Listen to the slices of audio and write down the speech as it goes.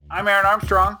I'm Aaron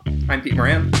Armstrong. I'm Pete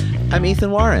Moran. I'm Ethan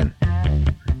Warren.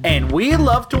 And we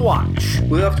love to watch.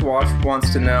 We love to watch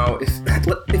wants to know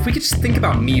if we could just think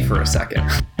about me for a second.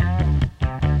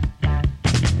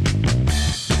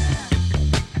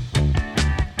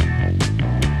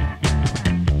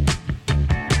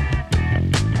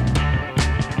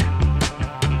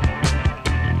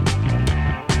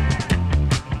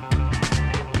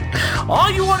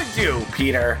 All you want to do,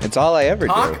 Peter. It's all I ever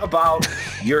do. Talk about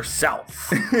yourself.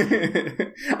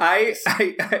 I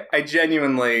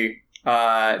genuinely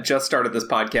just started this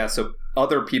podcast so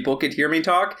other people could hear me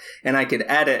talk, and I could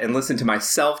edit and listen to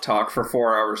myself talk for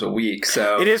 4 hours a week.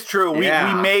 So it is true.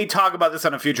 Yeah. We may talk about this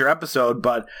on a future episode,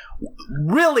 but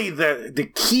really the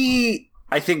key,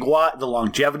 I think, why the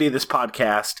longevity of this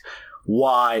podcast,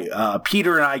 why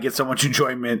Peter and I get so much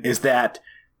enjoyment is that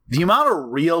the amount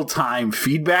of real-time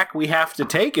feedback we have to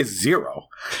take is zero.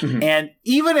 Mm-hmm. And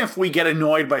even if we get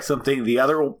annoyed by something the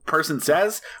other person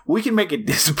says, we can make it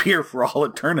disappear for all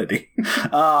eternity.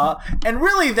 And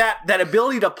really, that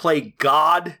ability to play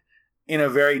God in a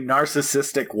very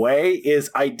narcissistic way is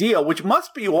ideal, which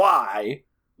must be why,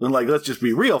 let's just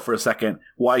be real for a second,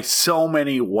 why so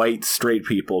many white straight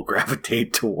people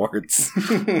gravitate towards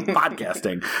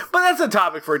podcasting. But that's a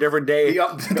topic for a different day.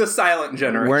 The silent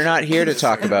generation. We're not here to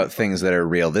talk about things that are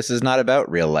real. This is not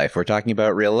about real life. We're talking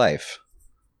about real life.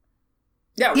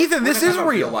 Yeah, Ethan, this is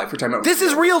real. Life. We're talking about this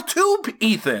is real too,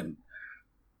 Ethan.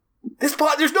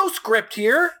 There's no script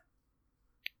here.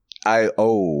 Then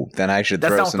I should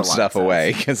throw some stuff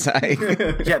away because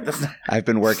I've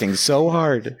been working so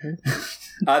hard.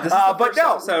 This is the first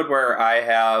episode where I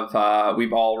have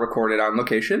we've all recorded on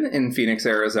location in Phoenix,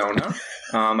 Arizona.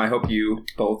 I hope you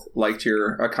both liked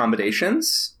your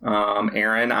accommodations.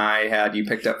 Aaron, I had you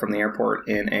picked up from the airport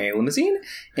in a limousine,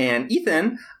 and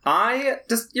Ethan,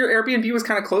 your Airbnb was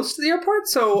kind of close to the airport,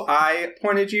 so I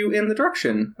pointed you in the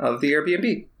direction of the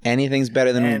Airbnb. Anything's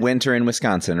better than winter in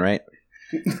Wisconsin, right?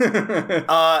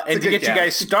 And to get you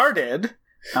guys started,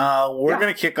 we're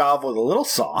going to kick off with a little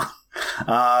song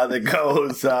that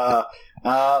goes,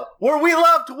 where we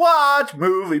love to watch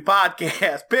movie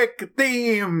podcast, pick a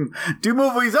theme, do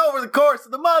movies over the course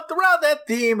of the month around that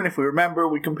theme. And if we remember,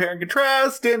 we compare and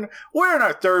contrast. And we're in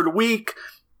our third week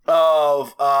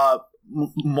of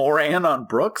Moran on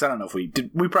Brooks. I don't know if we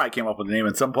did. We probably came up with a name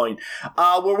at some point.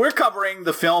 Where we're covering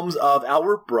the films of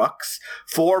Albert Brooks.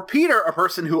 For Peter, a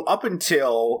person who up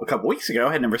until a couple weeks ago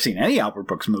had never seen any Albert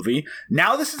Brooks movie.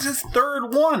 Now this is his third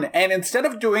one. And instead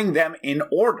of doing them in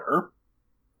order,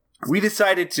 we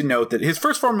decided to note that his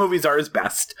first 4 movies are his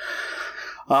best.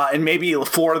 And maybe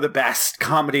 4 of the best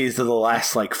comedies of the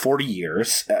last 40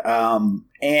 years.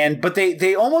 But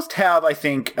they almost have, I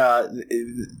think,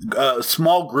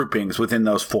 small groupings within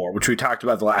those 4, which we talked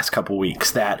about the last couple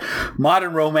weeks. That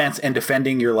modern romance and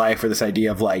defending your life are this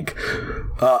idea of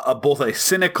both a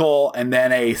cynical and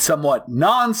then a somewhat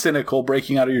non-cynical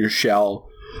breaking out of your shell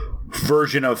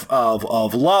version of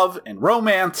love and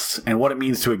romance and what it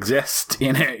means to exist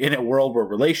in a world where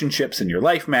relationships and your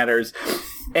life matters.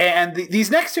 And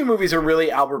these next 2 movies are really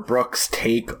Albert Brooks'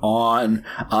 take on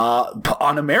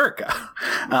America,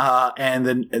 and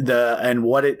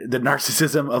the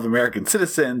narcissism of American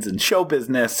citizens and show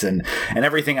business and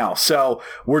everything else. So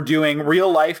we're doing Real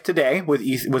Life today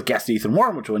with guest Ethan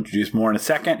Warren, which we'll introduce more in a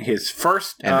second. His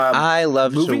first I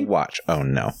love movie. to watch. Oh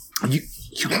no.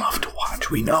 You love to watch,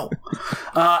 we know.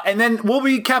 And then we'll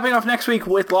be capping off next week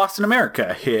with Lost in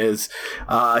America, his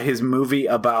movie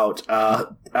about,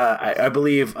 I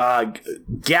believe,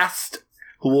 guest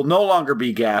who will no longer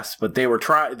be guests, but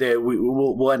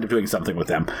we'll end up doing something with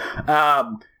them.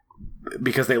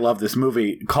 Because they love this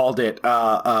movie, called it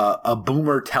a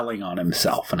boomer telling on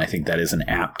himself, and I think that is an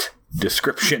apt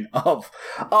description of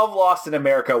Lost in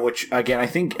America, which again I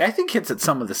think hits at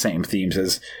some of the same themes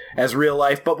as Real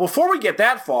Life. But before we get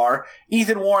that far,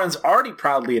 Ethan Warren's already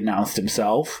proudly announced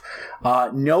himself,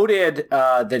 noted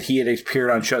that he had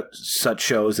appeared on such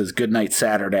shows as Goodnight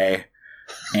Saturday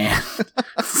and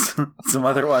some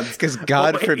other ones. Because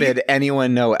God forbid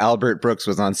anyone know Albert Brooks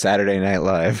was on Saturday Night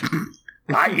Live.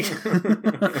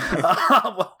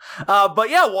 But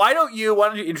yeah, why don't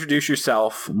you introduce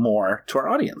yourself more to our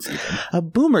audience, Ethan? A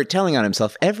boomer telling on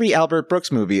himself. Every Albert Brooks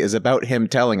movie is about him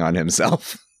telling on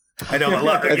himself. I know. I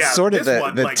love it. It's sort of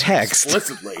the text.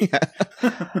 Explicitly.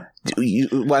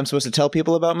 I'm supposed to tell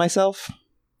people about myself?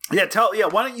 Yeah,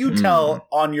 why don't you tell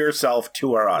on yourself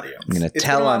to our audience? I'm going to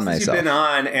tell on myself. You've been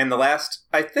on, and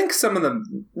I think some of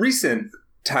the recent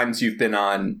times you've been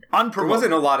on, there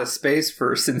wasn't a lot of space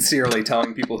for sincerely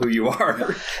telling people who you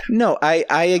are. No,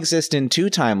 I exist in 2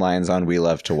 timelines on We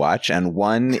Love to Watch, and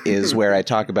one is where I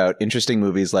talk about interesting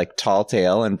movies like Tall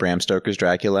Tale and Bram Stoker's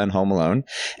Dracula and Home Alone,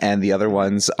 and the other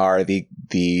ones are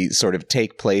the sort of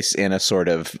take place in a sort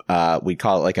of, we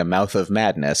call it like a mouth of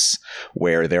madness,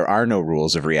 where there are no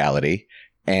rules of reality,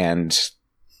 and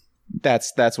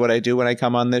that's what I do when I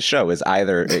come on this show, is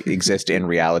either exist in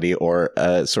reality or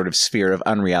a sort of sphere of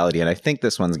unreality. And I think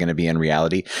this one's going to be in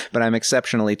reality, but I'm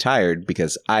exceptionally tired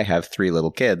because I have 3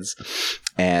 little kids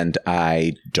and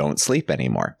I don't sleep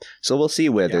anymore. So we'll see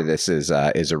whether this is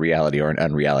a reality or an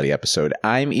unreality episode.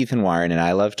 I'm Ethan Warren, and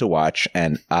I love to watch,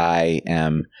 and I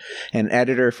am an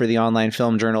editor for the online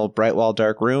film journal Brightwall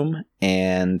Dark Room,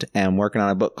 and am working on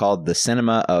a book called The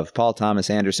Cinema of Paul Thomas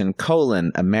Anderson,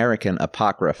 American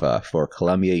Apocrypha, for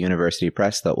Columbia University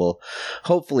Press, that will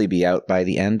hopefully be out by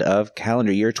the end of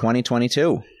calendar year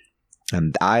 2022.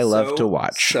 And I love to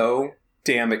watch. So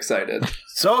damn excited.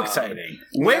 So exciting.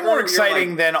 Way more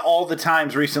exciting than all the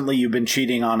times recently you've been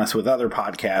cheating on us with other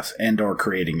podcasts and or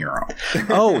creating your own.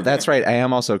 Oh, that's right. I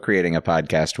am also creating a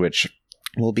podcast, which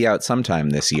will be out sometime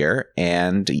this year,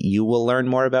 and you will learn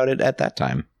more about it at that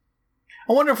time.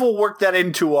 I wonder if we'll work that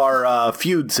into our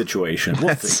feud situation.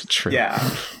 That's true. Yeah.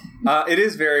 It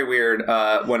is very weird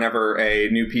whenever a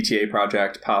new PTA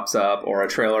project pops up, or a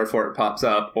trailer for it pops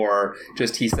up, or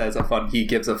just he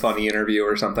gives a funny interview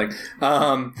or something.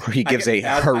 Or he gives a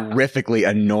horrifically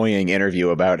annoying interview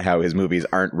about how his movies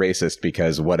aren't racist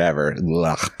because whatever.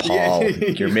 Ugh, Paul,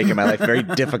 you're making my life very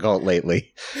difficult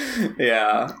lately.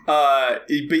 Yeah.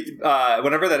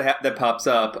 Whenever that pops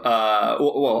up,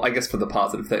 well, I guess for the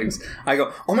positive things, I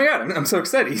go, oh my God, I'm so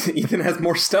excited. Ethan has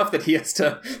more stuff that he has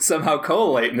to somehow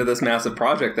collate into this massive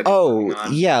project that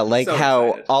like so how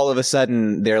excited. All of a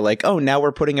sudden they're like, oh, now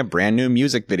we're putting a brand new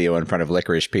music video in front of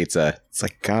Licorice Pizza. It's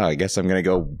like, God, I guess I'm gonna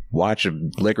go watch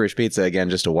Licorice Pizza again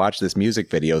just to watch this music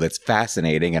video that's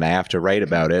fascinating, and I have to write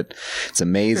about it. It's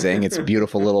amazing. It's a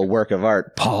beautiful little work of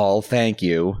art. Paul, thank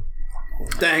you.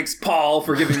 Thanks, Paul,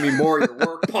 for giving me more of your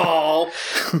work, Paul.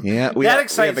 Yeah, that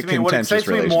excites me. What excites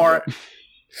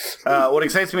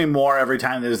me more every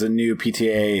time there's a new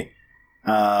PTA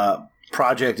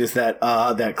project is that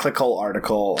that Clickhole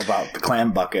article about the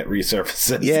clam bucket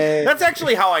resurfaces. Yeah, that's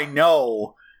actually how I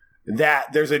know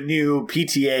that there's a new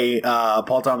PTA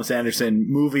Paul Thomas Anderson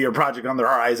movie or project on the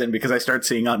horizon, because I start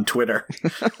seeing on Twitter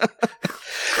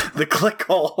the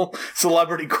Clickhole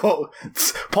celebrity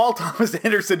quotes. Paul Thomas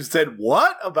Anderson said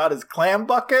what about his clam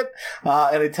bucket,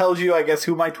 and it tells you, I guess,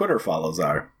 who my Twitter follows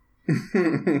are.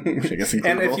 And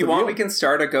if you want, we can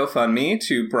start a GoFundMe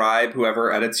to bribe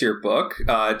whoever edits your book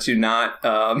to not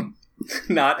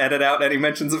edit out any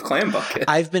mentions of clam bucket.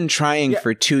 I've been trying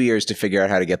for 2 years to figure out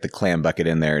how to get the clam bucket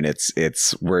in there, and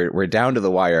we're down to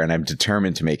the wire, and I'm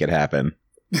determined to make it happen.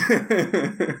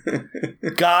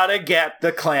 Gotta get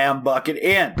the clam bucket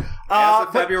in. As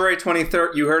of February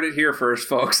 23rd, you heard it here first,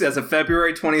 folks. As of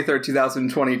February 23rd,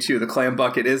 2022, the clam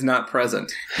bucket is not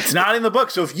present. It's not in the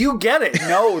book, so if you get it,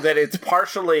 know that it's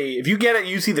partially... If you get it,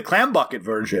 you see the clam bucket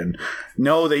version,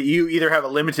 know that you either have a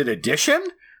limited edition,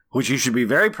 which you should be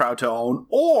very proud to own,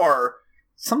 or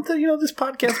something, this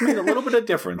podcast made a little bit of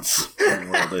difference in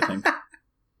the world, I think.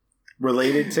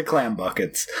 Related to clam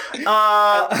buckets.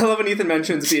 I love when Ethan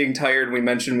mentions being tired. We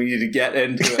mentioned we need to get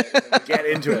into it. Get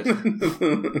into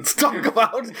it. Let's talk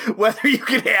about whether you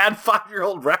can add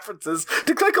 5-year-old references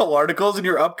to Clickhole articles in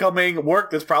your upcoming work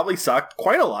that's probably sucked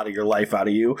quite a lot of your life out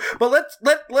of you. But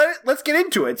let's get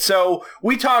into it. So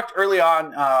we talked early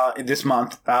on this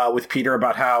month with Peter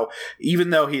about how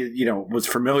even though he was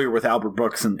familiar with Albert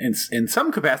Brooks in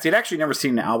some capacity, he'd actually never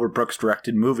seen an Albert Brooks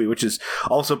directed movie, which is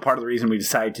also part of the reason we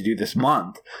decided to do this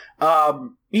month.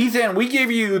 Ethan, we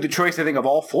gave you the choice, I think, of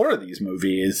all 4 of these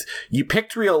movies. You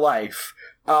picked Real Life.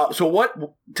 So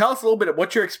tell us a little bit of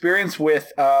what's your experience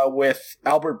with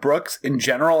Albert Brooks in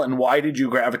general, and why did you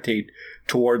gravitate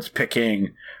towards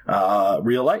picking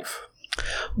Real Life?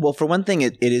 Well, for one thing,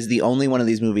 it is the only one of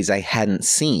these movies I hadn't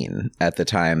seen at the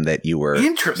time that you were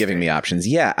giving me options.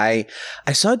 Yeah, I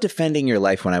saw Defending Your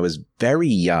Life when I was very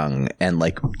young, and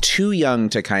too young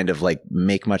to kind of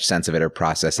make much sense of it or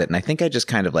process it. And I think I just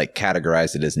kind of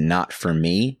categorized it as not for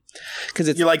me. because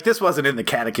it's you're like, this wasn't in the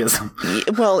catechism.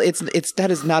 Well, it's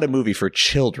that is not a movie for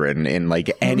children in like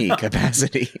any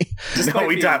capacity. No,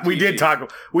 we did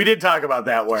talk about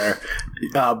that where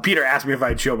Peter asked me if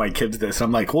I'd show my kids this.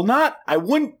 I'm like, well, I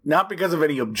wouldn't, not because of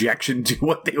any objection to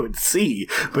what they would see,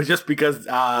 but just because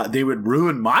they would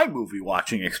ruin my movie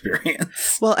watching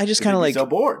experience. Well, I just kind of like so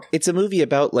bored. It's a movie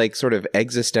about like sort of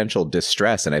existential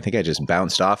distress, and I think I just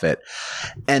bounced off it.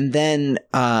 And then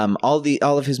all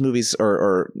of his movies,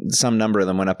 or some number of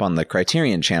them, went up on the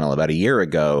Criterion Channel about a year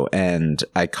ago, and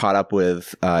I caught up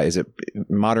with is it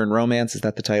Modern Romance? Is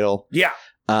that the title? Yeah.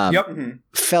 Yep.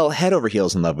 Fell head over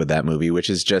heels in love with that movie, which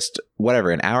is just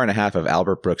whatever, an hour and a half of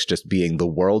Albert Brooks just being the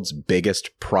world's biggest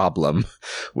problem,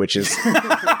 which is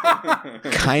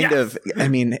kind of, I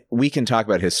mean, we can talk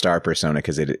about his star persona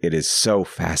because it is so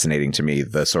fascinating to me,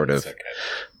 the sort of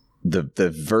the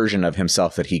version of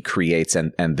himself that he creates,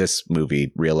 and this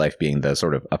movie, Real Life, being the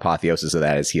sort of apotheosis of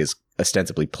that, as he is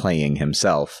ostensibly playing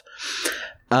himself.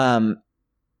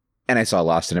 And I saw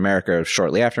Lost in America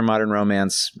shortly after Modern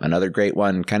Romance, another great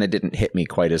one. Kind of didn't hit me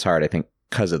quite as hard, I think,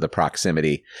 because of the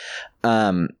proximity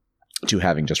to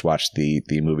having just watched the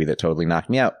movie that totally knocked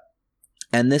me out.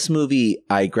 And this movie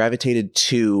I gravitated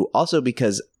to also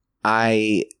because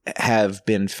I have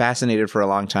been fascinated for a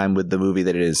long time with the movie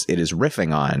that it is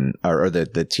riffing on, or the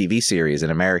TV series,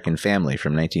 An American Family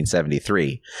from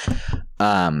 1973,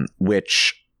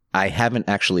 which I haven't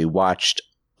actually watched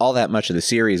all that much of the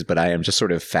series, but I am just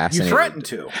sort of fascinated. You threatened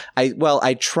to.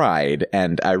 I tried,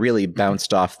 and I really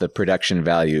bounced off the production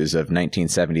values of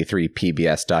 1973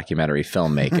 PBS documentary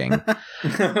filmmaking.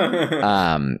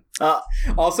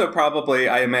 Also, probably,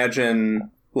 I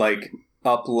imagine, like,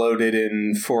 uploaded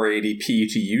in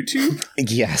 480p to YouTube.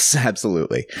 Yes,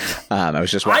 absolutely. I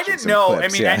was just watching. I didn't know.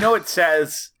 Clips, I mean, I know it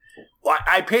says. Well,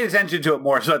 I paid attention to it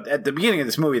more. So at the beginning of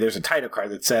this movie, there's a title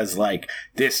card that says like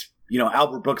this. You know,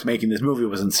 Albert Brooks making this movie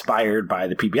was inspired by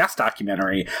the PBS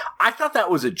documentary. I thought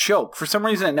that was a joke. For some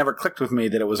reason, it never clicked with me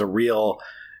that it was a real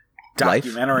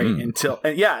documentary until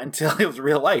it was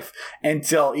real life.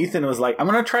 Until Ethan was like, I'm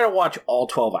going to try to watch all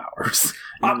 12 hours.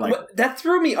 And I'm like, that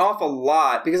threw me off a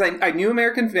lot because I knew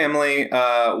American Family,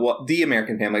 The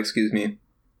American Family, excuse me,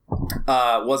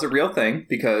 was a real thing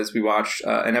because we watched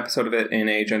an episode of it in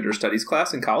a gender studies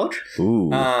class in college.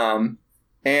 Ooh.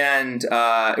 And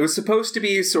it was supposed to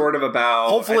be sort of about...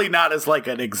 Hopefully not as like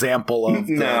an example of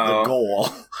the goal.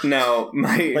 No,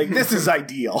 like this is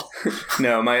ideal.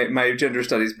 No, my gender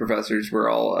studies professors were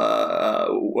all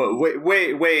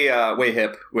way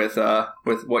hip with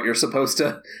what you're supposed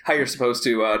to, how you're supposed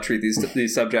to treat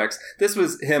these subjects. This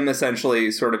was him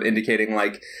essentially sort of indicating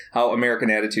like how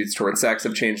American attitudes towards sex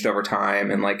have changed over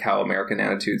time, and like how American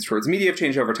attitudes towards media have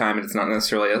changed over time, and it's not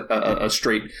necessarily a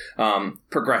straight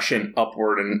progression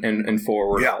upward and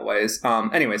forward always.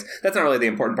 Anyways, that's not really the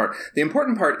important part. The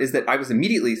important part is that I was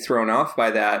immediately thrown off by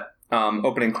that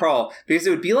opening crawl, because it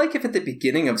would be like if at the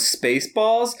beginning of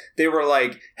Spaceballs they were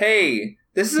like, hey,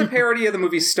 this is a parody of the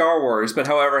movie Star Wars, but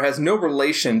however has no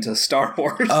relation to Star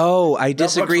Wars. Oh, I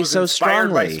disagree so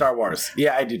strongly. By Star Wars.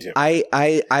 Yeah, I do too.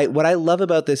 I what I love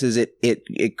about this is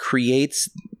it creates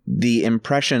the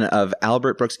impression of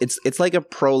Albert Brooks. It's like a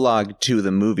prologue to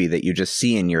the movie that you just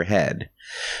see in your head,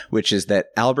 which is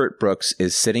that Albert Brooks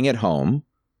is sitting at home.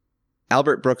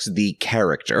 Albert Brooks, the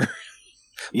character,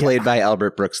 played by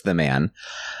Albert Brooks, the man,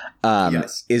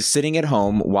 is sitting at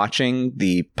home watching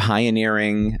the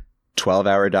pioneering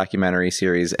 12-hour documentary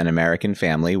series, An American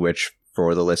Family, which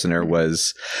for the listener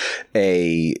was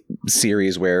a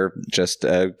series where just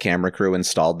a camera crew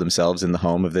installed themselves in the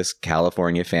home of this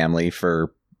California family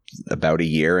for about a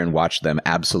year and watched them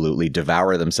absolutely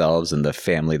devour themselves, and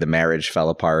the marriage fell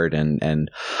apart, and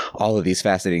all of these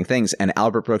fascinating things. And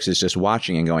Albert Brooks is just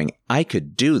watching and going, I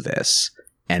could do this,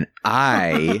 and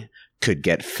I could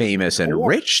get famous and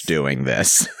rich doing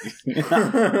this.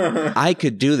 I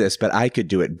could do this, but I could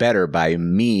do it better by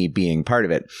me being part of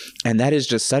it. And that is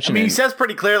just such he says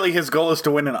pretty clearly his goal is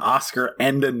to win an Oscar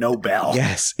and a Nobel.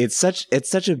 Yes, it's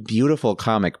such a beautiful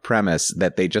comic premise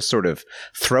that they just sort of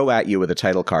throw at you with a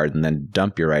title card and then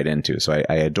dump you right into. So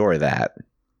I adore that.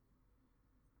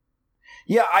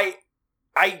 Yeah,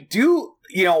 I do,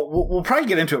 we'll probably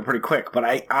get into it pretty quick, but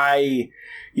I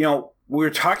we were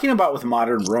talking about with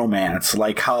Modern Romance,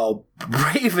 like how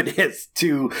brave it is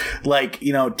to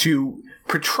to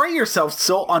portray yourself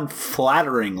so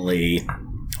unflatteringly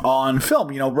on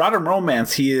film. Modern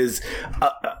Romance, he is,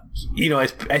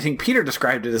 I think Peter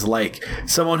described it as like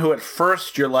someone who at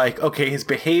first you're like, okay, his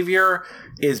behavior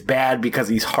is bad because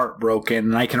he's heartbroken,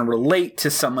 and I can relate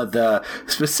to some of the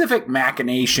specific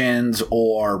machinations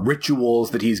or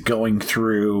rituals that he's going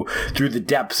through the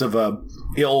depths of a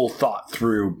ill thought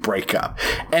through breakup.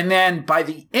 And then by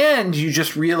the end, you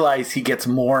just realize he gets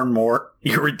more and more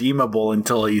irredeemable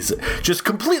until he's just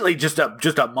completely just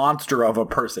a monster of a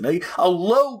person, a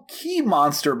low key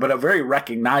monster, but a very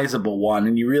recognizable one.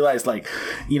 And you realize, like,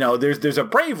 you know, there's a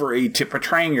bravery to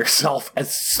portraying yourself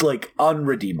as like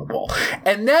unredeemable.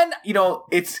 And then, you know,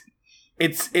 it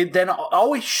then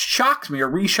always shocks me or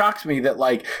re-shocks me that,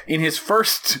 like, in his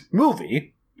first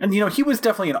movie, and, you know, he was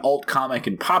definitely an alt comic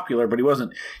and popular, but he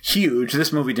wasn't huge.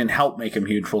 This movie didn't help make him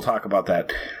huge. We'll talk about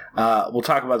that. We'll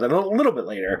talk about that a little bit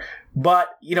later. But,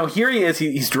 you know, here he is.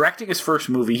 He's directing his first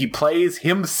movie. He plays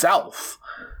himself.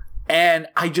 And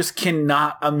I just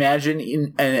cannot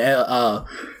imagine a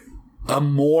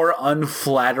more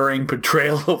unflattering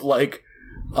portrayal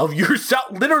of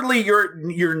yourself, literally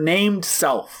your named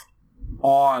self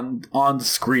on the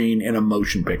screen in a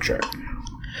motion picture.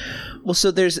 Well,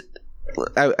 so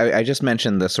I just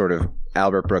mentioned the sort of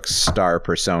Albert Brooks star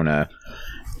persona,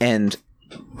 and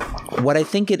what I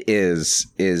think it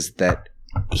is that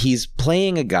he's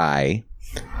playing a guy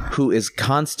who is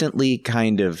constantly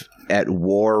kind of at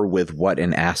war with what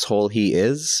an asshole he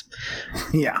is.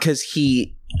 Yeah. Because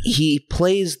he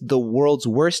plays the world's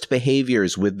worst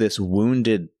behaviors with this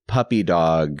wounded puppy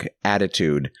dog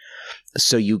attitude.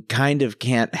 So you kind of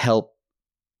can't help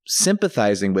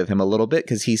sympathizing with him a little bit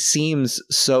because he seems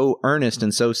so earnest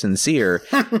and so sincere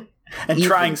and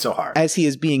trying so hard as he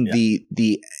is being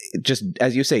the just,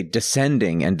 as you say,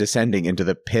 descending into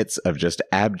the pits of just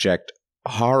abject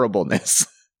horribleness.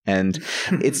 And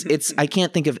it's I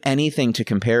can't think of anything to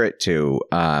compare it to,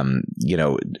 you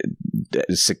know,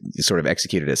 sort of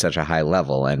executed at such a high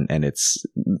level. And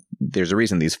there's a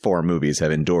reason these 4 movies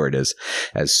have endured as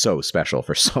so special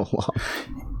for so long.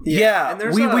 Yeah,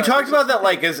 we talked about that,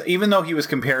 like, as even though he was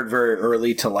compared very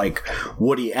early to, like,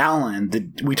 Woody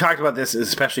Allen, we talked about this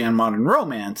especially on Modern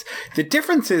Romance. The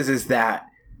difference is that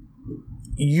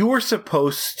you were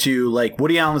supposed to, like,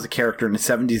 Woody Allen was a character in the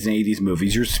 70s and 80s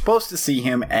movies. You're supposed to see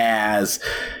him as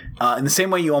in the same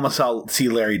way you almost see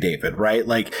Larry David, right?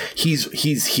 Like, he's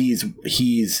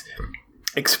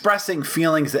expressing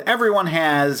feelings that everyone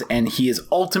has, and he is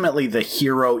ultimately the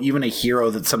hero, even a hero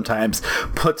that sometimes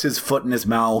puts his foot in his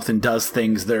mouth and does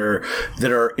things that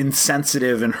are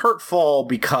insensitive and hurtful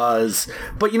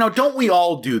but, you know, don't we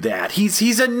all do that? He's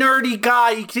a nerdy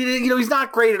guy, you know, he's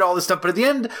not great at all this stuff, but at the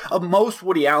end of most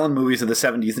Woody Allen movies of the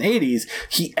 70s and 80s,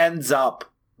 he ends up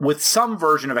with some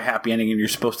version of a happy ending, and you're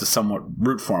supposed to somewhat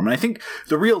root for him. And I think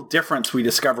the real difference we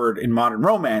discovered in Modern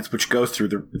Romance, which goes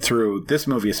through this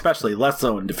movie especially, less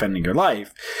so in Defending Your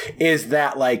Life, is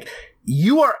that, like,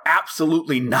 you are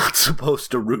absolutely not supposed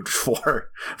to root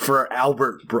for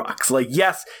Albert Brooks. Like,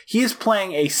 yes, he has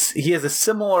a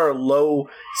similar low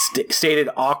stated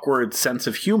awkward sense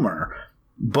of humor,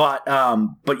 but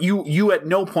you at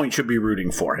no point should be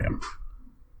rooting for him.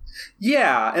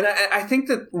 Yeah, and I think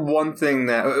that one thing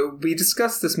that we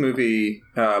discussed this movie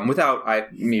without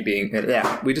me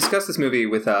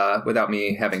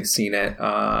having seen it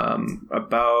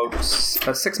about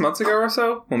 6 months ago or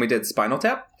so when we did Spinal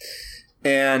Tap,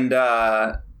 and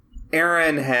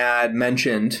Aaron had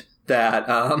mentioned that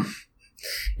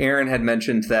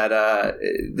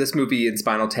this movie and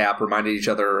Spinal Tap reminded each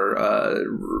other.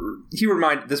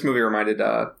 This movie reminded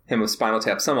him of Spinal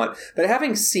Tap somewhat. But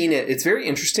having seen it, it's very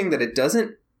interesting that it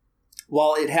doesn't.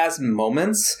 While it has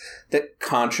moments that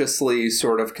consciously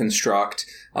sort of construct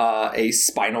a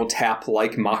Spinal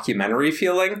Tap-like mockumentary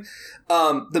feeling,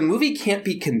 the movie can't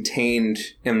be contained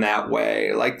in that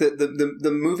way. Like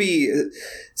the movie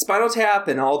Spinal Tap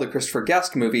and all the Christopher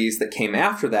Guest movies that came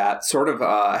after that sort of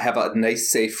have a nice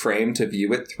safe frame to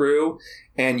view it through,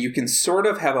 and you can sort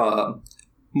of have a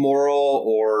moral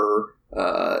or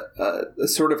a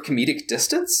sort of comedic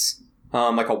distance,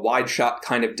 like a wide shot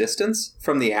kind of distance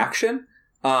from the action.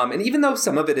 And even though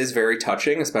some of it is very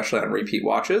touching, especially on repeat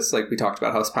watches, like we talked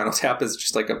about how Spinal Tap is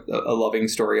just like a loving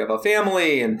story of a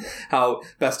family, and how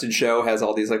Best in Show has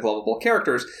all these like lovable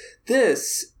characters,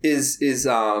 this is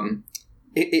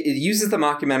it uses the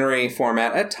mockumentary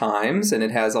format at times, and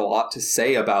it has a lot to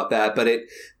say about that, but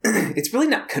it's really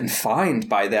not confined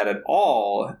by that at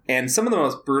all. And some of the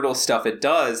most brutal stuff it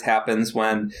does happens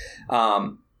when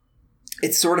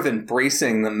it's sort of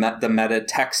embracing the meta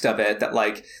text of it, that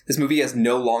like this movie is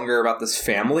no longer about this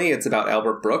family, it's about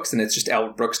Albert Brooks, and it's just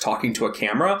Albert Brooks talking to a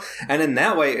camera. And in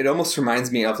that way, it almost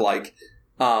reminds me of like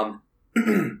the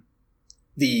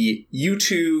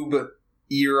YouTube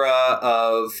era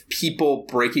of people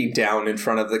breaking down in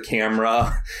front of the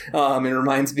camera. It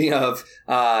reminds me of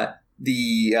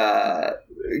the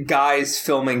guys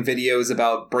filming videos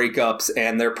about breakups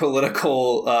and their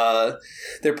political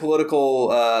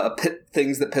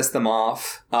things that piss them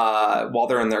off while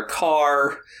they're in their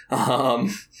car.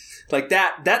 Like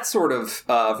that sort of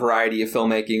variety of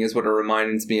filmmaking is what it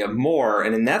reminds me of more.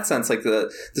 And in that sense, like the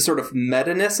sort of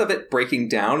meta-ness of it breaking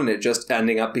down and it just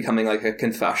ending up becoming like a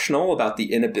confessional about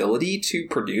the inability to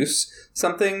produce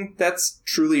something that's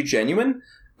truly genuine.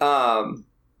 That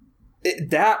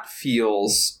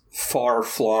feels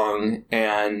far-flung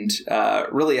and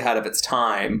really ahead of its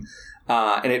time.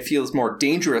 And it feels more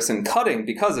dangerous and cutting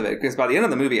because of it. Because by the end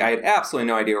of the movie, I had absolutely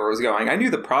no idea where it was going. I knew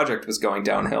the project was going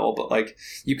downhill, but like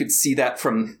you could see that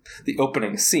from the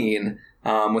opening scene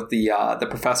with the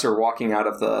professor walking out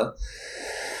of the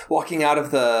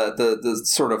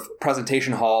sort of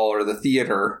presentation hall or the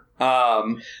theater.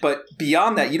 But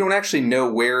beyond that, you don't actually know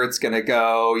where it's going to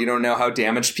go. You don't know how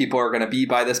damaged people are going to be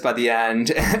by this by the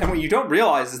end. And what you don't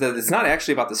realize is that it's not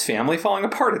actually about this family falling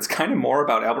apart. It's kind of more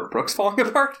about Albert Brooks falling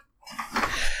apart.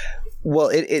 Well,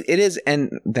 it is,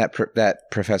 and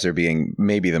that professor being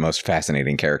maybe the most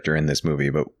fascinating character in this movie,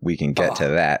 but we can get to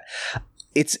that.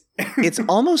 It's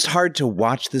almost hard to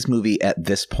watch this movie at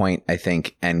this point, I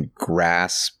think, and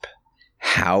grasp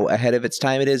how ahead of its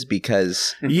time it is,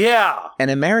 because An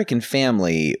American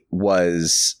Family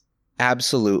was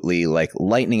absolutely like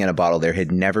lightning in a bottle. There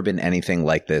had never been anything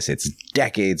like this. It's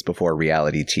decades before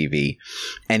reality TV.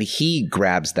 And he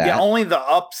grabs that. Yeah, only the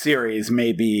Up series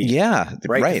maybe. Yeah,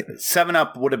 right. 7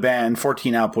 Up would have been,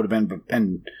 14 Up would have been,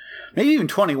 and maybe even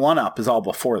 21 Up is all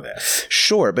before this.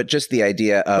 Sure, but just the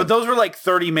idea of... But those were like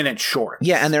 30-minute shorts.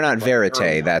 Yeah, and they're not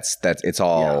verite. That's it's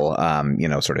all,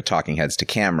 sort of talking heads to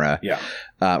camera. Yeah.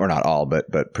 Or not all,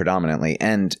 but predominantly.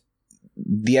 And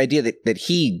the idea that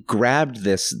he grabbed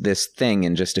this thing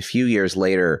and just a few years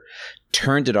later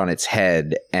turned it on its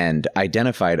head and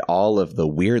identified all of the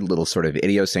weird little sort of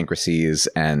idiosyncrasies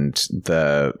and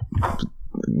the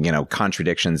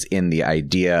contradictions in the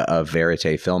idea of verite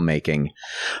filmmaking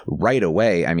right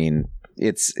away. I mean,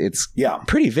 it's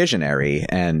pretty visionary,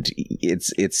 and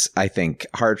it's I think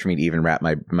hard for me to even wrap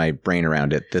my brain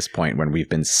around at this point when we've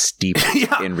been steeped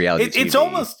in reality TV. It's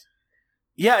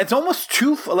almost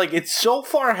too, like, it's so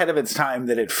far ahead of its time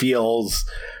that it feels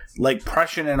like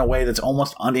prescient in a way that's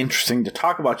almost uninteresting to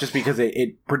talk about, just because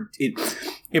it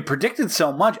predicted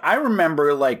so much. I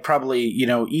remember, like, probably,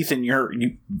 Ethan,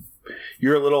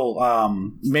 you're a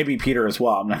little, maybe Peter as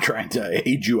well. I'm not trying to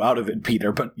age you out of it,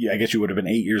 Peter, but yeah, I guess you would have been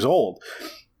 8 years old.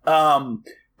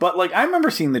 But like, I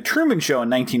remember seeing The Truman Show in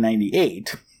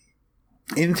 1998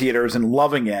 in theaters and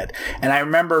loving it. And I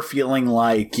remember feeling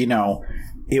like,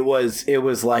 it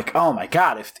was like, oh my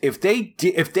God, if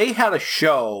they had a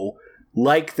show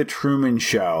like The Truman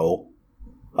Show,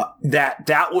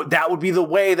 that would be the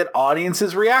way that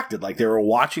audiences reacted. Like, they were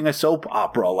watching a soap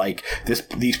opera. Like,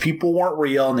 these people weren't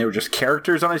real, and they were just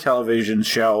characters on a television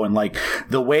show. And like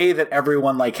the way that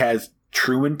everyone like has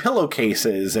Truman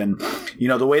pillowcases, and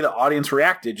the way the audience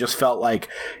reacted just felt like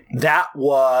that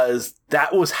was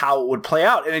how it would play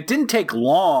out. And it didn't take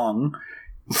long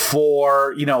from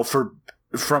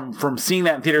seeing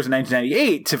that in theaters in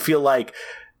 1998 to feel like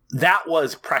that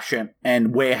was prescient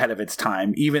and way ahead of its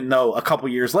time, even though a couple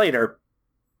years later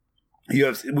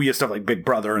we have stuff like Big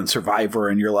Brother and Survivor,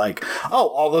 and you're like, oh,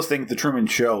 all those things the Truman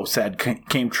Show said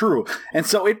came true. And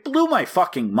so it blew my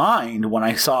fucking mind when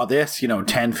I saw this,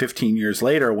 10, 15 years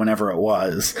later, whenever it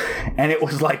was. And it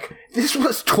was like, this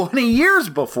was 20 years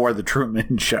before the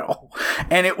Truman Show.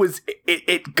 And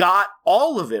it got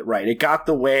all of it right. It got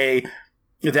the way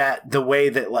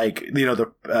that like,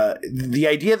 the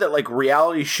idea that like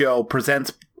reality show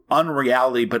presents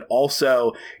unreality, but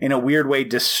also in a weird way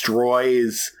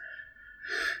destroys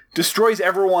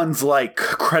everyone's like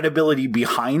credibility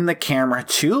behind the camera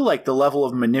too, like the level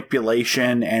of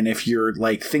manipulation. And if you're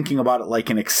like thinking about it like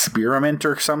an experiment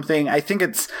or something, I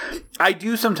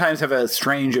do sometimes have a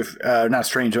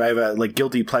I have a like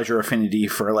guilty pleasure affinity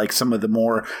for like some of the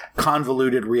more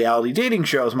convoluted reality dating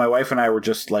shows. My wife and I were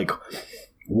just like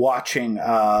watching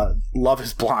Love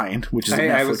is Blind, which is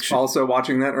I was also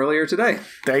watching that earlier today.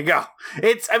 There you go.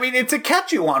 It's a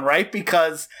catchy one, right?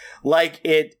 Because like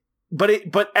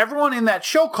but everyone in that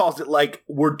show calls it like,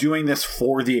 we're doing this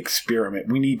for the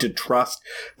experiment. We need to trust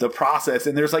the process.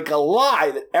 And there's like a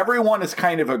lie that everyone has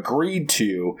kind of agreed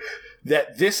to,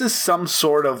 that this is some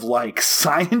sort of like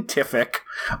scientific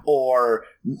or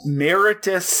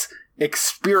meritorious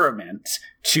experiment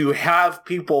to have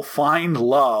people find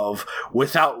love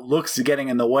without looks getting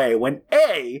in the way, when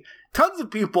tons of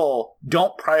people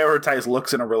don't prioritize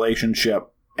looks in a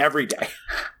relationship every day.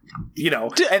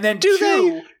 And then do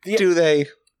they?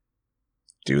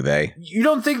 do they? You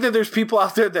don't think that there's people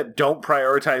out there that don't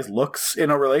prioritize looks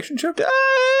in a relationship?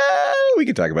 We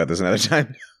could talk about this another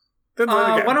time.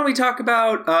 Why don't we talk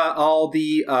about all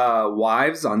the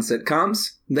wives on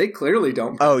sitcoms? They clearly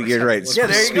don't. Oh, you're right. Yeah,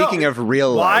 there you Speaking go. of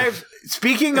real life.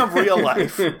 Speaking of real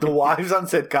life, the wives on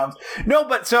sitcoms. No,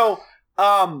 but so,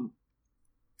 but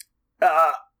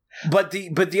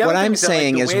the other what I'm is that,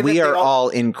 saying like, is we are all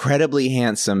incredibly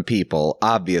handsome people,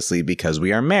 obviously, because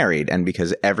we are married and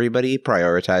because everybody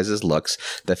prioritizes looks.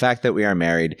 The fact that we are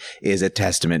married is a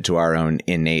testament to our own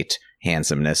innate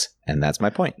handsomeness, and that's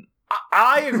my point.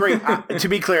 I agree. To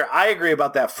be clear, I agree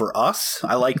about that for us.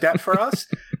 I like that for us.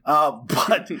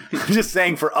 But I'm just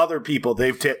saying for other people,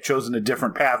 they've chosen a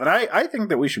different path, and I think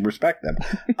that we should respect them.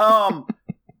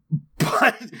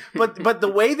 But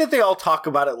the way that they all talk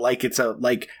about it, like it's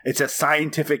a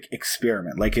scientific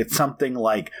experiment, like it's something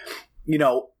like, you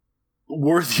know,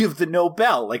 worthy of the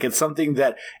Nobel, like it's something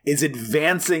that is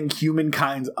advancing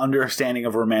humankind's understanding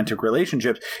of romantic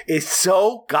relationships, is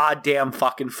so goddamn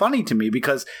fucking funny to me,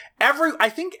 because I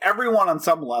think everyone on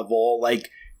some level, like,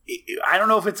 I don't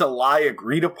know if it's a lie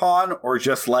agreed upon or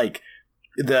just like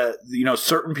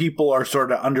certain people are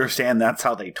sort of understand that's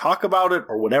how they talk about it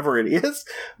or whatever it is,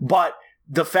 but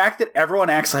the fact that everyone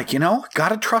acts like,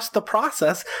 gotta trust the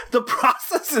process. The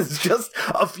process is just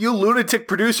a few lunatic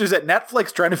producers at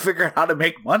Netflix trying to figure out how to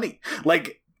make money.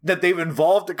 Like, that they've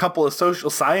involved a couple of social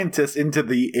scientists into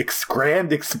the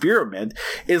grand experiment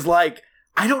is like,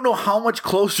 I don't know how much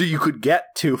closer you could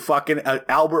get to fucking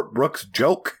Albert Brooks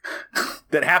joke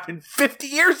that happened 50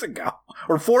 years ago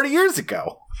or 40 years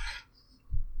ago.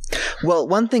 Well,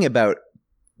 one thing about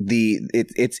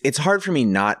it's hard for me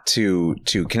not to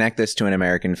connect this to An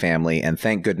American Family, and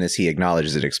thank goodness he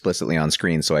acknowledges it explicitly on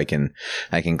screen, so I can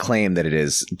claim that it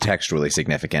is textually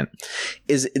significant.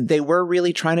 Is they were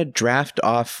really trying to draft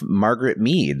off Margaret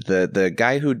Mead, the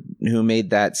guy who made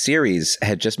that series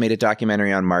had just made a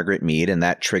documentary on Margaret Mead, and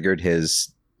that triggered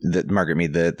Margaret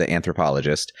Mead, the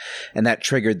anthropologist, and that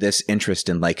triggered this interest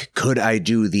in, like, could I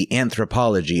do the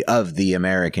anthropology of the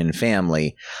American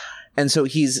family? And so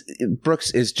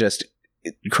Brooks is just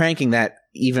cranking that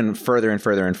even further and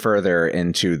further and further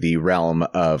into the realm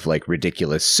of, like,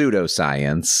 ridiculous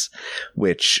pseudoscience,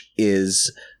 which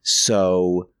is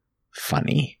so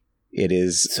funny. It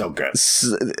is so good.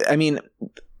 I mean,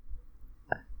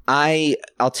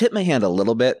 I'll tip my hand a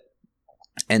little bit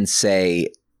and say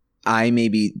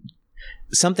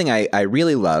something I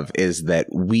really love is that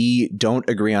we don't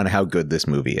agree on how good this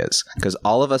movie is, because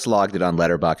all of us logged it on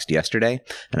Letterboxd yesterday,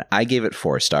 and I gave it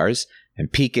 4 stars, and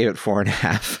Pete gave it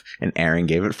 4.5, and Aaron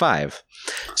gave it 5.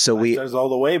 So 5 stars all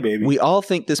the way, baby. We all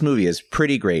think this movie is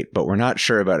pretty great, but we're not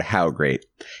sure about how great.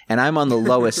 And I'm on the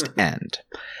lowest end.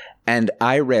 And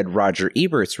I read Roger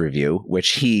Ebert's review,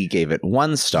 which he gave it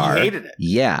 1 star. He hated it.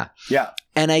 Yeah. Yeah.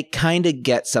 And I kind of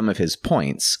get some of his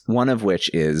points, one of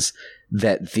which is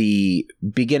that the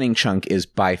beginning chunk is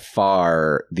by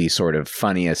far the sort of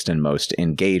funniest and most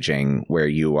engaging, where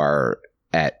you are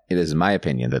it is my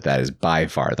opinion that is by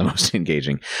far the most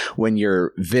engaging, when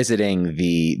you're visiting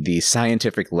the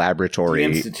scientific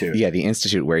laboratory, the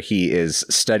institute where he is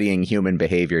studying human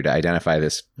behavior to identify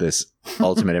this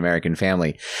ultimate American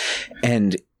family.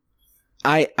 And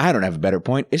I don't have a better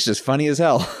point. It's just funny as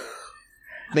hell.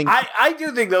 I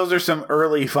do think those are some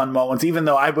early fun moments, even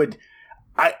though I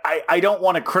don't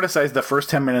want to criticize the first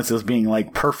 10 minutes as being,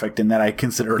 like, perfect, and that I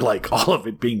consider, like, all of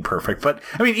it being perfect. But,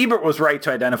 I mean, Ebert was right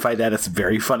to identify that as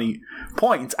very funny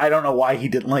points. I don't know why he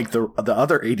didn't like the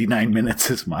other 89 minutes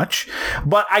as much.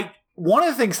 But one of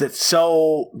the things that's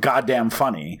so goddamn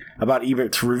funny about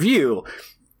Ebert's review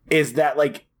is that,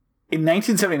 like, in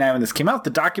 1979 when this came out, the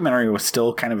documentary was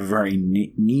still kind of a very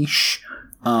niche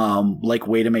like,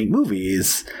 way to make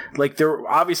movies. Like, there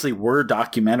obviously were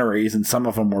documentaries and some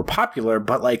of them were popular,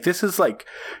 but, like, this is, like,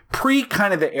 pre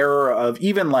kind of the era of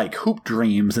even, like, Hoop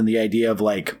Dreams and the idea of,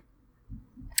 like,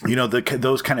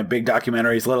 those kind of big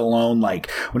documentaries, let alone, like,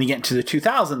 when you get into the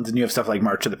 2000s and you have stuff like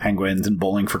March of the Penguins and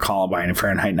Bowling for Columbine and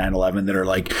Fahrenheit 9/11 that are,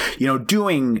 like,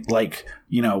 doing, like,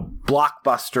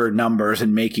 blockbuster numbers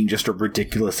and making just a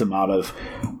ridiculous amount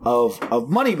of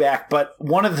money back. But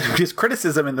one of his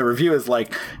criticism in the review is,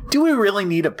 like, do we really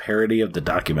need a parody of the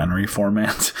documentary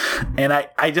format? And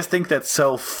I just think that's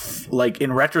so, like,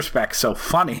 in retrospect, so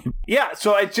funny. Yeah,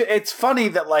 so it's funny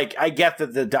that, like, I get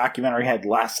that the documentary had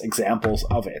less examples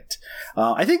of it.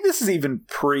 I think this is even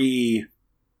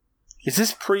is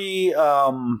this pre,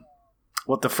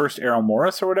 the first Errol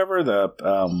Morris or whatever? The,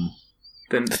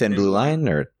 Thin Blue Line,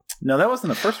 or No, that wasn't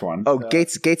the first one. Oh,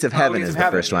 Gates of Heaven is the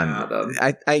first one.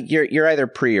 You're either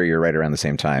pre or you're right around the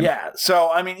same time. Yeah. So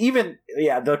I mean, even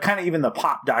the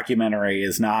pop documentary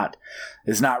is not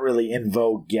really in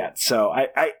vogue yet. So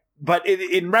but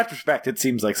in retrospect, it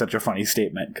seems like such a funny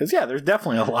statement because there's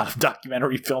definitely a lot of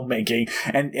documentary filmmaking,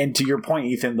 and to your point,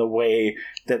 Ethan, the way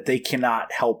that they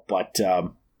cannot help but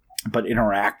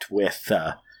interact with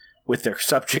their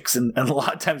subjects and a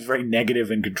lot of times very negative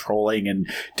and controlling in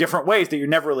different ways that you're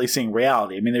never really seeing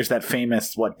reality. I mean, there's that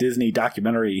famous Disney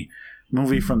documentary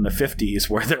movie from the 50s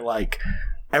where they're like,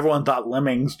 everyone thought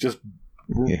lemmings just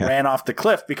ran off the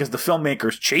cliff because the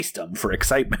filmmakers chased them for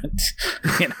excitement.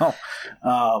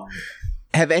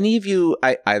 Have any of you,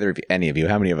 any of you,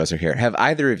 how many of us are here? Have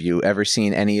either of you ever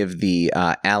seen any of the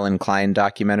Alan Klein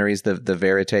documentaries, the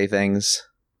Verite things?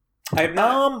 I have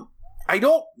not. I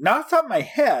don't, not off the top of my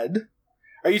head.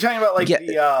 Are you talking about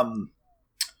the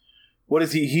what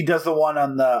is he? He does the one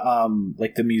on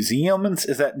the the museum.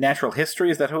 Is that Natural History?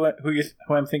 Is that who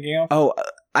I'm thinking of? Oh,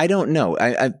 I don't know.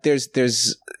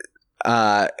 There's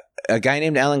a guy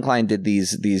named Alan Klein did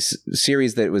these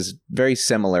series that was very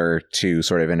similar to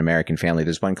sort of An American Family.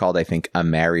 There's one called, I think, A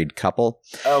Married Couple.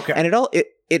 Okay, and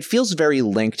it feels very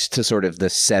linked to sort of the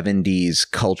 70s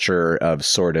culture of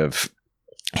sort of,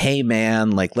 hey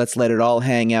man, let's let it all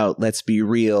hang out, let's be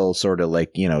real, sort of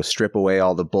strip away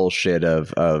all the bullshit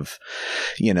of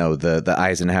the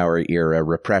Eisenhower era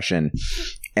repression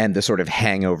and the sort of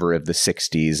hangover of the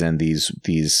 60s and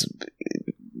these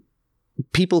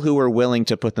people who were willing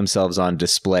to put themselves on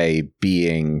display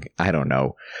being, I don't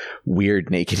know, weird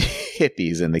naked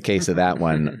hippies in the case of that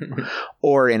one,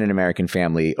 or in An American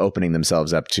Family, opening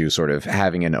themselves up to sort of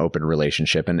having an open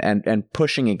relationship and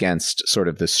pushing against sort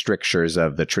of the strictures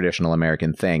of the traditional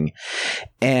American thing.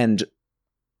 And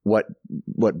what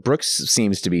Brooks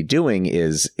seems to be doing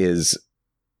is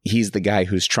he's the guy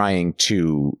who's trying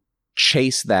to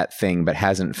chase that thing but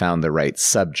hasn't found the right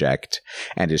subject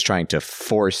and is trying to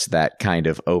force that kind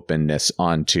of openness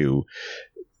onto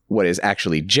what is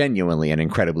actually genuinely an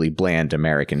incredibly bland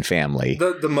American family.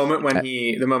 The moment when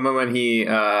he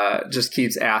just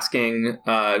keeps asking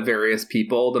various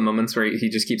people, the moments where he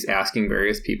just keeps asking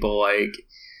various people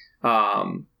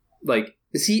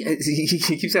is he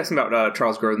keeps asking about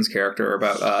Charles Grodin's character,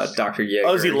 about Dr. Yeager.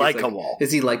 Oh, is he likable?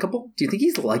 Is he likable? Do you think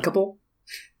he's likable?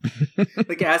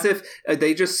 As if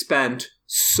they just spent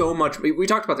so much. We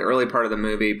talked about the early part of the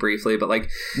movie briefly, but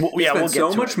we'll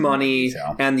so much money,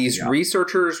 and these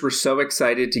researchers were so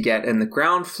excited to get in the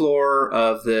ground floor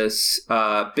of this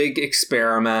big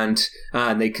experiment,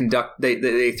 and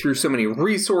they threw so many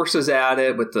resources at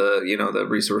it with the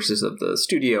resources of the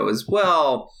studio as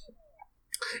well.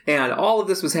 And all of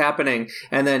this was happening,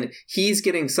 and then he's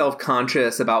getting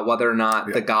self-conscious about whether or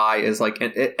not the guy is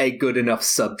a good enough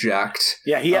subject.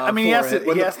 Yeah, he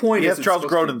has Charles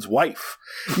Grodin's wife.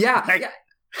 Yeah,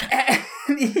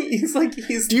 And he's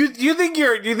Do you think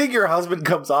your husband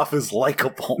comes off as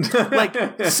likable?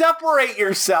 Separate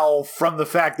yourself from the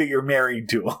fact that you're married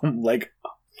to him.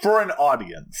 For an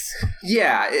audience.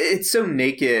 Yeah, it's so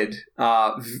naked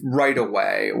right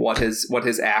away what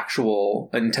his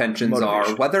actual intentions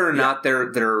are. Whether or not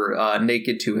they're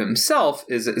naked to himself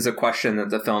is a question that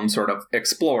the film sort of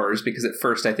explores, because at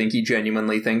first I think he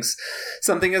genuinely thinks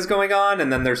something is going on,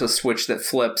 and then there's a switch that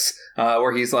flips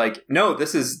where he's like, no,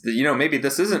 this is, maybe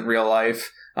this isn't real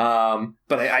life.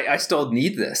 But I still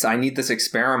need this. I need this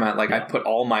experiment. I put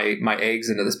all my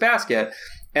eggs into this basket.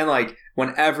 And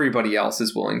when everybody else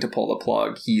is willing to pull the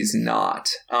plug, he's not.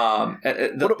 What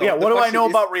do I know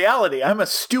about reality? I'm a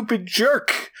stupid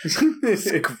jerk. It's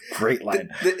a great line.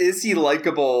 The is he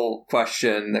likable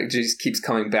question that just keeps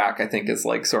coming back, I think, is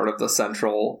sort of the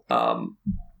central,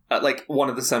 one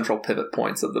of the central pivot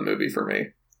points of the movie for me.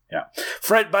 Yeah,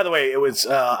 Fred. By the way, it was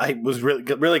I was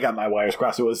really got my wires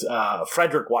crossed. It was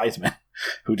Frederick Wiseman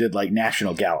who did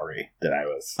National Gallery that I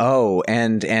was. Oh,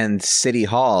 and City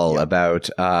Hall about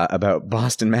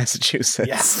Boston, Massachusetts.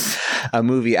 Yes, a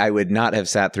movie I would not have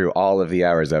sat through all of the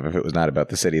hours of if it was not about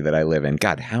the city that I live in.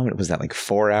 God, how was that?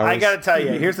 4 hours? I got to tell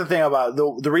you, here's the thing about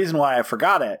the reason why I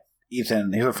forgot it.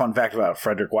 Ethan, here's a fun fact about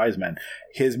Frederick Wiseman.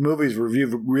 His movies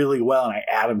reviewed really well, and I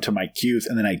add them to my queues,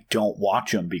 and then I don't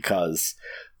watch them because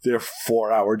they're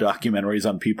 4-hour documentaries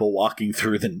on people walking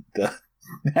through the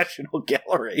National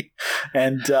Gallery.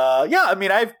 And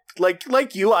I've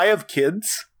like you, I have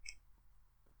kids.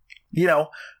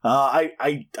 I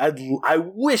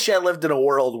wish I lived in a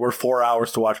world where 4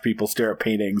 hours to watch people stare at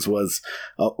paintings was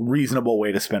a reasonable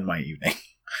way to spend my evening.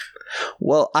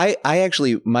 Well, I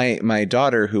actually, my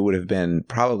daughter, who would have been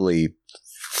probably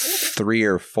 3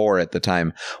 or 4 at the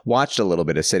time, watched a little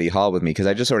bit of City Hall with me because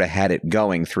I just sort of had it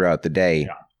going throughout the day.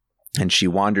 Yeah. And she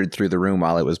wandered through the room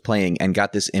while it was playing and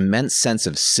got this immense sense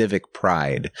of civic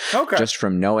pride just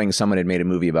from knowing someone had made a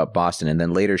movie about Boston. And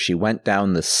then later she went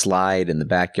down the slide in the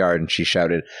backyard and she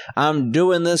shouted, "I'm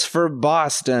doing this for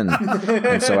Boston."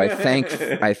 And so I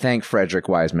thank Frederick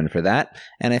Wiseman for that.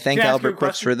 And I thank Albert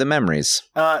Brooks for the memories.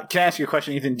 Can I ask you a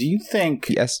question, Ethan? Do you think...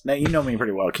 Yes. Now, you know me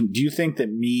pretty well. Do you think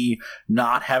that me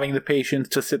not having the patience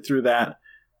to sit through that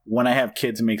when I have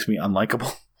kids makes me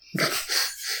unlikable?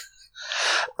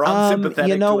 Or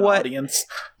unsympathetic to an audience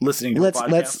listening to a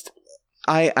podcast?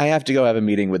 I have to go have a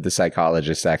meeting with the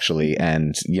psychologist, actually,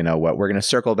 and you know what? We're going to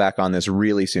circle back on this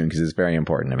really soon because it's very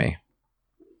important to me.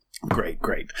 Great.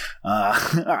 All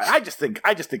right. I just think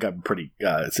I'm pretty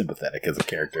sympathetic as a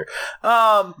character.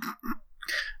 What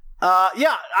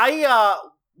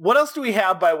else do we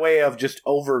have by way of just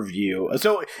overview?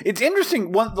 So it's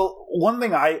interesting. One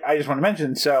thing I just want to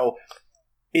mention. So.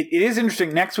 It is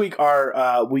interesting. Next week,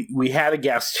 we had a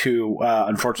guest who,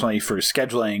 unfortunately for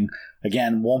scheduling,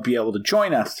 again, won't be able to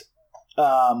join us,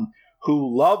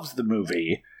 who loves the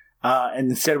movie. And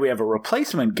instead we have a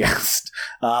replacement guest,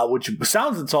 which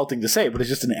sounds insulting to say, but it's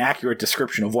just an accurate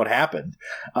description of what happened,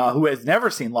 who has never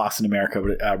seen Lost in America,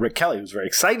 but Rick Kelly was very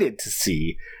excited to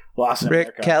see Lost in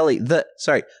America. Rick Kelly,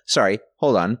 sorry,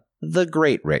 hold on. The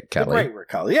great Rick Kelly. The great Rick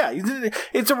Kelly. Yeah,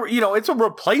 it's a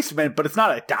replacement, but it's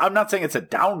not I'm not saying it's a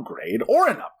downgrade or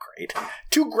an upgrade.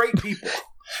 Two great people.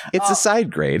 It's a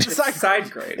side grade. It's a side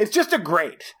grade. It's just a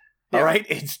grade. Yeah. All right,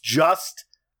 it's just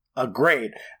a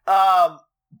grade.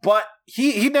 But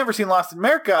he'd never seen Lost in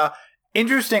America.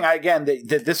 Interesting, again,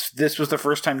 that this was the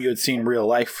first time you had seen real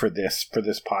life for this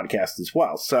podcast as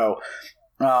well. So,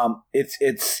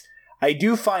 it's. I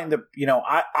do find that,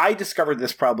 I discovered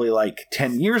this probably like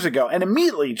 10 years ago and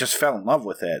immediately just fell in love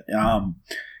with it.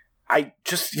 I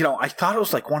thought it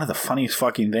was like one of the funniest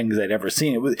fucking things I'd ever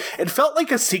seen. It felt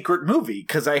like a secret movie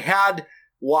because I had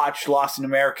watched Lost in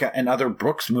America and other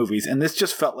Brooks movies, and this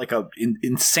just felt like an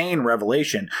insane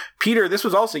revelation. Peter, this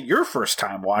was also your first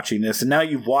time watching this, and now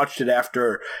you've watched it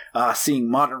after seeing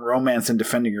Modern Romance and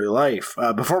Defending Your Life.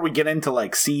 Before we get into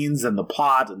like scenes and the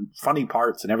plot and funny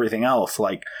parts and everything else,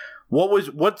 like, you're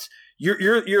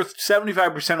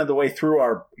 75% of the way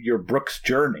through your Brooks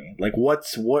journey. Like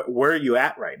where are you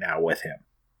at right now with him?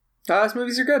 His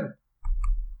movies are good.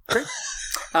 Great.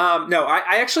 No,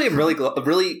 I actually am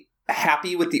really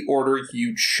happy with the order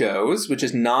you chose, which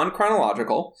is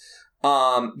non-chronological.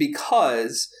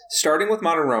 Because starting with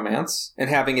Modern Romance and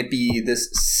having it be this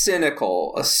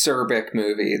cynical, acerbic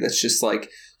movie that's just like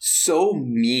so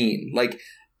mean, like.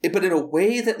 But in a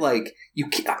way that, like,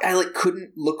 I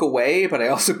couldn't look away, but I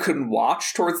also couldn't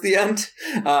watch towards the end.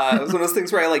 It was one of those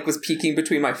things where I, was peeking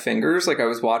between my fingers, like I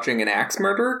was watching an axe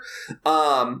murder.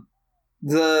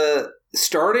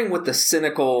 Starting with the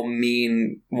cynical,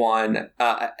 mean one,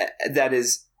 that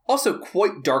is also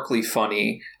quite darkly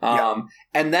funny.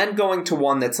 And then going to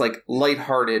one that's, like,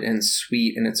 lighthearted and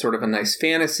sweet, and it's sort of a nice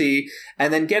fantasy.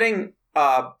 And then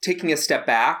taking a step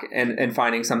back and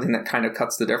finding something that kind of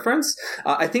cuts the difference,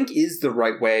 I think is the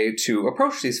right way to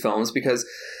approach these films because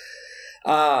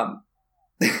Albert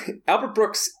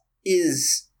Brooks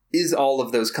is all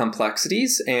of those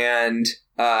complexities. And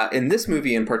in this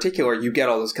movie in particular, you get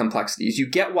all those complexities. You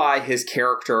get why his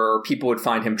character, people would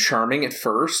find him charming at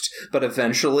first, but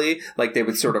eventually, like, they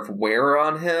would sort of wear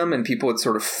on him and people would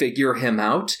sort of figure him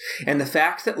out. And the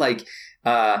fact that, like,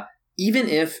 even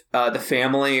if the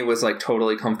family was like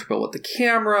totally comfortable with the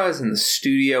cameras and the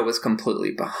studio was completely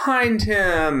behind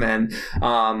him, and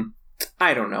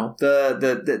I don't know,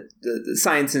 the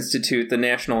Science Institute, the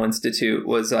National Institute,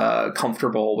 was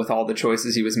comfortable with all the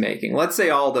choices he was making. Let's say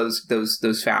all those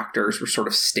factors were sort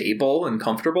of stable and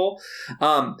comfortable.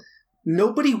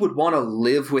 Nobody would want to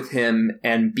live with him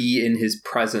and be in his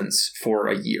presence for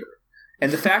a year.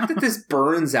 And the fact that this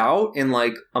burns out in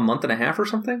like a month and a half or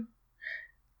something.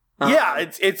 Yeah,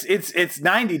 it's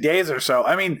 90 days or so.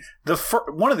 I mean,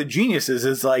 one of the geniuses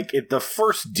is like the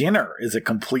first dinner is a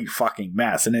complete fucking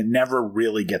mess, and it never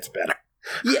really gets better.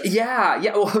 Yeah.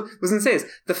 Well, I was gonna say is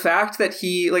the fact that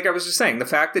he, like I was just saying, the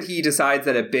fact that he decides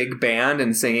that a big band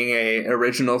and singing a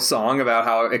original song about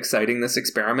how exciting this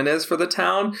experiment is for the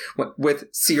town with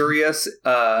serious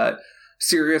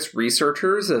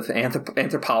researchers of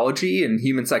anthropology and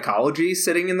human psychology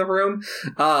sitting in the room.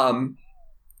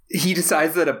 he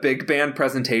decides that a big band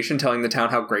presentation telling the town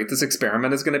how great this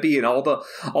experiment is going to be, and all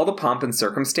the pomp and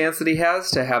circumstance that he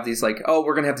has to have these like, oh,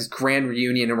 we're going to have this grand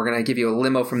reunion and we're going to give you a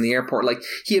limo from the airport. Like,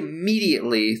 he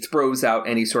immediately throws out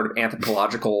any sort of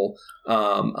anthropological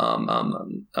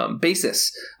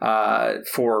basis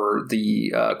for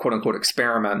the quote unquote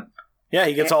experiment. Yeah,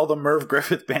 he gets all the Merv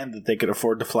Griffith band that they could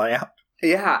afford to fly out.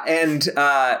 Yeah, and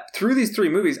through these 3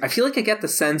 movies, I feel like I get the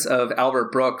sense of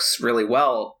Albert Brooks really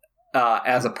well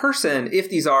as a person. If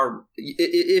the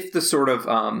sort of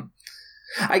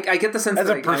I get the sense as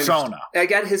that a persona. I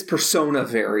get his persona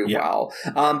very well,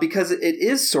 because it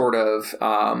is sort of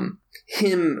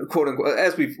him, quote unquote,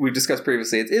 as we've discussed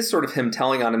previously. It is sort of him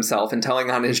telling on himself and telling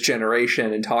on his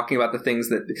generation and talking about the things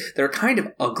that are kind of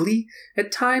ugly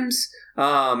at times,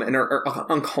 and are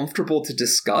uncomfortable to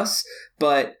discuss,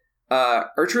 but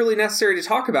are truly necessary to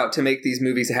talk about to make these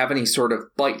movies have any sort of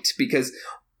bite. Because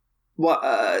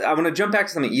I want to jump back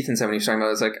to something Ethan said when he was talking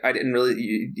about. It's like,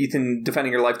 Ethan,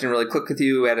 defending your life didn't really click with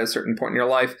you at a certain point in your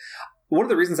life. One of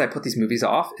the reasons I put these movies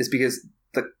off is because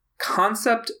the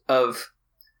concept of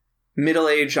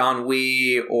middle-aged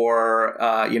ennui, or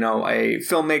a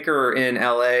filmmaker in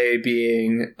LA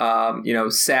being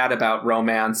sad about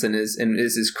romance and is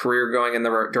his career going in the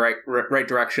right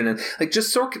direction, and like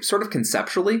just sort of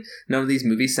conceptually, none of these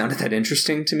movies sounded that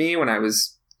interesting to me when I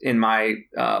was in my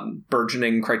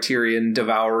burgeoning Criterion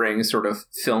devouring sort of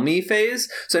filmy phase.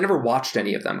 So I never watched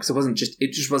any of them because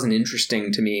it just wasn't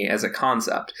interesting to me as a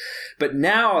concept. But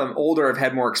now I'm older, I've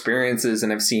had more experiences,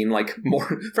 and I've seen like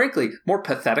more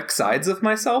pathetic sides of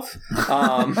myself.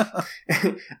 All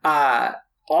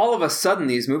of a sudden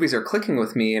these movies are clicking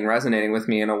with me and resonating with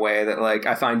me in a way that like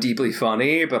I find deeply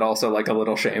funny, but also like a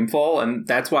little shameful. And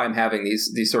that's why I'm having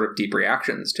these sort of deep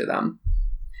reactions to them.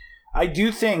 I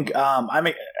do think,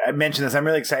 I mentioned this, I'm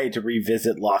really excited to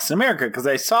revisit Lost in America, because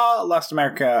I saw Lost in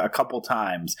America a couple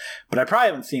times, but I probably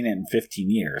haven't seen it in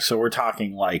 15 years. So we're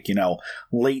talking like,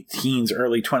 late teens,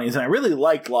 early 20s, and I really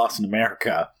liked Lost in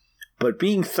America. But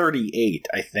being 38,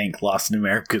 I think Lost in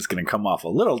America is going to come off a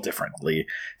little differently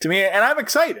to me. And I'm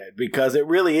excited because it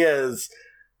really is,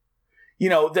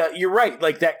 that you're right.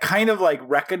 Like that kind of like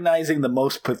recognizing the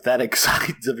most pathetic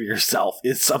sides of yourself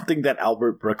is something that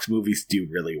Albert Brooks movies do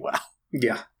really well.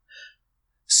 Yeah.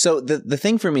 So the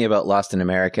thing for me about Lost in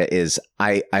America is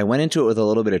I went into it with a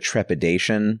little bit of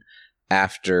trepidation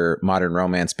after Modern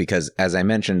Romance, because as I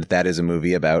mentioned, that is a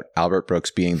movie about Albert Brooks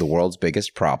being the world's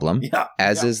biggest problem,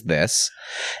 as is this.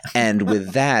 And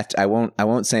with that, I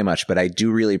won't say much, but I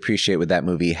do really appreciate with that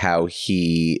movie how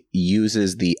he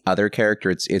uses the other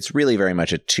character. It's really very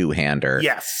much a two-hander.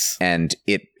 Yes. And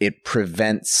it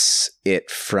prevents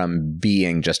it from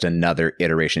being just another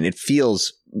iteration. It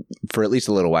feels, for at least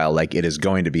a little while, like it is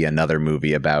going to be another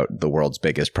movie about the world's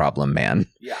biggest problem man.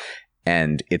 Yeah.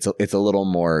 And it's a little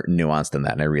more nuanced than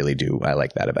that, and I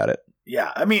like that about it.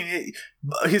 Yeah, I mean,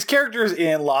 his characters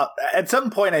in Lost, at some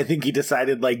point I think he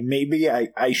decided, like, maybe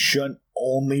I shouldn't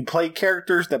only play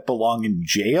characters that belong in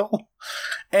jail.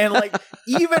 And, like,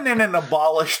 even in an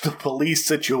abolish the police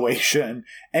situation,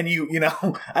 and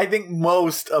I think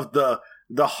most of the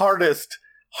hardest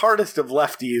of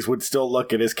lefties would still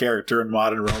look at his character in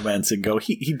Modern Romance and go,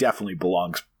 he definitely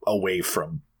belongs away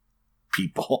from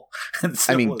people.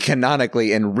 I mean,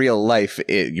 canonically in real life,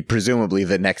 presumably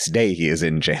the next day he is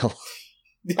in jail.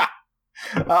 Yeah.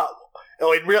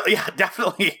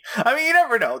 Definitely. I mean, you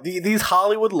never know. These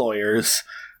Hollywood lawyers,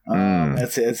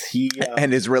 as he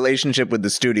and his relationship with the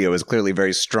studio is clearly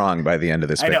very strong by the end of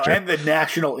this picture. I know, and the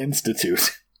National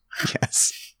Institute.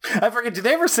 Yes. I forget. Did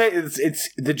they ever say it's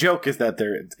the joke is that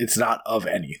it's not of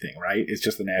anything, right? It's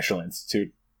just the National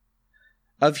Institute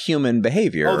of Human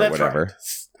Behavior or whatever.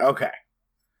 Right. Okay.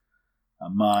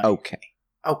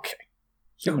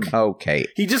 Okay.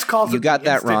 He just calls you it got the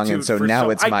that wrong, and so now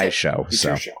it's my show. It's so.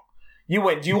 Your show. You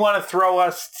win. Do you want to throw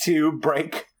us to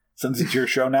break since it's your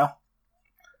show now?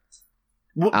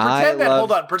 Pretend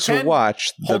to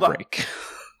watch the break.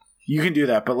 You can do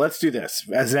that, but let's do this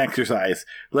as an exercise.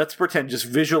 Let's pretend, just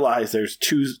visualize there's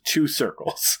two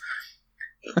circles.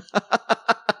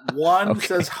 One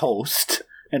says host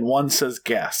and one says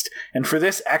guest. And for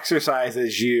this exercise,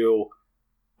 as you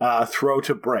throw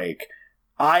to break,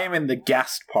 I am in the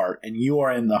guest part and you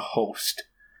are in the host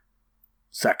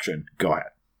section. Go ahead.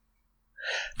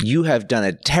 You have done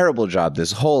a terrible job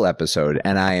this whole episode,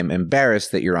 and I am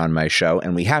embarrassed that you're on my show,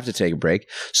 and we have to take a break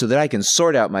so that I can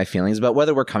sort out my feelings about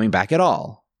whether we're coming back at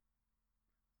all.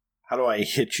 How do I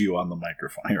hit you on the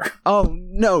microphone here? Oh,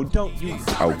 no, don't you...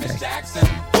 Okay.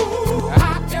 Ooh,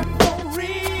 I am for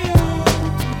real.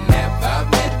 Never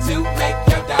meant to make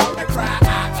your daughter cry.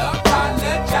 I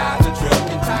apologize a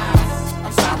trillion times.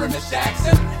 I'm sorry,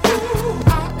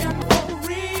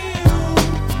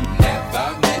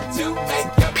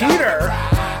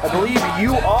 I believe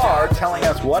you are telling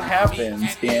us what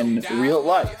happens in real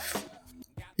life.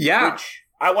 Yeah. Which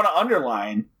I want to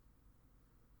underline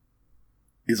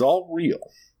is all real.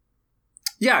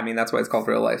 Yeah, I mean, that's why it's called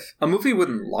real life. A movie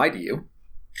wouldn't lie to you.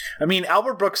 I mean,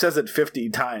 Albert Brooks says it 50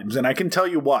 times, and I can tell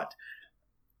you what.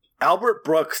 Albert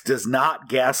Brooks does not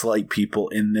gaslight people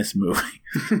in this movie.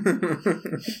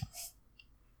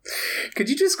 Could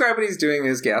you describe what he's doing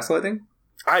as gaslighting?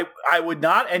 I would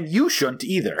not, and you shouldn't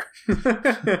either.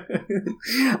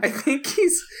 I think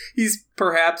he's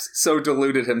perhaps so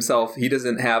deluded himself he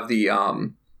doesn't have the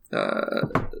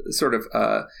sort of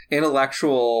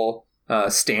intellectual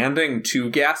standing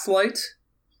to gaslight.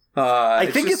 I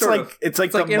think it's like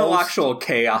intellectual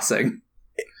chaosing.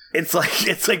 It's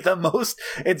like the most.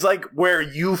 It's like where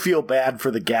you feel bad for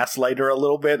the gaslighter a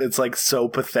little bit. It's like so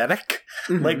pathetic.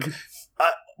 Mm-hmm. Like,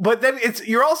 but then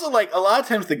you're also like a lot of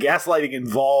times the gaslighting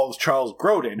involves Charles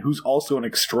Grodin, who's also an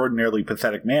extraordinarily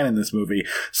pathetic man in this movie.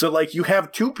 So like you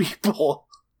have two people.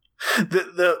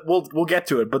 We'll get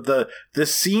to it, but the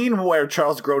scene where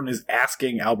Charles Grodin is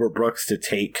asking Albert Brooks to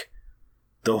take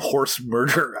the horse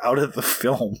murder out of the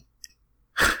film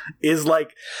is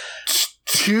like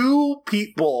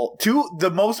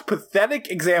the most pathetic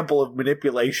example of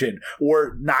manipulation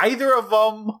where neither of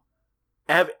them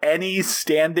have any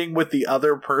standing with the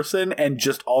other person and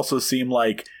just also seem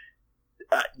like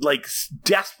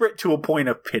desperate to a point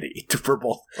of pity for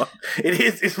both of them.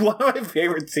 It's one of my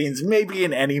favorite scenes maybe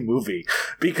in any movie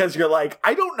because you're like,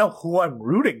 I don't know who I'm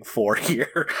rooting for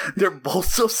here. They're both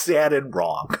so sad and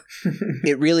wrong.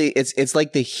 It really it's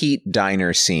like the Heat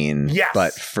diner scene, yes.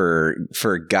 But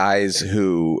for guys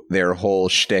who their whole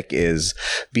shtick is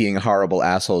being horrible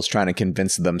assholes trying to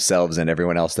convince themselves and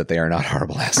everyone else that they are not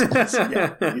horrible assholes.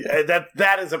 Yeah.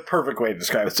 That is a perfect way to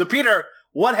describe it. So Peter,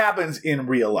 what happens in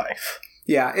real life?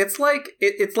 Yeah, it's like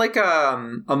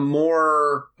a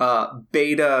more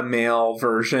beta male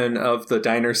version of the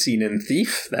diner scene in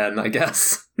Thief, then, I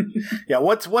guess. Yeah,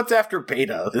 what's after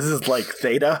beta? This is like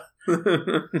theta? I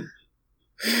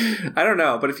don't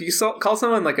know, but if you call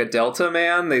someone like a Delta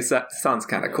man, sounds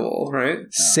kind of cool, right?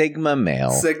 Sigma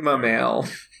male. Sigma male.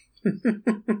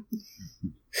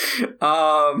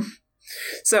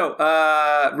 So,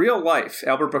 real life,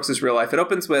 Albert Brooks' real life. It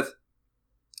opens with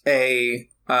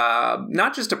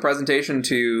not just a presentation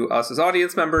to us as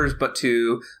audience members, but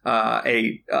to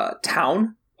a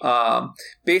town,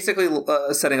 basically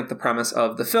setting up the premise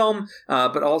of the film,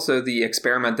 but also the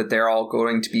experiment that they're all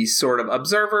going to be sort of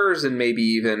observers and maybe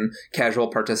even casual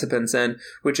participants in,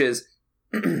 which is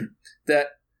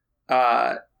that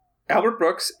Albert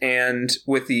Brooks, and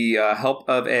with the help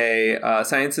of a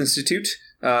science institute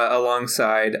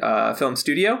alongside a film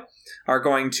studio, are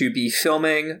going to be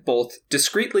filming both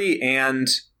discreetly and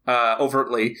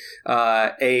overtly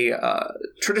a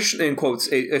tradition, in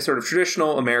quotes, a sort of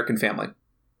traditional American family.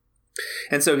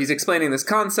 And so he's explaining this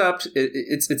concept.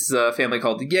 It's a family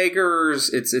called the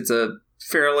Jaegers. It's a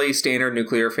fairly standard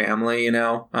nuclear family, you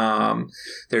know.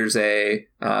 There's a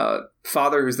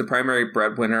father who's the primary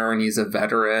breadwinner, and he's a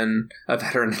veterinarian. I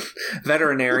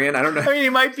don't know. I mean, he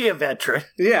might be a veteran.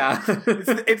 Yeah.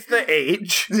 it's the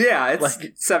age. Yeah, it's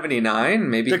like 79,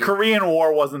 maybe. The Korean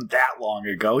War wasn't that long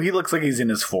ago. He looks like he's in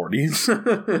his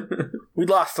 40s. We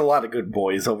lost a lot of good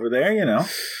boys over there, you know.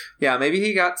 Yeah, maybe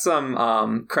he got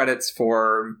some credits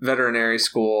for veterinary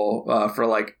school for,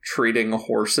 like, treating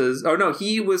horses. Oh, no,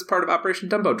 he was part of Operation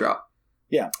Dumbo Drop.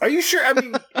 Yeah. Are you sure? I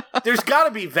mean, there's got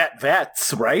to be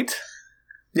vets, right?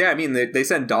 Yeah, I mean, they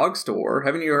send dogs to war.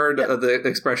 Haven't you heard of the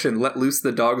expression, let loose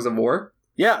the dogs of war?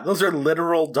 Yeah, those are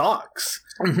literal dogs.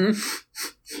 Mm-hmm.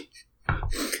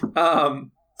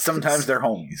 Sometimes they're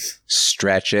homies.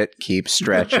 Stretch it, keep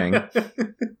stretching.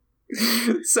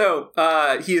 So,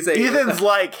 he is Ethan's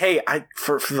like, hey,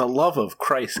 for the love of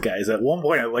Christ, guys, at one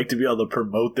point I'd like to be able to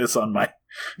promote this on my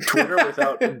Twitter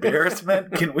without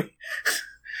embarrassment. Can we...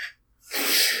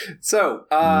 So,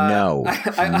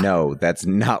 no, that's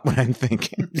not what I'm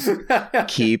thinking.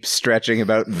 Keep stretching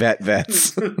about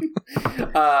vets.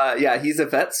 Yeah, he's a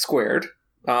vet squared.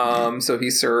 So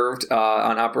he served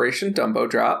on Operation Dumbo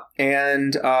Drop,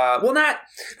 and not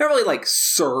really like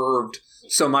served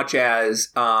so much as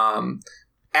after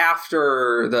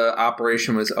the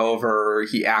operation was over,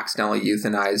 he accidentally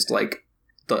euthanized like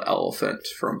the elephant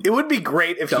from. It would be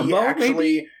great if Dumbo, he actually.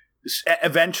 Maybe?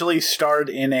 Eventually starred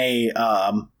in a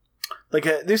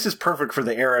this is perfect for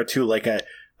the era too, like a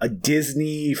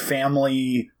Disney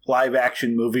family live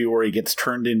action movie where he gets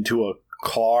turned into a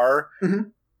car, mm-hmm.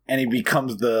 and he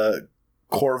becomes the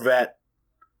Corvette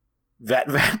vet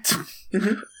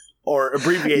mm-hmm. or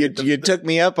abbreviated. You took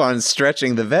me up on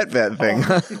stretching the vet thing,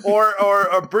 or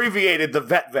abbreviated the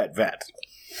vet.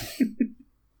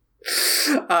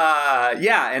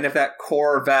 And if that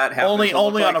Corvette happened only to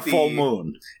look on like a full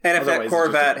moon, and if that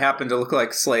Corvette happened to look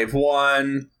like Slave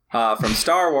One from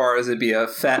Star Wars, it'd be a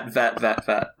Fett.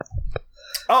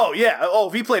 Oh yeah. Oh,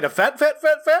 if he played a Fett.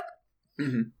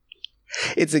 Mm-hmm.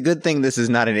 It's a good thing this is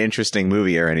not an interesting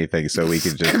movie or anything, so we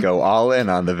can just go all in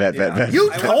on the vet.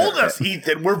 You told us,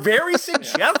 Ethan. We're very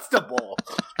suggestible.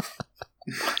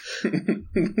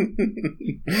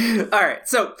 All right,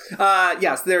 so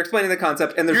yes, they're explaining the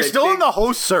concept, and you're still in the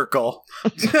host circle.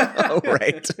 Oh,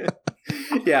 right.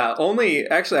 Yeah,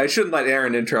 actually, I shouldn't let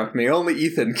Aaron interrupt me. Only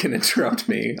Ethan can interrupt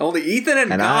me. Only Ethan and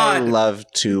God. I love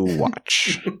to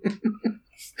watch.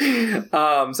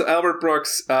 So Albert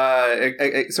Brooks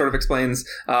sort of explains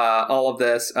all of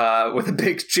this with a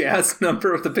big jazz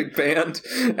number with a big band.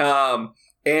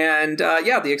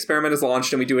 The experiment is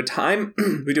launched, and we do a time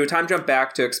jump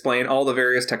back to explain all the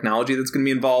various technology that's going to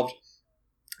be involved.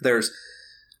 There's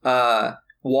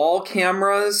wall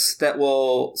cameras that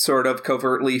will sort of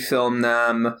covertly film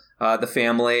them, the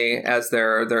family, as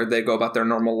they go about their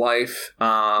normal life.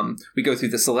 We go through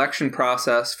the selection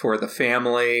process for the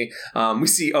family. We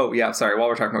see, while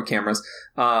we're talking about cameras,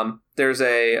 there's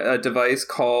a device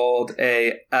called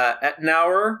a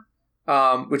Ettenauer,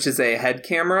 which is a head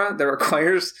camera that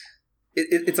requires,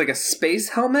 it's like a space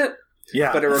helmet.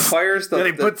 Yeah, but it requires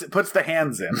puts the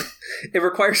hands in. It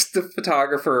requires the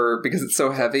photographer, because it's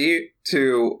so heavy,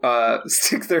 to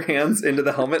stick their hands into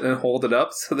the helmet and hold it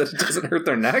up so that it doesn't hurt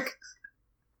their neck.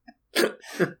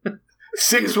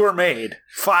 6 were made,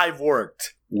 5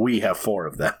 worked. We have 4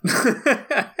 of them.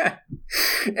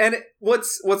 And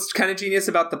what's kind of genius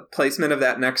about the placement of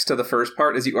that next to the first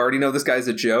part is you already know this guy's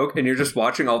a joke, and you're just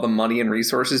watching all the money and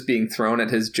resources being thrown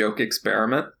at his joke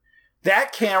experiment.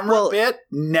 That camera bit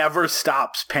never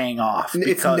stops paying off.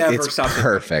 It's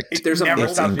perfect.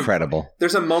 It's incredible.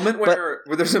 There's a moment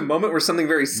where something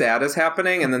very sad is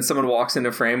happening, and then someone walks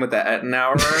into frame with that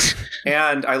Ettenauer,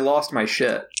 and I lost my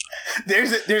shit.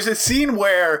 There's a scene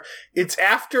where it's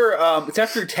after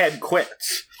Ted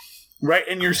quits, right?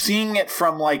 And you're seeing it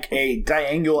from like a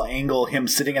diagonal angle, him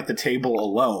sitting at the table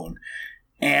alone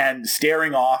and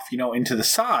staring off, into the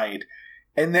side.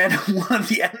 And then one of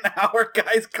the Ettenauer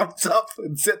guys comes up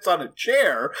and sits on a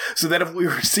chair, so that if we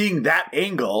were seeing that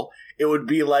angle, it would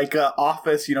be like an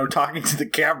office, talking to the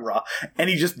camera. And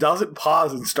he just doesn't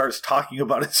pause and starts talking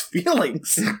about his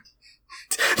feelings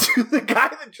to the guy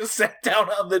that just sat down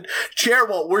on the chair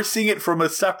while we're seeing it from a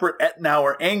separate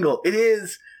Ettenauer angle. It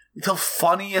is the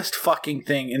funniest fucking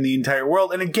thing in the entire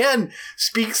world. And again,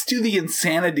 speaks to the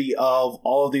insanity of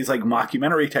all of these like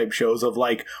mockumentary type shows of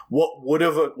like what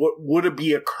would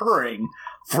be occurring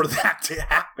for that to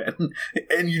happen.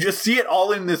 And you just see it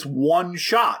all in this one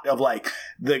shot of like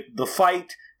the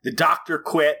fight, the doctor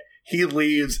quit, he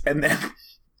leaves, and then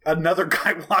another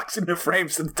guy walks into frame,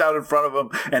 sits down in front of him,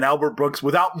 and Albert Brooks,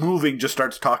 without moving, just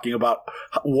starts talking about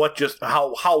what just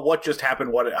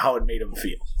happened, how it made him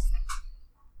feel.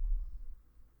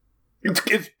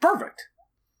 It's perfect.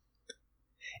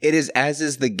 It is, as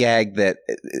is the gag that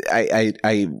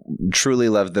I truly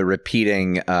love, the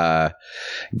repeating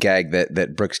gag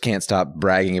that Brooks can't stop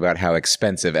bragging about how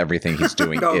expensive everything he's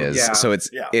doing is. Yeah. So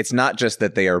it's not just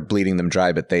that they are bleeding them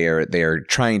dry, but they are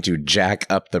trying to jack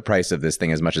up the price of this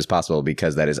thing as much as possible,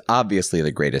 because that is obviously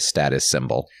the greatest status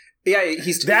symbol. Yeah,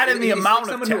 he's amount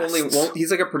like of tests.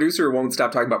 He's like a producer who won't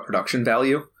stop talking about production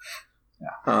value.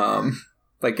 Yeah.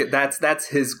 Like that's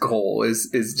his goal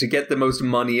is to get the most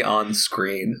money on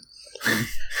screen.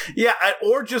 Yeah,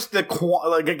 or just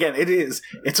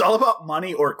it's all about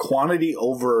money or quantity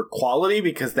over quality,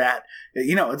 because that,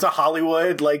 it's a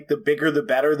Hollywood, like the bigger the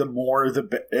better, the more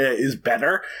is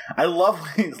better. I love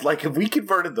like if we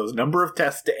converted those number of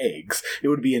tests to eggs, it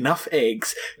would be enough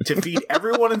eggs to feed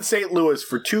everyone in St. Louis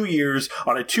for 2 years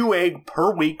on a 2 egg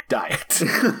per week diet.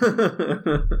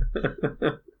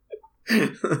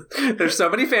 There's so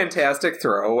many fantastic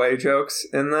throwaway jokes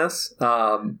in this.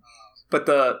 But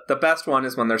the best one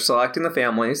is when they're selecting the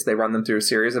families, they run them through a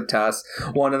series of tests.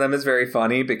 One of them is very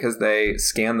funny because they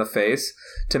scan the face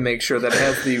to make sure that it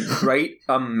has the right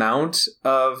amount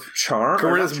of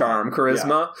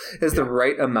charisma is the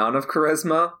right amount of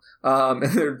charisma. And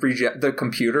the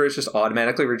computer is just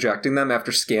automatically rejecting them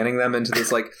after scanning them into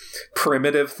this like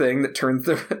primitive thing that turns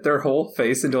their whole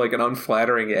face into like an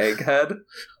unflattering egghead.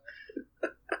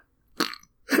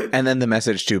 And then the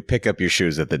message to pick up your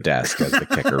shoes at the desk, as the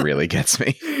kicker really gets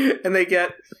me. And they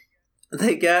get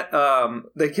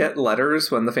letters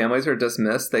when the families are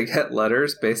dismissed. They get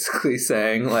letters basically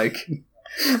saying like,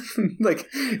 Like,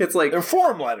 it's like they're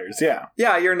form letters.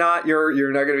 Yeah, you're not going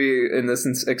to be in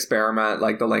this experiment.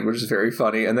 Like, the language is very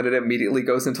funny, and then it immediately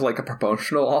goes into like a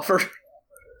promotional offer.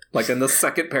 Like in the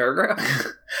second paragraph.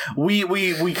 we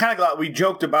kind of we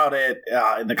joked about it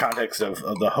in the context of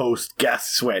the host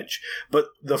guest switch, but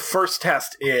the first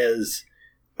test is,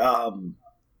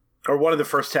 or one of the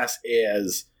first tests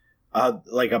is,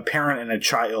 like a parent and a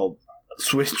child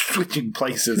switching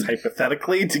places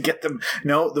hypothetically to get them.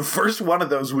 No, the first one of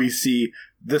those we see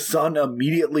the son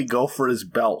immediately go for his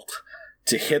belt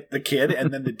to hit the kid,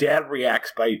 and then the dad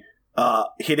reacts by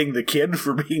hitting the kid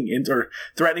for being or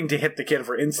threatening to hit the kid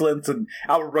for insolence, and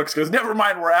Albert Brooks goes, "Never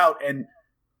mind, we're out," and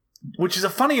which is a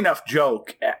funny enough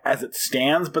joke as it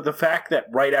stands, but the fact that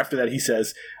right after that he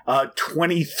says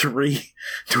 23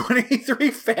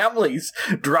 families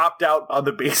dropped out on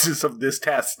the basis of this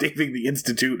test, saving the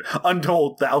Institute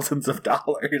untold thousands of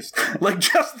dollars. Like,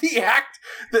 just the act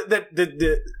that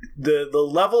the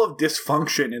level of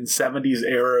dysfunction in 70s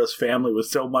era's family was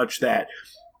so much that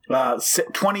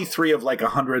 23 of like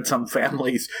 100 some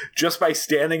families, just by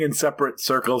standing in separate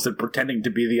circles and pretending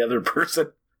to be the other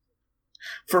person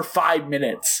for 5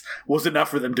 minutes, was enough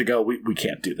for them to go, we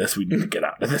can't do this. We need to get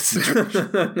out of this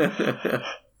situation.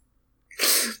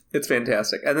 It's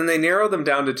fantastic. And then they narrow them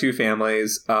down to 2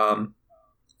 families. One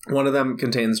of them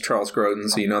contains Charles Grodin,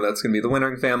 so you know that's going to be the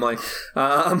Wintering family.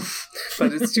 But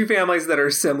it's 2 families that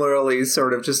are similarly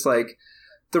sort of just like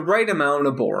the right amount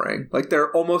of boring. Like,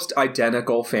 they're almost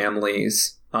identical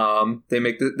families. They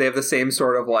have the same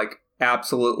sort of like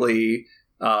absolutely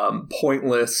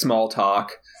pointless small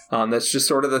talk. That's just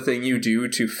sort of the thing you do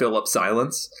to fill up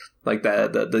silence, like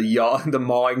the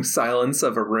mawing silence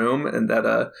of a room, and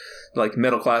that like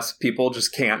middle class people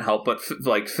just can't help but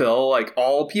fill. Like,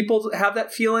 all people have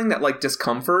that feeling, that like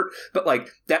discomfort, but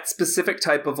like that specific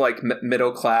type of like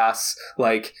middle class,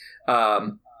 like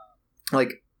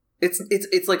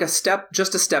it's like a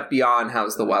step beyond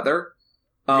how's the weather.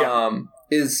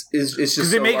 Is just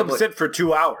because they make them sit for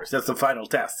 2 hours. That's the final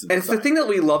test. And it's the thing that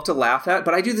we love to laugh at,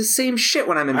 but I do the same shit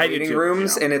when I'm in waiting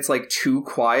rooms and it's like too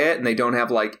quiet and they don't have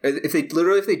like, if they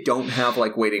don't have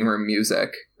like waiting room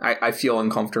music, I feel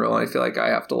uncomfortable and I feel like I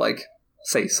have to like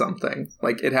say something.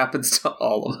 Like, it happens to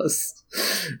all of us.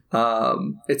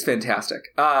 It's fantastic.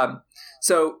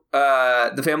 So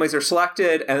the families are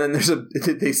selected, and then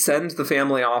they send the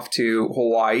family off to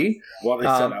Hawaii. While they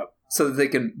set up. So that they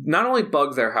can not only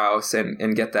bug their house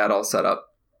and get that all set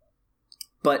up,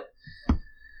 but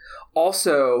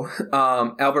also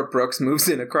Albert Brooks moves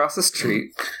in across the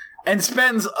street. And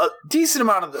spends a decent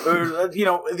amount of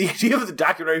the idea of the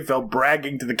documentary film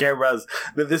bragging to the cameras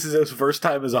that this is his first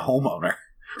time as a homeowner.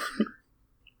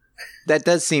 That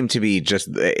does seem to be just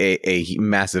a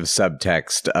massive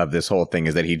subtext of this whole thing,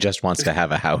 is that he just wants to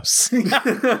have a house.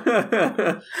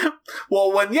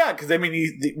 Well, because I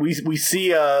mean, we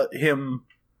see him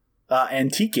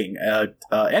antiquing an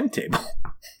end table.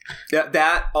 Yeah,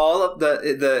 that all of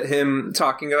the him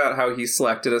talking about how he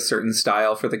selected a certain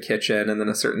style for the kitchen and then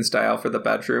a certain style for the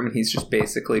bedroom, and he's just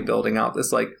basically building out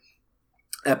this like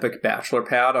epic bachelor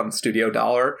pad on Studio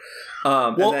Dollar.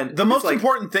 And then the most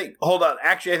important thing, hold on,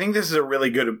 actually I think this is a really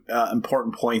good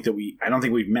important point that I don't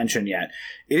think we've mentioned yet.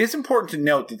 It is important to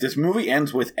note that this movie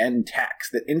ends with end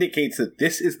text that indicates that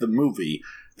this is the movie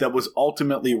that was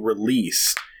ultimately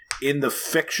released in the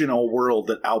fictional world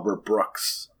that Albert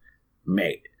Brooks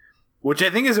made, which I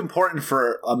think is important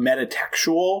for a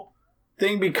metatextual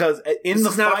thing, because in the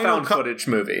final found footage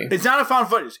movie, it's not a found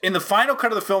footage. In the final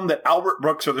cut of the film that Albert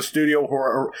Brooks or the studio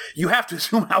horror, you have to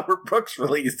assume Albert Brooks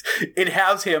released, it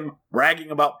has him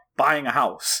bragging about buying a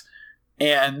house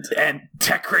and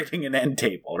decorating an end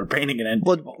table or painting an end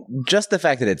table. Well, just the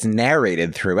fact that it's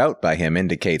narrated throughout by him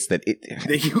indicates that it.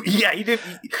 He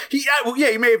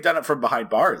may have done it from behind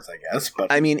bars, I guess.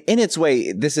 But I mean, in its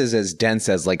way, this is as dense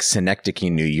as like Synecdoche,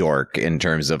 New York, in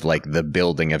terms of like the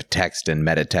building of text and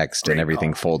metatext and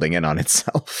everything folding in on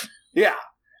itself. Yeah,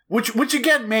 which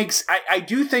again makes I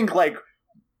do think like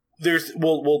there's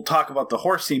we'll talk about the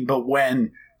horse scene, but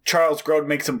when Charles Grodin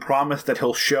makes him promise that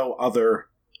he'll show other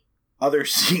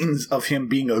scenes of him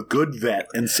being a good vet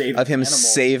and saving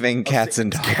saving cats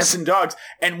and dogs.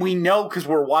 And we know, because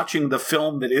we're watching the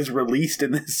film that is released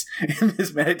in this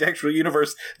metatextual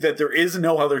universe, that there is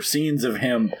no other scenes of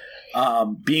him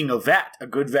being a vet, a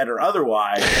good vet or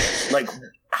otherwise. Like,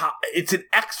 it's an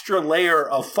extra layer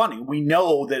of funny. We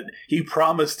know that he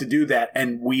promised to do that,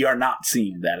 and we are not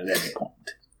seeing that at any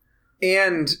point.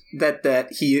 And that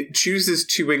he chooses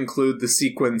to include the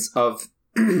sequence of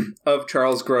of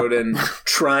Charles Grodin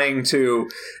trying to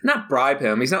not bribe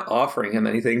him. He's not offering him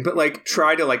anything, but like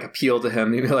try to like appeal to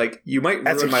him. He'd be like, "You might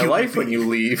ruin my life when you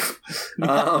leave."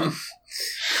 And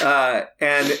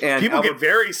people get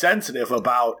very sensitive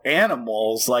about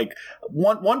animals. Like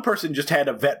one person just had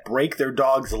a vet break their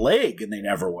dog's leg and they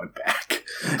never went back.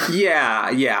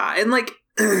 Yeah, and like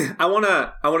I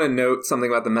wanna note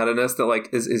something about the meta-ness that like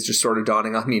is just sort of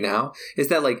dawning on me now, is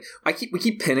that like we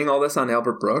keep pinning all this on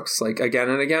Albert Brooks like again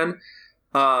and again.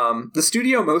 The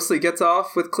studio mostly gets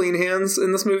off with clean hands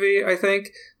in this movie, I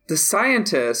think. The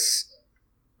scientists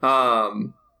are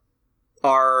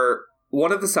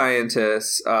one of the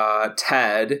scientists,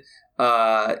 Ted,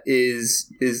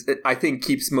 is I think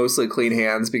keeps mostly clean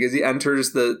hands because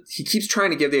he keeps trying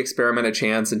to give the experiment a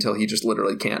chance until he just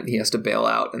literally can't. He has to bail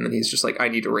out, and then he's just like, I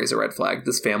need to raise a red flag.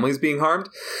 This family's being harmed.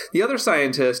 The other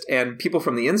scientist and people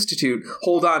from the Institute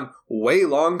hold on way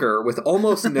longer with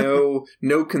almost no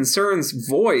concerns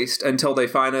voiced until they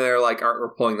finally are like,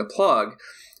 we're pulling the plug.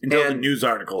 Until the news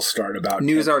articles start about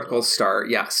news articles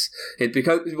start, yes. When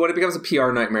it becomes a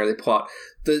PR nightmare, they pull out.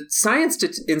 The Science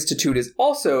Institute is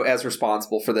also as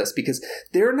responsible for this because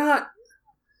they're not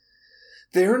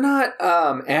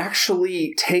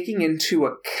actually taking into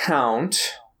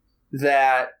account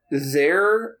that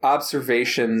their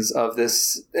observations of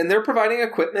this, and they're providing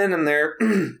equipment and they're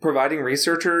providing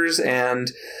researchers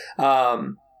and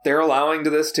they're allowing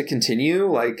this to continue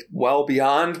like well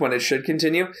beyond when it should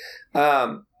continue.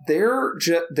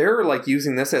 They're like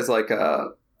using this as like a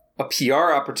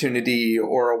PR opportunity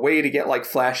or a way to get like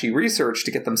flashy research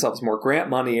to get themselves more grant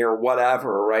money or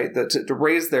whatever, right? To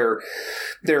raise their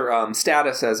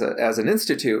status as an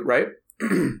institute, right?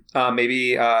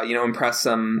 Maybe impress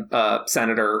some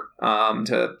senator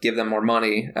to give them more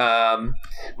money.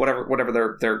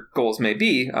 Whatever their goals may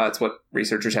be, it's what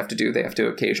researchers have to do. They have to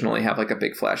occasionally have like a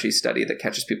big flashy study that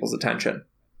catches people's attention.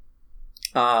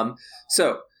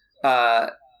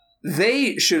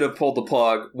 They should have pulled the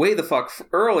plug way the fuck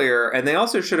earlier, and they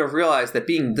also should have realized that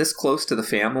being this close to the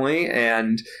family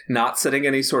and not setting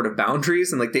any sort of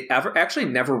boundaries, and like they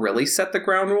never really set the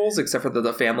ground rules except for that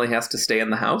the family has to stay in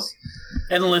the house.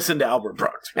 And listen to Albert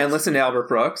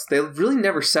Brooks. They really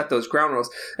never set those ground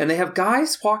rules. And they have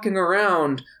guys walking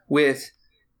around with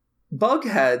bug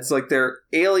heads, like they're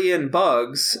alien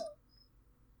bugs,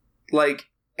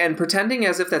 like, and pretending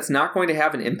as if that's not going to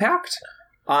have an impact.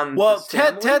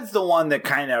 Ted's the one that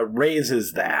kind of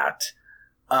raises that.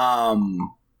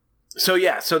 So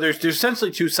there's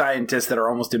essentially two scientists that are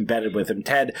almost embedded with him.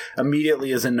 Ted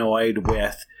immediately is annoyed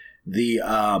with the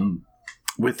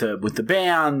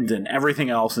band and everything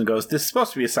else, and goes, "This is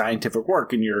supposed to be a scientific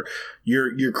work, and you're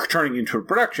turning into a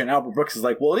production." Albert Brooks is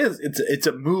like, "Well, it is. It's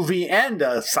a movie and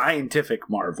a scientific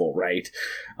marvel, right?"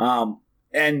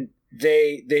 And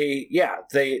they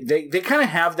kind of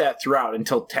have that throughout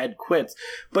until Ted quits.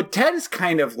 But Ted is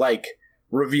kind of like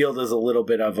revealed as a little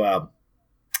bit of a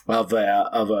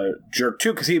jerk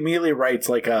too, because he immediately writes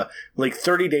like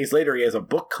 30 days later he has a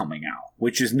book coming out,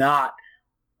 which is not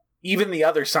even the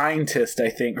other scientist, I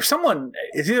think, or someone.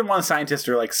 It's either one scientist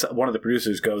or like one of the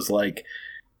producers goes like,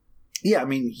 "Yeah, I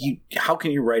mean, how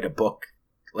can you write a book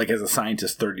like as a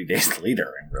scientist 30 days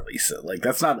later and release it? Like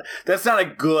that's not a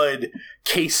good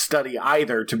case study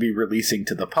either to be releasing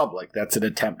to the public. That's an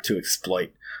attempt to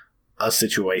exploit a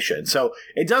situation." So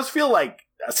it does feel like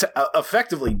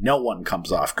effectively no one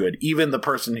comes off good, even the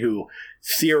person who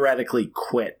theoretically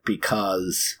quit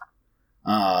because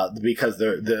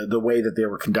the way that they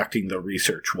were conducting the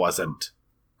research wasn't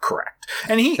correct.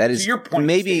 And that is to your point,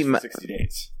 maybe 60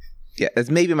 days. Yeah, it's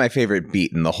maybe my favorite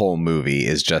beat in the whole movie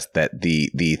is just that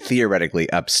the theoretically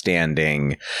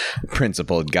upstanding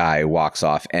principled guy walks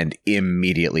off and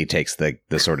immediately takes the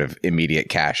sort of immediate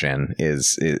cash in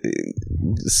is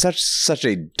such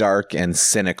a dark and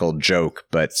cynical joke,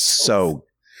 but so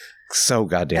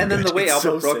goddamn. And then good. the way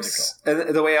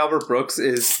Albert Brooks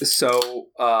is so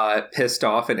pissed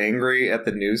off and angry at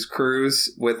the news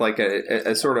crews with like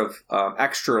a sort of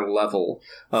extra level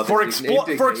of for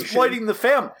exploiting the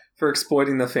family. For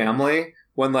exploiting the family,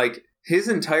 when like his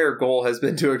entire goal has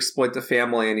been to exploit the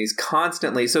family, and he's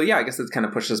constantly. So yeah, I guess that kind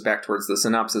of pushes us back towards the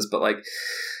synopsis, but like,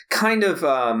 kind of,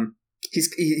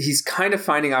 he's kind of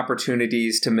finding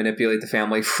opportunities to manipulate the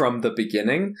family from the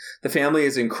beginning. The family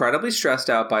is incredibly stressed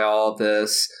out by all of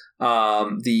this.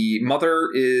 The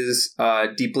mother is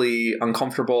deeply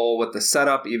uncomfortable with the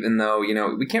setup, even though,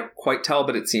 we can't quite tell,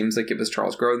 but it seems like it was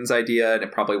Charles Grodin's idea, and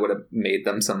it probably would have made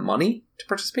them some money to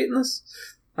participate in this.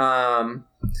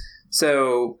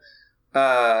 So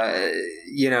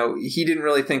he didn't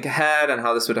really think ahead on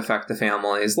how this would affect the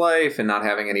family's life and not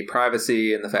having any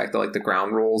privacy, and the fact that like the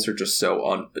ground rules are just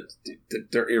so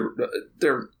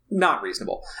they're not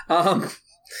reasonable. And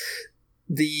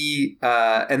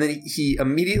then he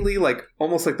immediately, like,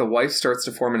 almost like the wife starts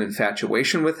to form an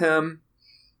infatuation with him,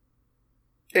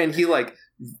 and he like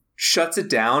shuts it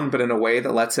down, but in a way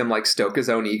that lets him like stoke his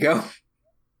own ego.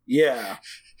 Yeah.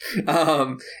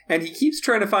 And he keeps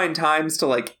trying to find times to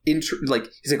like he's like,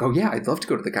 oh yeah, I'd love to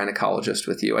go to the gynecologist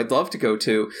with you. I'd love to go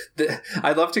to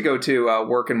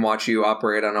work and watch you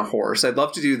operate on a horse. I'd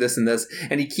love to do this and this.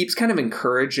 And he keeps kind of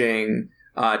encouraging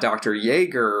Dr.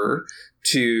 Yeager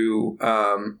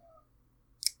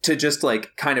to just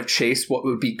like kind of chase what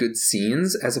would be good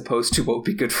scenes as opposed to what would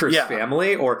be good for his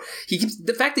family. Or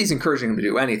the fact that he's encouraging him to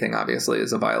do anything obviously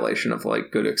is a violation of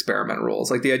like good experiment rules.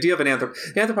 Like the idea of the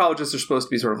anthropologists are supposed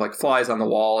to be sort of like flies on the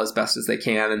wall as best as they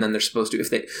can. And then they're supposed to,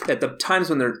 if they, at the times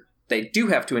when they do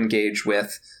have to engage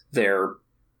with their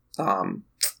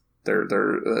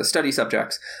study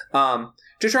subjects,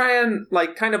 to try and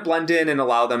like kind of blend in and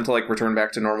allow them to like return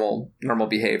back to normal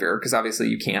behavior, because obviously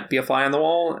you can't be a fly on the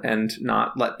wall and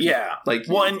not let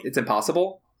it's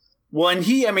impossible.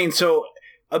 So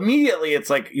immediately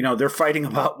it's like, they're fighting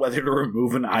about whether to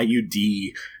remove an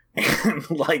IUD, and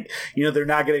like, they're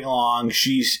not getting along.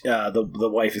 She's the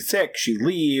wife is sick, she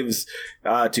leaves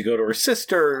to go to her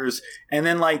sister's, and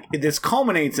then like this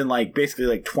culminates in like basically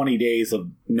like 20 days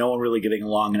of no one really getting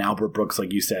along, and Albert Brooks,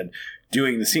 like you said,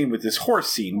 doing the scene with this horse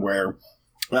scene where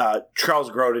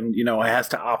Charles Grodin, has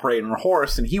to operate on a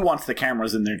horse, and he wants the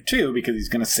cameras in there too because he's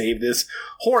going to save this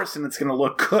horse and it's going to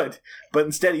look good. But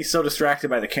instead, he's so distracted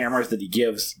by the cameras that he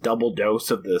gives double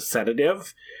dose of the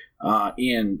sedative,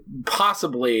 and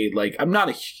possibly like Peter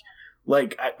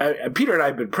and I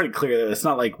have been pretty clear that it's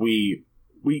not like we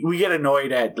get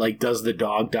annoyed at like, does the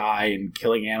dog die and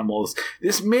killing animals.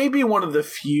 This may be one of the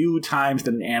few times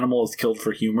that an animal is killed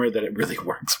for humor that it really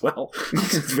works well.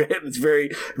 It's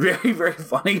very, very, very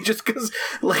funny, just because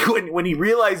like when he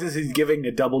realizes he's giving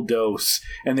a double dose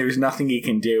and there's nothing he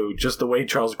can do, just the way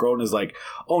Charles Grodin is like,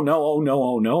 oh no, oh no,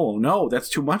 oh no, oh no, that's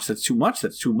too much, that's too much,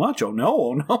 that's too much, oh no,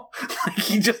 oh no. Like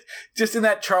he just in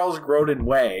that Charles Grodin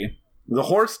way. The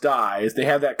horse dies. They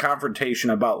have that confrontation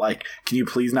about, like, can you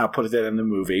please not put that in the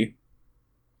movie?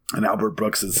 And Albert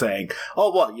Brooks is saying,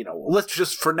 oh, well, let's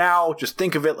just, for now, just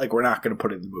think of it like we're not going to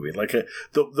put it in the movie. Like,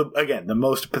 the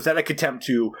most pathetic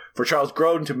attempt for Charles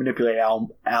Grodin to manipulate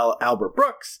Albert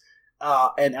Brooks,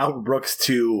 and Albert Brooks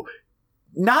to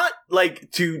not, like,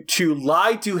 to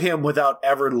lie to him without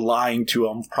ever lying to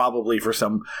him, probably for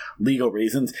some legal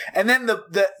reasons. And then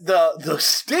the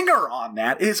stinger on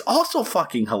that is also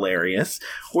fucking hilarious,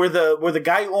 where the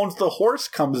guy who owns the horse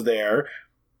comes there,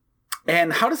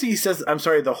 and how does he says, I'm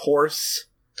sorry, the horse...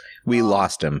 We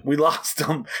lost him.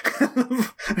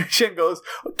 Shen goes,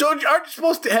 aren't you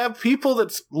supposed to have people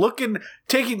that's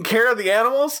taking care of the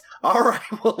animals? All right,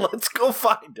 well, let's go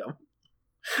find them.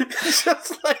 It's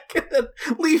just like, and then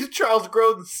leaves Charles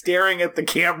Grodin staring at the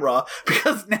camera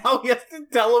because now he has to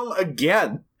tell him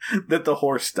again that the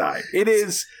horse died.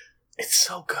 It's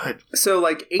so good. So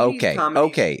like 80s comedy.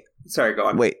 Okay. Sorry, go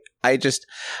on. Wait, I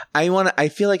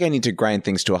feel like I need to grind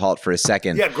things to a halt for a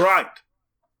second. Yeah, grind.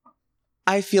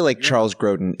 I feel like Charles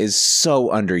Grodin is so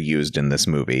underused in this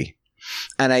movie.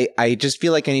 And I just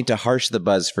feel like I need to harsh the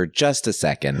buzz for just a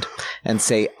second and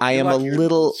say I am a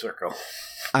little... Circle.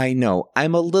 I know.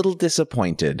 I'm a little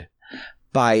disappointed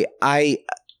by...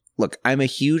 Look, I'm a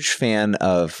huge fan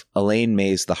of Elaine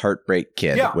May's The Heartbreak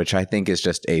Kid, which I think is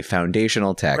just a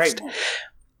foundational text. Right.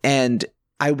 And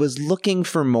I was looking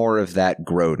for more of that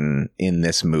Grodin in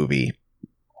this movie.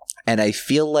 And I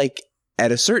feel like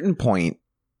at a certain point,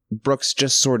 Brooks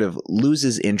just sort of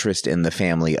loses interest in the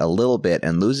family a little bit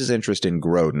and loses interest in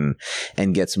Grodin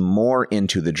and gets more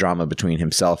into the drama between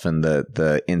himself and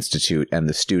the Institute and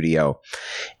the studio.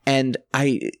 And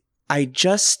I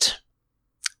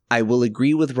will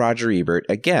agree with Roger Ebert,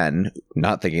 again,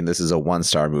 not thinking this is a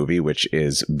 1-star movie, which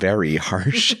is very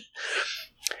harsh,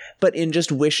 but in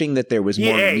just wishing that there was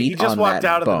more meat on that bone. He just walked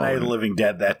out of the Night of the Living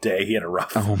Dead that day. He had a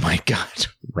rough... Oh my God.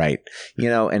 Right.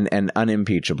 An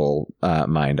unimpeachable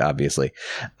mind, obviously.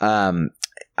 I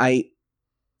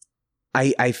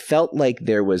felt like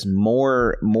there was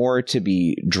more to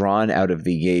be drawn out of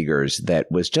the Yeagers that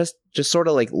was just sort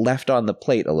of like left on the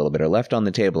plate a little bit, or left on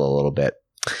the table a little bit.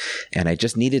 And I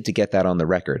just needed to get that on the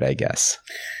record, I guess.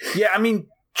 Yeah, I mean,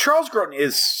 Charles Grodin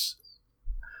is...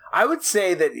 I would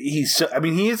say that he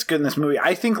is good in this movie.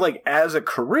 I think, like, as a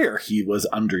career, he was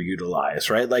underutilized,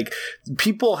 right? Like,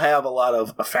 people have a lot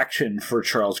of affection for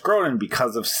Charles Grodin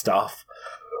because of stuff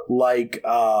like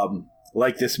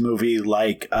this movie,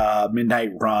 like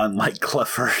Midnight Run, like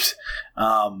Clifford,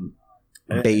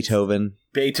 Beethoven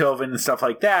and stuff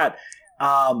like that,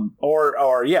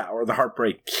 or The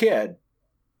Heartbreak Kid.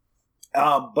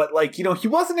 But like, you know, he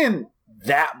wasn't in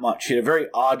that much. He had a very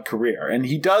odd career, and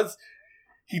he does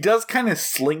kind of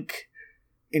slink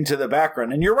into the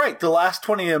background. And you're right, the last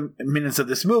 20 minutes of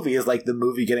this movie is like the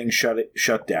movie getting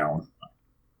shut down.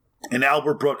 And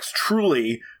Albert Brooks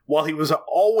truly, while he was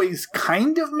always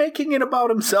kind of making it about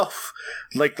himself,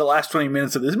 like the last 20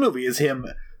 minutes of this movie is him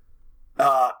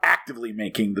actively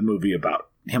making the movie about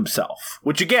himself,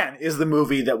 which again is the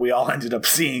movie that we all ended up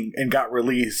seeing and got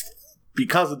released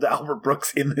because of the Albert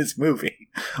Brooks in this movie,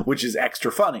 which is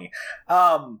extra funny.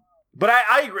 But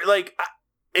I agree. Like,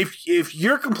 if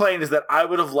your complaint is that I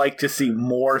would have liked to see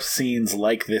more scenes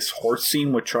like this horse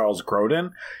scene with Charles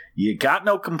Grodin, you got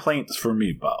no complaints for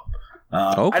me, Bob.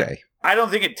 Okay. I don't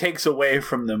think it takes away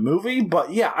from the movie,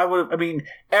 but yeah, I mean,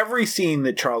 every scene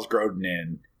that Charles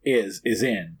Grodin is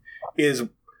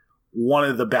one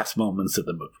of the best moments of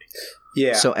the movie.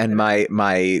 Yeah. So, and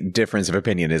my difference of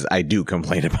opinion is I do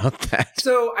complain about that.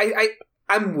 So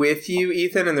I'm with you,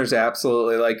 Ethan, and there's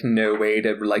absolutely like no way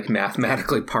to like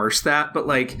mathematically parse that, but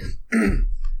like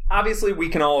obviously we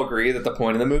can all agree that the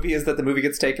point of the movie is that the movie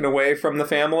gets taken away from the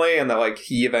family, and that like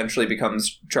he eventually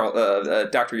becomes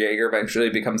Dr. Yeager eventually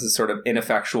becomes this sort of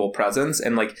ineffectual presence,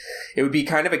 and like it would be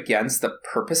kind of against the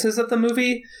purposes of the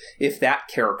movie if that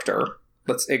character,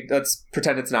 let's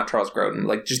pretend it's not Charles Grodin,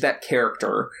 like just that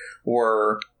character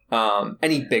were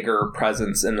any bigger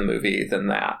presence in the movie than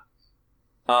that.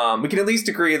 We can at least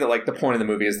agree that like the point of the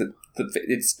movie is that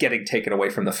it's getting taken away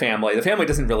from the family. The family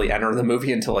doesn't really enter the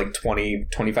movie until like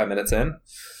 20-25 minutes in.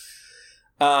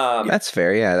 That's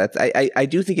fair. Yeah, that's I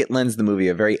do think it lends the movie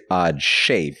a very odd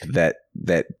shape that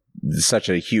such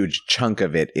a huge chunk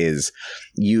of it is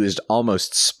used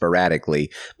almost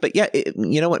sporadically. But yeah,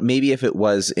 you know what? Maybe if it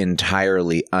was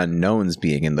entirely unknowns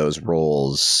being in those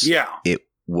roles, it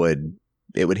would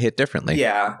hit differently.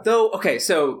 Yeah. Though, okay,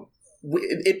 so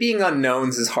it being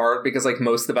unknowns is hard because like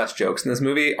most of the best jokes in this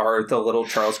movie are the little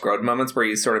Charles Grodin moments where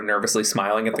he's sort of nervously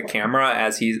smiling at the camera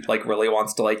as he like really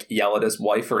wants to like yell at his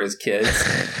wife or his kids,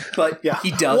 but he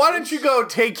does. Why don't you go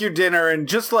take your dinner and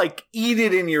just like eat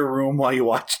it in your room while you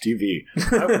watch TV?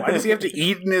 Why does he have to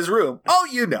eat in his room? Oh,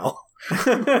 you know.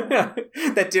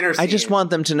 That dinner scene. I just want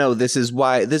them to know this is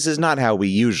not how we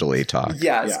usually talk.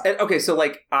 Yes. Yeah. And, okay, so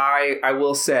like I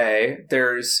will say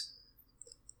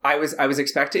I was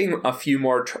expecting a few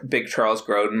more big Charles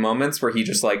Grodin moments where he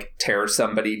just like tears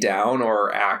somebody down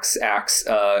or acts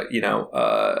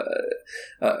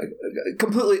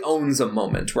completely owns a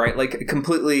moment, right? Like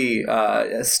completely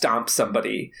stomps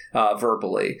somebody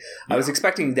verbally. Yeah. I was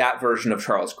expecting that version of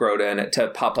Charles Grodin to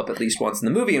pop up at least once in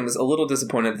the movie, and was a little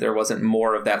disappointed that there wasn't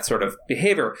more of that sort of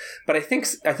behavior. But I think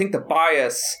the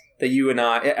bias that you and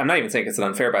I'm not even saying it's an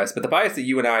unfair bias, but the bias that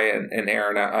you and I and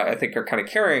Aaron, I think, are kind of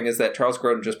carrying is that Charles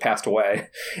Grodin just passed away,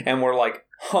 and we're like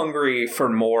hungry for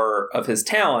more of his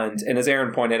talent. And as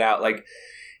Aaron pointed out, like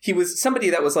he was somebody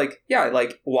that was like, yeah,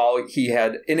 like while he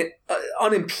had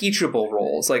unimpeachable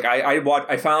roles, like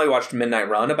I finally watched Midnight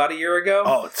Run about a year ago.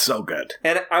 Oh, it's so good.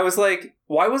 And I was like,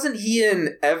 why wasn't he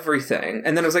in everything?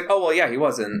 And then I was like, oh well, yeah, he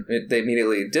wasn't. They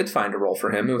immediately did find a role for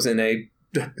him. It was in a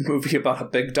movie about a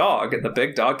big dog, and the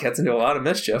big dog gets into a lot of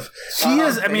mischief. He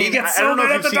gets so mad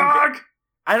at the dog.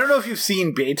 I don't know if you've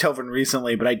seen Beethoven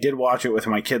recently, but I did watch it with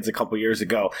my kids a couple years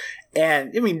ago.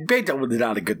 And I mean, Beethoven is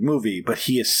not a good movie, but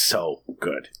he is so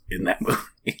good in that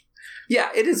movie. Yeah,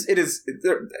 it is.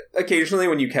 Occasionally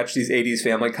when you catch these 80s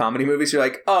family comedy movies, you're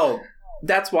like, oh,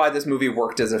 that's why this movie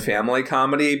worked as a family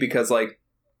comedy, because like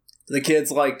the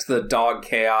kids liked the dog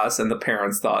chaos, and the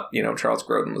parents thought, you know, Charles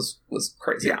Grodin was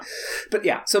crazy. Yeah. But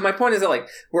yeah, so my point is that like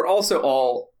we're also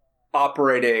all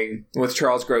operating with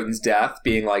Charles Grodin's death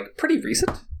being like pretty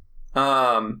recent,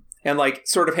 and like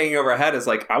sort of hanging over our head is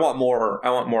like I want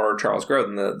more Charles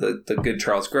Grodin, the good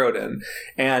Charles Grodin,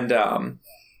 and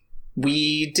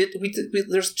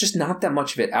there's just not that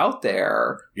much of it out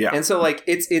there. Yeah, and so like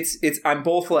it's I'm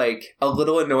both like a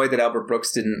little annoyed that Albert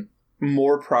Brooks didn't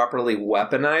more properly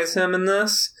weaponize him in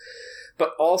this,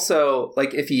 but also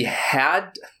like if he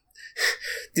had,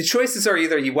 the choices are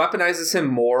either he weaponizes him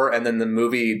more and then the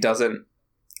movie doesn't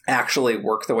actually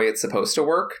work the way it's supposed to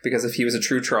work, because if he was a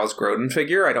true Charles Grodin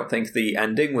figure, I don't think the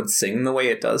ending would sing the way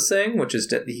it does sing, which is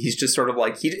that he's just sort of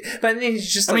like he's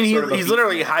just like, he's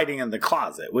literally hiding in the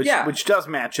closet, which does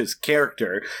match his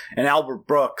character, and Albert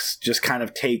Brooks just kind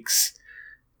of takes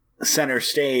center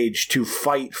stage to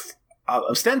fight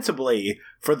ostensibly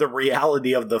for the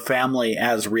reality of the family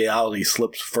as reality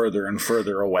slips further and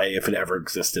further away, if it ever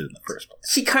existed in the first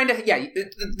place. He kind of,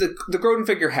 the Grodin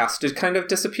figure has to kind of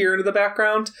disappear into the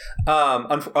background,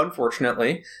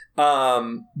 unfortunately.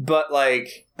 But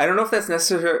like, I don't know if that's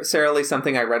necessarily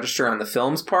something I register on the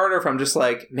film's part, or if I'm just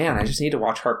like, man, I just need to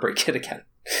watch Heartbreak Kid again.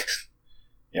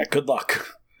 Yeah, good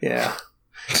luck. Yeah.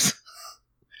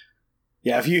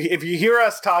 Yeah, if you hear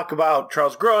us talk about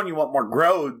Charles Grodin, you want more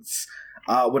Grodes,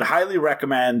 would highly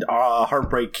recommend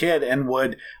Heartbreak Kid, and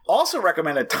would also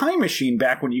recommend A Time Machine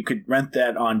back when you could rent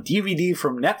that on DVD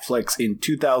from Netflix in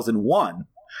 2001.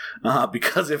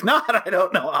 Because if not, I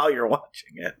don't know how you're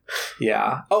watching it.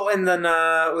 Yeah. Oh, and then what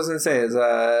I was going to say is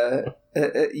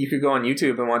you could go on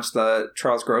YouTube and watch the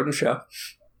Charles Grodin show.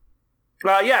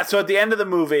 Yeah, so at the end of the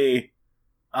movie,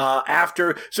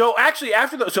 after the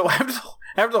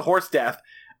horse death,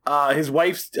 his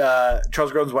wife's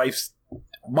Charles Grodin's wife's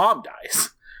mom dies,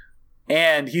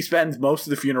 and he spends most of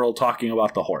the funeral talking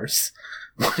about the horse.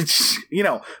 Which,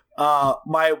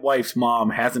 my wife's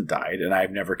mom hasn't died, and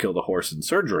I've never killed a horse in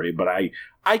surgery, but I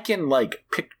can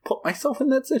put myself in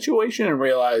that situation and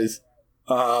realize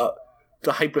the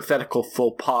hypothetical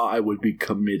faux pas I would be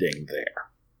committing there.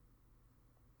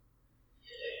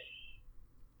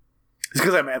 It's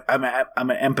because I'm an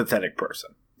empathetic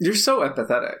person. You're so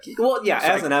empathetic. Well, yeah,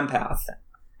 as an empath.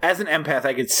 As an empath,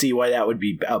 I could see why that would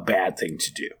be a bad thing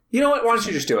to do. You know what? Why don't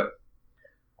you just do it?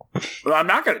 Well, I'm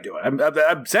not going to do it.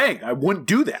 I'm saying I wouldn't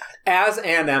do that. As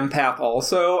an empath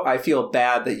also, I feel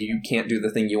bad that you can't do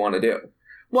the thing you want to do.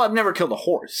 Well, I've never killed a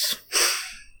horse.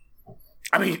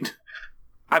 I mean,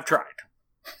 I've tried.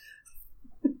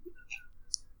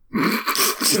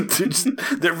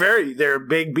 They're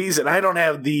big beasts, and I don't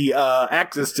have the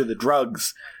access to the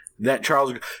drugs that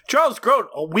Charles Grodin,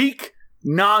 a weak,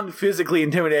 non-physically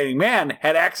intimidating man,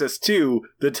 had access to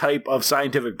the type of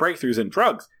scientific breakthroughs in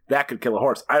drugs that could kill a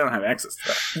horse. I don't have access to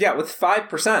that. Yeah, with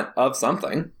 5% of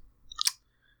something.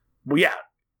 Well, yeah,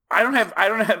 I don't have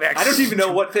access. I don't even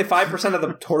know what 5% of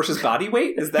the horse's body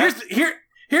weight is. That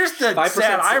here's the 5%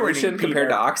 sad irony compared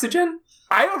to oxygen.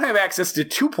 I don't have access to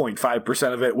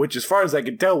 2.5% of it, which, as far as I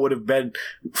can tell, would have been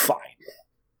fine.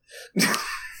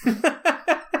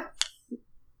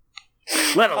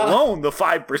 Let alone the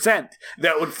 5%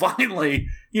 that would finally,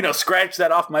 scratch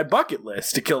that off my bucket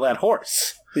list to kill that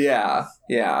horse. Yeah.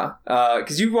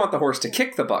 Because you want the horse to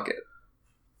kick the bucket.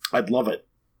 I'd love it.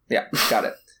 Yeah, got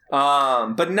it.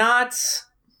 But not...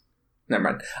 Never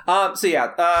mind.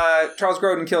 Charles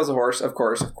Grodin kills a horse, of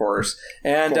course.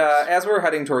 And as we're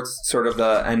heading towards sort of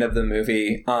the end of the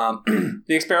movie, the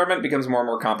experiment becomes more and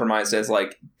more compromised as,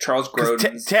 Charles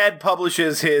Grodin... Ted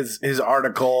publishes his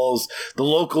articles. The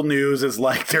local news is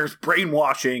there's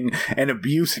brainwashing and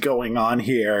abuse going on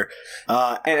here.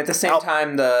 And at the same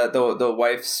time, the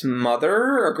wife's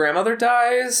mother or grandmother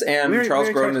dies, and Charles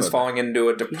Grodin is falling into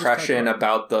a depression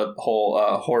about the whole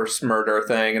horse murder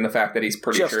thing and the fact that he's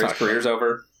pretty sure his career's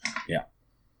over. Yeah.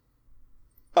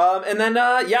 And then,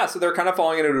 so they're kind of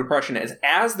falling into a depression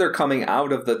as they're coming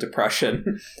out of the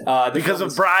depression. Because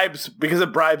of bribes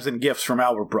and gifts from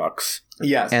Albert Brooks.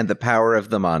 Yes. And the power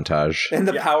of the montage.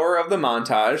 Power of the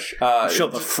montage. Show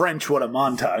the French what a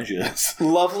montage is.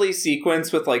 Lovely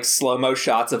sequence with slow-mo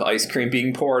shots of ice cream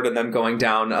being poured and them going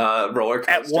down roller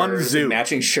coasters. At one zoo.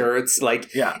 Matching shirts.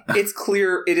 It's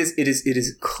clear. It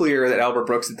is clear that Albert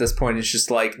Brooks at this point is just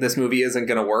this movie isn't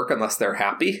going to work unless they're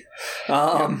happy.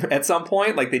 At some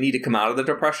point, they need to come out of the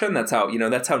depression. That's how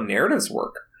narratives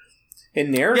work.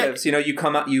 In narratives,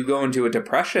 you go into a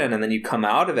depression and then you come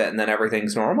out of it and then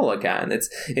everything's normal again.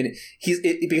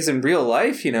 Because in real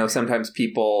life, sometimes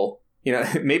people,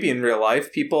 maybe in real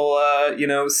life people,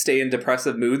 stay in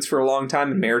depressive moods for a long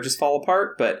time and marriages fall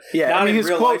apart. But not in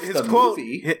real life.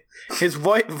 His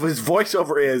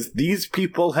voiceover is, "These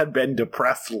people had been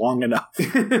depressed long enough."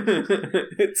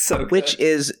 It's so good. Which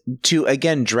is to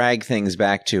again drag things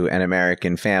back to An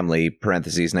American Family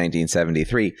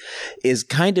 (1973) is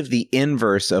kind of the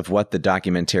inverse of what the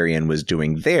documentarian was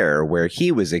doing there, where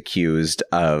he was accused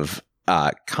of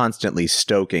constantly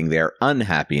stoking their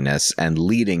unhappiness and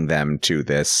leading them to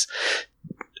this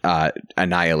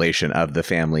annihilation of the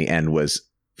family, and was,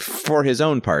 for his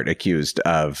own part, accused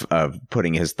of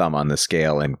putting his thumb on the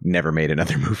scale and never made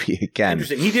another movie again.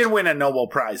 Interesting. He did win a Nobel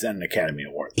Prize and an Academy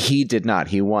Award. He did not.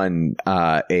 He won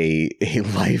a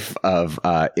life of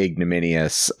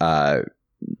ignominious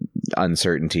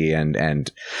uncertainty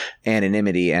and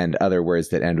anonymity and other words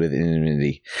that end with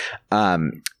anonymity.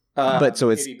 But so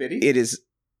it is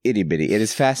itty bitty. It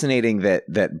is fascinating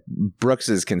that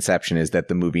Brooks's conception is that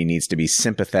the movie needs to be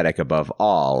sympathetic above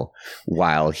all,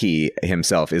 while he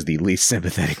himself is the least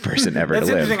sympathetic person ever to live.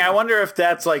 That's interesting. I wonder if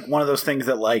that's like one of those things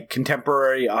that like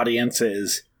contemporary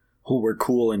audiences who were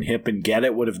cool and hip and get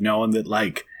it would have known that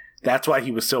like that's why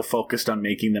he was so focused on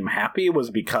making them happy was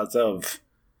because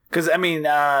I mean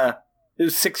it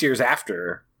was 6 years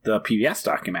after the PBS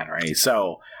documentary,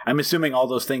 so I'm assuming all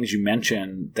those things you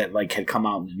mentioned that like had come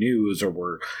out in the news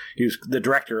or the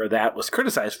director of that was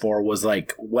criticized for was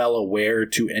like well aware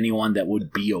to anyone that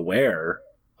would be aware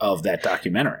of that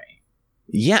documentary.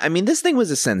 Yeah, I mean, this thing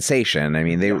was a sensation. I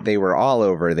mean, they were all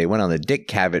over. They went on the Dick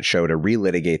Cavett show to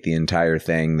relitigate the entire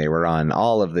thing. They were on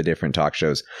all of the different talk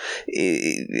shows.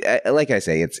 Like I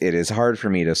say, it is hard for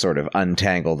me to sort of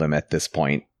untangle them at this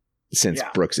point, since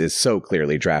Brooks is so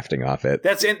clearly drafting off it.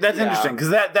 That's interesting,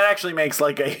 because that actually makes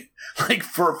like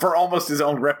for almost his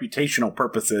own reputational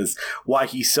purposes why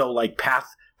he's so like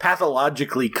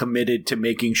pathologically committed to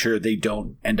making sure they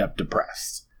don't end up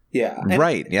depressed. Yeah.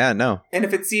 Right. Yeah, no. And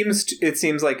if it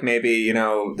seems like maybe,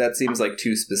 that seems like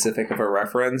too specific of a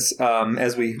reference,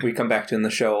 as we come back to in the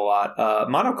show a lot,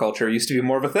 monoculture used to be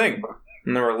more of a thing.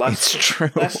 And there were less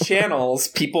channels.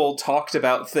 People talked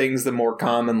about things that more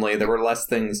commonly. There were less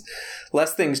things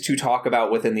to talk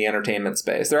about within the entertainment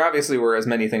space. There obviously were as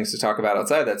many things to talk about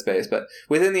outside that space, but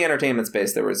within the entertainment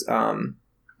space, there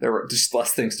were just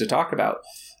less things to talk about.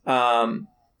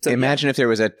 So, imagine if there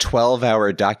was a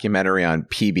 12-hour documentary on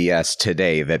PBS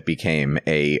today that became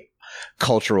a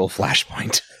cultural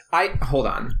flashpoint. Hold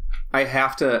on. I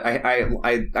have to.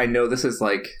 I know this is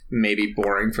like maybe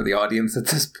boring for the audience at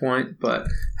this point, but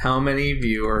how many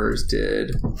viewers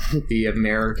did The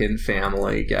American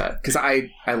Family get? Because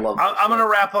I love. I'm going to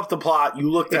wrap up the plot.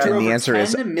 You looked at it. And the answer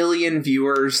is 10 million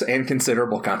viewers and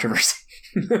considerable controversy.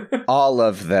 All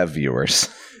of the viewers.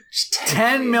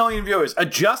 10 million viewers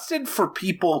adjusted for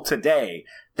people today.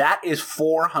 That is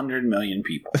 400 million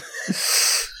people.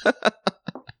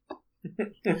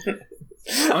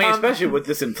 I mean, especially with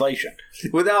this inflation.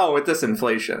 With this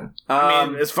inflation. I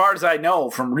mean, as far as I know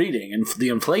from reading, and the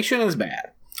inflation is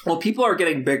bad. Well, people are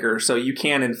getting bigger, so you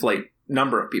can inflate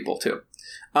number of people, too.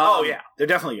 Oh, yeah. They're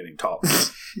definitely getting taller.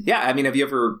 Yeah, I mean, have you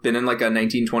ever been in, like, a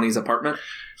 1920s apartment?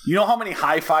 You know how many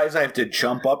high fives I have to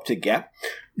jump up to get?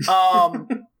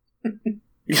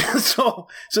 So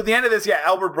at the end of this,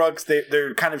 Albert Brooks,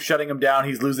 they're kind of shutting him down.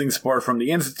 He's losing support from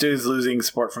the Institute, he's losing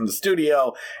support from the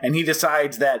studio, and he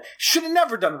decides that should have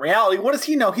never done reality. What does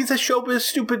he know? He's a showbiz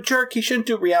stupid jerk. He shouldn't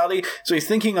do reality. So he's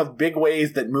thinking of big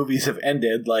ways that movies have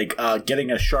ended, like getting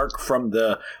a shark from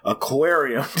the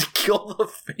aquarium to kill the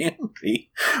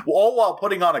family, all while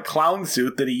putting on a clown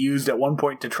suit that he used at one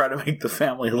point to try to make the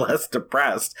family less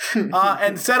depressed,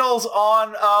 and settles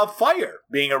on fire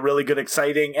being a really good,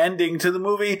 exciting ending to the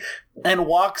movie. And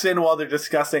walks in while they're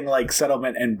discussing like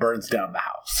settlement and burns down the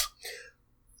house.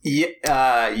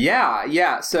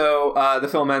 Yeah. So the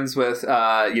film ends with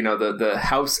the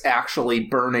house actually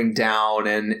burning down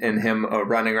and him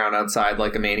running around outside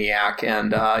like a maniac,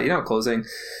 and closing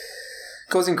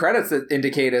credits that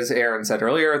indicate, as Aaron said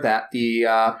earlier, that the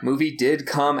movie did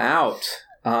come out.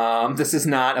 This is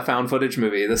not a found footage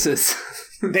movie. This is.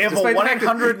 They have a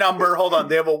 1-800 number. Hold on.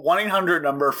 They have a 1-800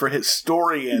 number for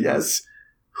historians. Yes.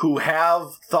 Who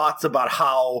have thoughts about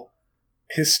how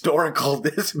historical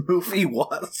this movie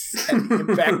was and the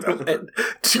impact of it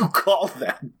to call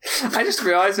them. I just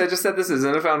realized I just said this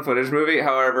isn't a found footage movie.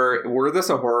 However, were this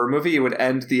a horror movie, it would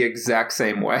end the exact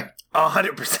same way.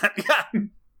 100%. Yeah.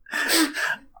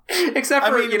 Except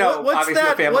for, obviously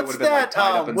the family would have been like,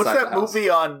 tied up inside what's that the house. Movie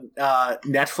on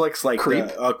Netflix? Like Creep?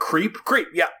 Creep,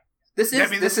 yeah. This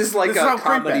is like a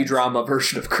comedy drama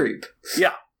version of Creep.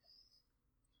 Yeah.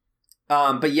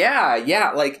 But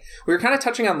yeah, like we were kind of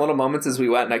touching on little moments as we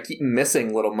went, and I keep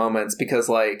missing little moments because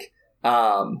it's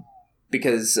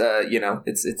a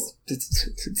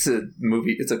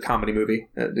movie, it's a comedy movie,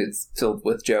 it's filled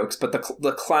with jokes, but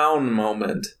the clown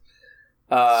moment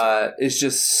is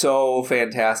just so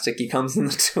fantastic. He comes in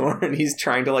the door and he's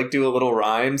trying to like do a little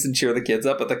rhymes and cheer the kids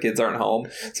up, but the kids aren't home,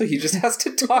 so he just has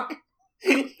to talk.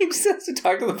 He just has to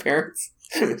talk to the parents.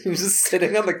 He's just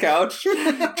sitting on the couch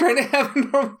trying to have a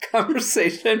normal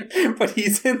conversation, but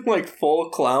he's in like full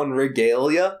clown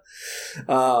regalia. It's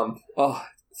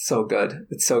so good.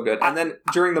 It's so good. And then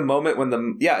during the moment when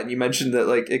and you mentioned that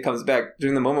like it comes back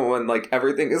during the moment when like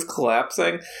everything is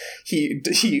collapsing, he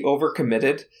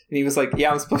overcommitted and he was like,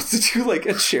 I'm supposed to do like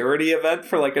a charity event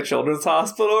for like a children's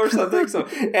hospital or something. So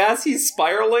as he's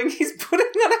spiraling, he's putting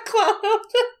on a clown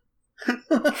outfit.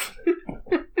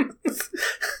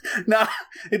 No,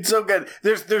 it's so good.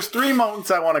 There's 3 moments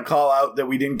I want to call out that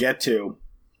we didn't get to.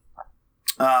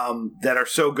 that are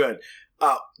so good.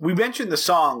 We mentioned the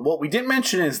song. What we didn't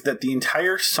mention is that the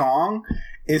entire song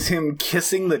is him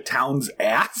kissing the town's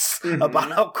ass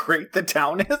about how great the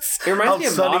town is. It reminds me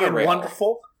of sunny Monorail. and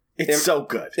wonderful. It's so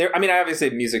good. I mean, obviously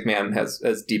Music Man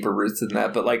has deeper roots than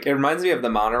that, but like it reminds me of the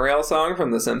Monorail song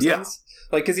from The Simpsons. Yeah.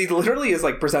 Like, because he literally is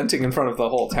like presenting in front of the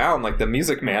whole town, like the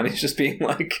Music Man. He's just being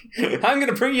like, I'm going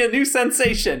to bring you a new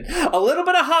sensation. A little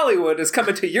bit of Hollywood is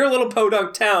coming to your little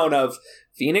podunk town of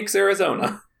Phoenix,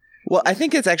 Arizona. Well, I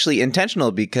think it's actually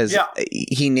intentional because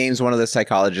he names one of the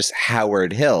psychologists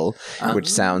Howard Hill, which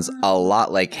sounds a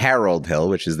lot like Harold Hill,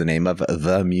 which is the name of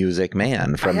The Music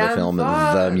Man from the film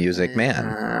The Music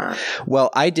Man. Well,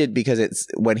 I did because it's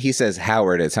when he says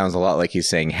Howard, it sounds a lot like he's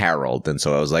saying Harold. And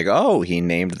so I was like, oh, he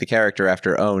named the character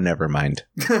after, never mind.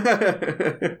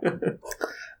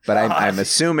 But I'm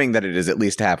assuming that it is at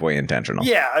least halfway intentional.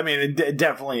 Yeah, I mean, it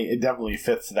definitely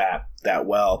fits that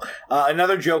well.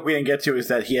 Another joke we didn't get to is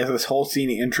that he has this whole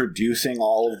scene introducing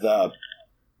to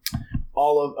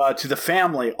the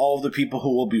family all of the people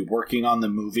who will be working on the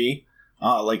movie,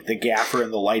 like the gaffer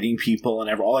and the lighting people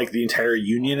and all like the entire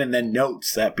union, and then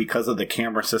notes that because of the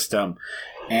camera system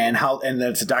and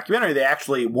it's a documentary, they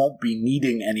actually won't be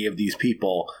needing any of these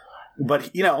people.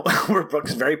 But, Albert Brooks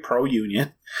is very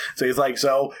pro-union. So he's like,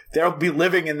 so they'll be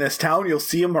living in this town. You'll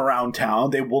see them around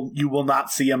town. You will not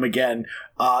see them again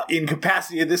in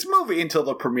capacity of this movie until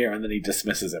the premiere. And then he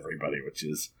dismisses everybody, which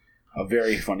is a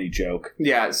very funny joke.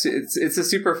 Yeah, it's a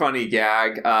super funny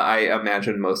gag. I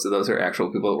imagine most of those are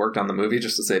actual people that worked on the movie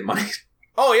just to save money.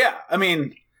 Oh, yeah. I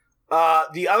mean,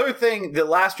 the other thing, the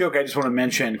last joke I just want to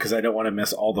mention, because I don't want to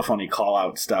miss all the funny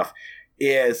call-out stuff,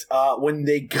 is when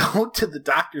they go to the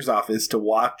doctor's office to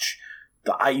watch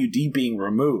the IUD being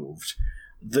removed,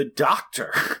 the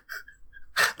doctor,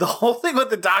 the whole thing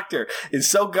with the doctor is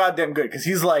so goddamn good because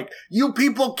he's like, you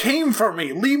people came for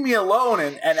me, leave me alone.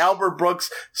 And Albert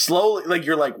Brooks slowly, like,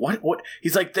 you're like, what?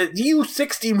 He's like, you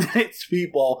 60 Minutes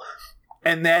people.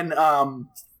 And then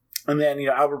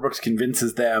Albert Brooks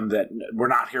convinces them that we're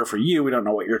not here for you. We don't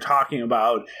know what you're talking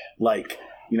about. Like,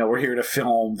 we're here to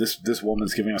film. This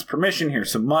woman's giving us permission.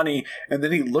 Here's some money. And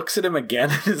then he looks at him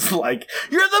again and is like,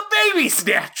 you're the baby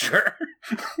snatcher.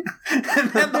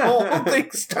 And then the whole thing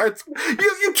starts,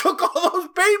 you took all those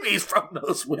babies from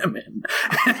those women.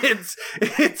 And it's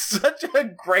such a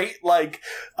great,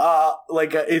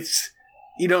 there's,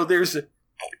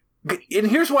 and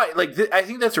here's why, I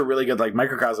think that's a really good,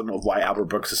 microcosm of why Albert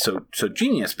Brooks is so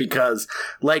genius, because,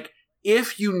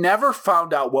 if you never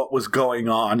found out what was going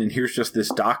on, and here's just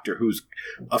this doctor who's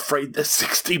afraid the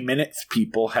 60 Minutes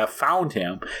people have found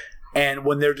him, and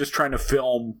when they're just trying to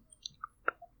film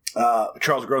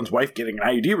Charles Grone's wife getting an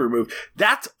IUD removed,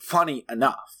 that's funny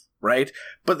enough, right?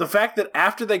 But the fact that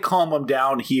after they calm him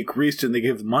down, he agrees to and they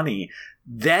give money,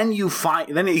 then you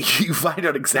find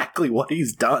out exactly what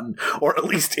he's done, or at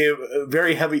least a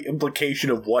very heavy implication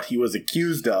of what he was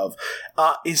accused of,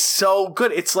 is so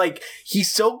good. It's like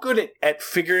he's so good at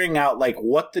figuring out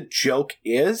what the joke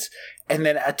is and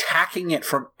then attacking it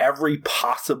from every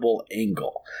possible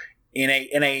angle in a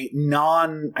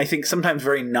I think sometimes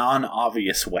very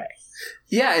non-obvious way.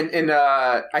 Yeah, and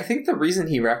I think the reason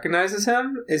he recognizes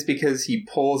him is because he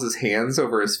pulls his hands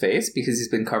over his face because he's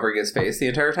been covering his face the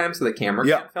entire time so the camera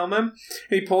can't film him.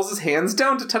 And he pulls his hands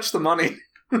down to touch the money.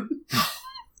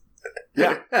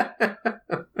 Yeah.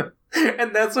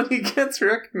 And that's when he gets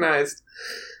recognized.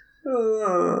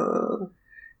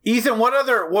 Ethan,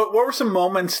 what were some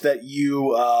moments that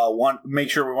you make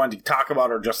sure we wanted to talk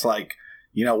about, or just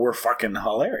we're fucking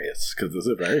hilarious? Because this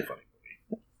is very funny.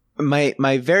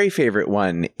 My very favorite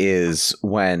one is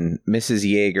when Mrs.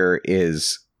 Yeager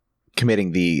is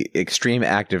committing the extreme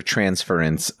act of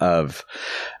transference of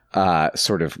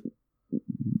sort of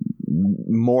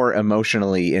more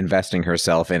emotionally investing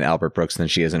herself in Albert Brooks than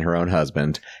she is in her own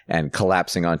husband, and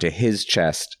collapsing onto his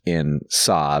chest in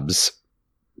sobs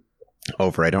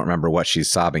over, I don't remember what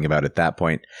she's sobbing about at that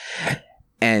point.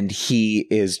 And he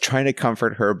is trying to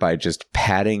comfort her by just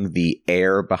patting the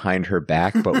air behind her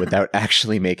back, but without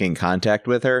actually making contact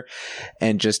with her.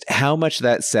 And just how much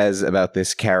that says about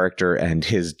this character and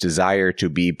his desire to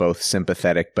be both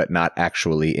sympathetic, but not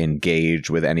actually engage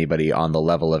with anybody on the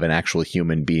level of an actual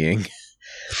human being.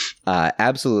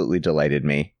 Absolutely delighted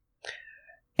me.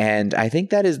 And I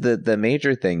think that is the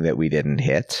major thing that we didn't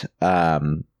hit.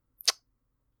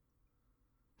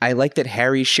 I like that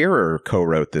Harry Shearer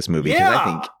co-wrote this movie because I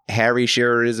think Harry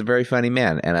Shearer is a very funny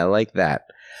man, and I like that.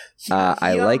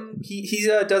 He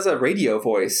does a radio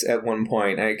voice at one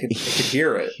point. I could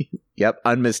hear it. Yep,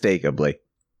 unmistakably.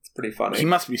 It's pretty funny.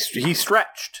 He's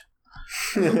stretched.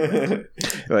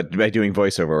 But by doing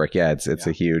voiceover work, it's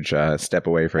a huge step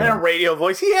away from him. And a radio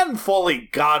voice. He hadn't fully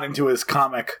gone into his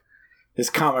comic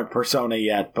persona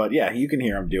yet, but yeah, you can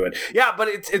hear him do it. Yeah, but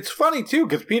it's funny too,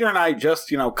 because Peter and I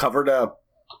just covered a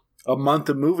month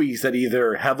of movies that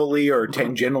either heavily or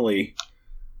tangentially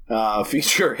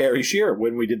feature Harry Shearer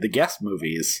when we did the guest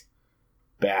movies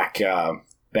back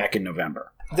in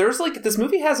November. There's this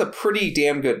movie has a pretty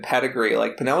damn good pedigree.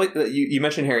 Like Penelope, you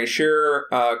mentioned Harry Shearer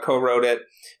co-wrote it.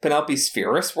 Penelope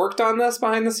Spheeris worked on this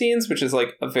behind the scenes, which is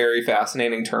a very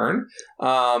fascinating turn.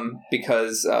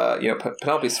 Because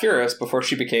Penelope Spheeris, before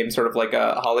she became sort of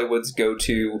a Hollywood's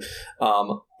go-to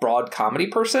broad comedy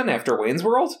person after Wayne's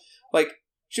World,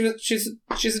 she's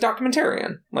a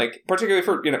documentarian, particularly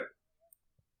for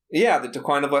the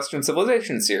Decline of Western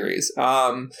Civilization series.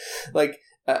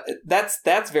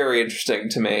 That's very interesting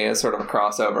to me as sort of a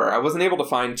crossover. I wasn't able to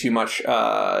find too much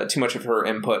of her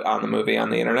input on the movie on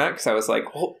the internet, because I was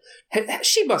like, well,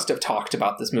 she must have talked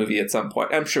about this movie at some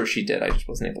point. I'm sure she did. I just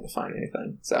wasn't able to find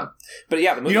anything. So, but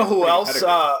yeah, the movie. Who else?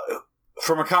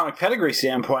 From a comic pedigree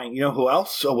standpoint, who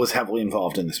else was heavily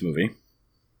involved in this movie?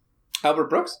 Albert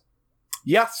Brooks.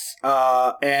 Yes,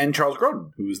 and Charles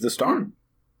Grodin, who's the star.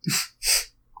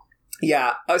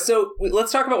 Yeah, so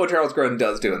let's talk about what Charles Grodin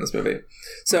does do in this movie.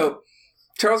 So,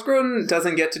 Charles Grodin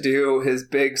doesn't get to do his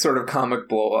big sort of comic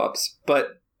blow-ups,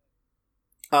 but...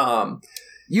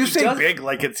 you say big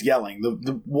like it's yelling.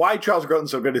 The why Charles Grodin's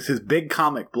so good is his big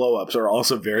comic blow-ups are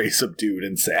also very subdued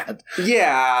and sad.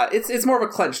 Yeah, it's more of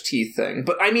a clenched teeth thing,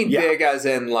 but I mean big as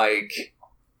in,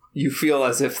 you feel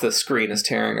as if the screen is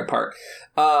tearing apart.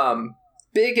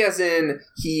 Big as in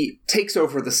he takes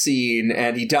over the scene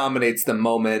and he dominates the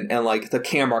moment, and the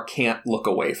camera can't look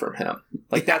away from him.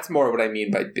 That's more what I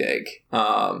mean by big.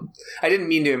 I didn't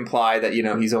mean to imply that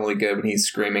he's only good when he's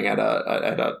screaming at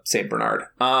a Saint Bernard.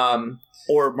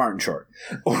 Or Martin Short.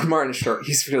 Or Martin Short.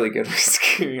 He's really good when he's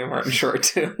screaming at Martin Short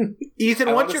too.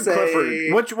 Ethan, what's your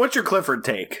Clifford? What's your Clifford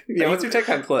take? Yeah, what's your take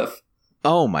on Cliff?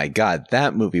 Oh my God,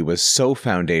 that movie was so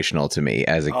foundational to me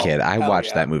as a kid. I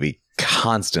watched that movie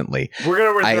constantly. We're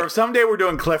going to reserve. Someday we're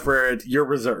doing Clifford. You're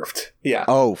reserved. Yeah.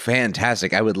 Oh,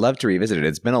 fantastic. I would love to revisit it.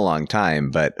 It's been a long time,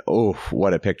 but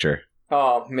what a picture.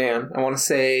 Oh, man. I want to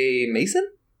say Mason?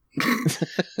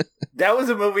 That was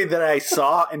a movie that I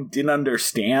saw and didn't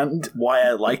understand why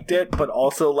I liked it, but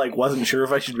also wasn't sure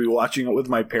if I should be watching it with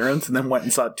my parents, and then went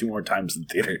and saw it 2 more times in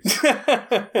theaters.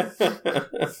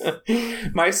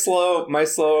 My slow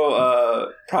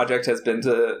project has been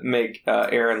to make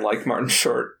Aaron like Martin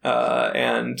Short,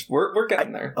 and we're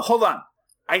getting there. Hold on.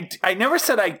 I never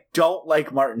said I don't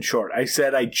like Martin Short. I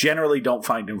said I generally don't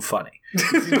find him funny. He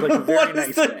seems like a very what nice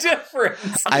is the man.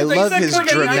 difference? I love his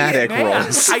dramatic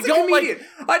roles. I don't like.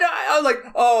 I'm like.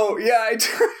 Oh yeah.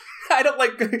 I don't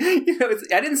like.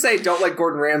 I didn't say don't like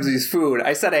Gordon Ramsay's food.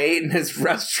 I said I ate in his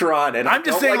restaurant, and I'm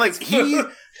just saying he.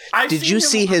 Did you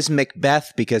see his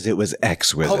Macbeth? Because it was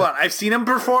exquisite. Hold on, I've seen him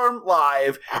perform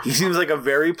live. He seems like a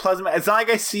very pleasant man. It's not like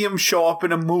I see him show up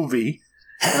in a movie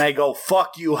and I go,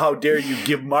 fuck you, how dare you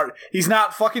give Martin... He's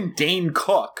not fucking Dane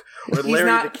Cook or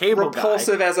Larry the Cable Guy. He's not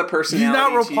repulsive as a personality. He's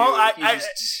not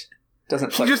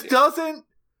repulsive. He just doesn't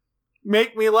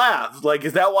make me laugh.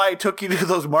 Is that why I took you to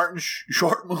those Martin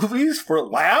Short movies? For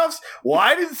laughs? Well,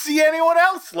 I didn't see anyone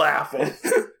else laughing.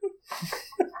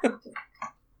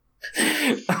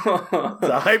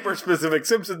 The hyper-specific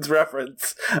Simpsons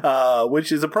reference,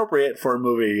 which is appropriate for a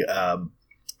movie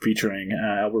featuring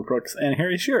Albert Brooks and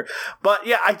Harry Shearer. But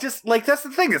yeah, I just that's the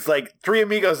thing. It's Three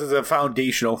Amigos is a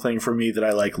foundational thing for me that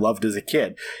I loved as a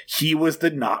kid. He was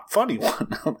the not funny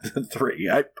one of the three.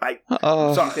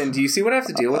 Ethan, do you see what I have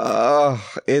to deal with?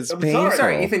 It's painful.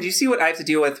 Sorry, Ethan, do you see what I have to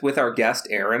deal with our guest,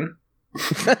 Aaron?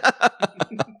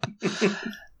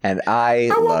 And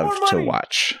I love to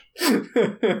watch.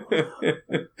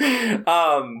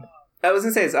 I was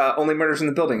gonna say, Only Murders in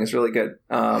the Building is really good.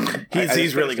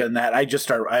 He's really good in that.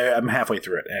 I'm halfway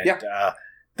through it, and yeah.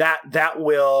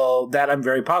 that I'm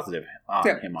very positive on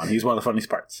him on. He's one of the funniest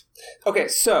parts. Okay,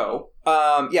 so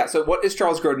so what is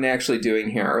Charles Grodin actually doing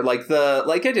here? Like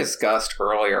I discussed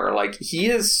earlier, he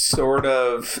is sort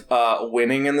of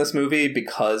winning in this movie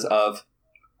because of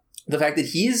the fact that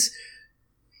he's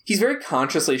very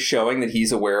consciously showing that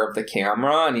he's aware of the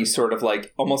camera, and he's sort of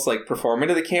almost performing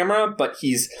to the camera, but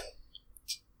he's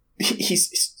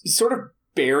sort of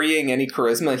burying any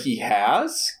charisma he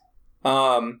has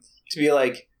to be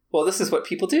well, this is what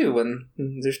people do when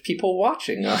there's people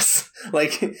watching us.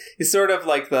 He's sort of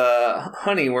the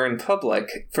honey, we're in public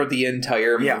for the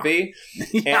entire movie.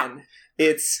 Yeah. And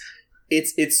it's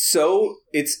so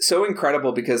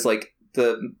incredible because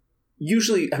the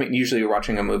usually you're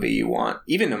watching a movie, you want,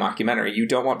 even a mockumentary, you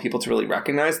don't want people to really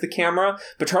recognize the camera.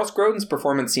 But Charles Grodin's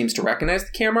performance seems to recognize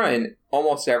the camera in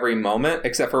almost every moment,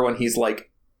 except for when he's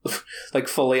like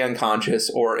fully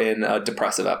unconscious or in a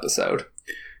depressive episode.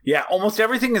 Yeah, almost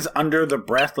everything is under the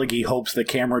breath. Like, he hopes the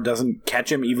camera doesn't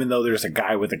catch him, even though there's a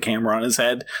guy with a camera on his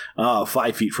head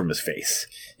 5 feet from his face.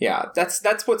 Yeah,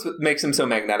 that's what makes him so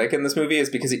magnetic in this movie,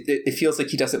 is because it feels like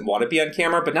he doesn't want to be on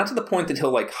camera, but not to the point that he'll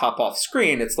like hop off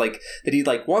screen. It's like that he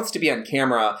like wants to be on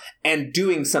camera and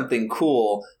doing something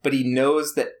cool, but he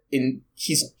knows that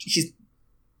he's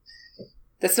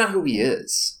that's not who he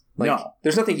is. Like, no.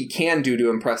 There's nothing he can do to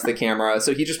impress the camera,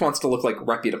 so he just wants to look like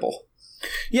reputable.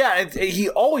 Yeah, he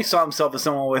always saw himself as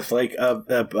someone with like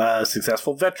a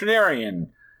successful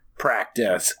veterinarian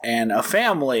practice and a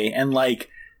family, and like,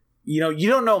 you know, you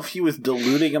don't know if he was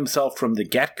deluding himself from the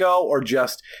get-go or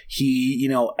just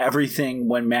everything,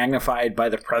 when magnified by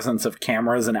the presence of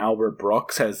cameras and Albert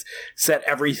Brooks, has set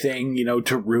everything,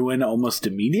 to ruin almost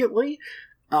immediately.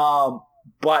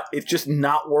 But it's just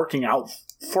not working out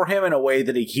for him in a way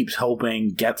that he keeps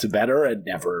hoping gets better and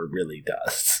never really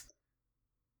does.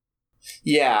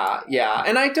 Yeah,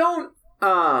 and I don't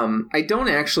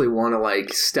actually want to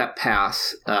like step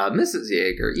past Mrs.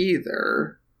 Yeager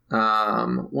either.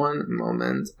 One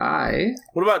moment,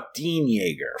 What about Dean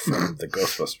Yeager from the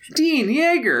Ghostbusters? Dean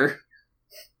Yeager.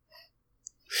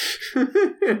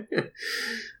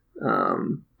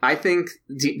 I think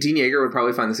Dean Yeager would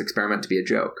probably find this experiment to be a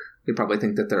joke. He'd probably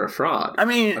think that they're a fraud. I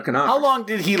mean, how long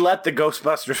did he let the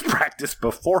Ghostbusters practice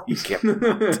before he came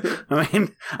out? I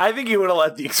mean, I think he would have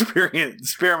let the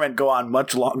experiment go on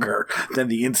much longer than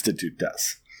the Institute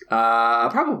does.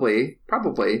 Probably.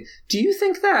 Do you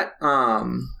think that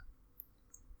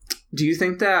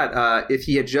if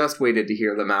he had just waited to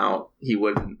hear them out, he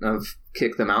wouldn't have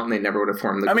kicked them out and they never would have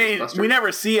formed the Ghostbusters? We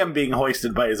never see him being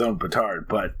hoisted by his own petard,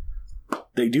 but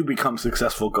they do become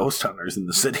successful ghost hunters in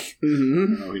the city.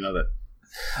 Mm-hmm. We know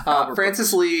that.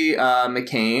 Frances Lee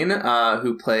McCain,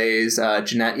 who plays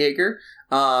Jeanette Yeager,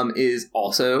 is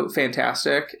also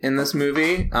fantastic in this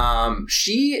movie.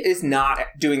 She is not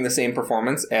doing the same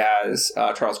performance as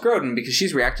Charles Grodin, because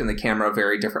she's reacting to the camera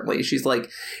very differently. She's like,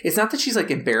 it's not that she's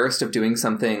like embarrassed of doing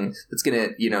something that's gonna,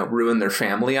 ruin their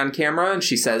family on camera, and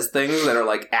she says things that are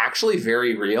like actually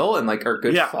very real and like are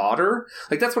good fodder.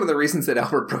 Like, that's one of the reasons that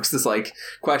Albert Brooks is like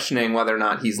questioning whether or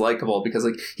not he's likable, because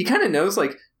like he kind of knows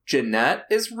like Jeanette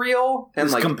is real and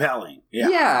it's like compelling.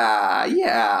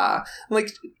 Yeah.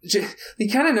 Like he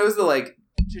kind of knows that like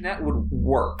Jeanette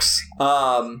works.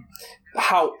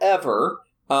 However,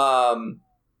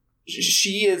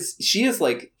 she is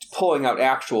like pulling out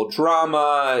actual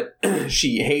drama.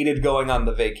 She hated going on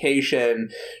the vacation.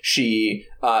 She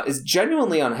is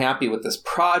genuinely unhappy with this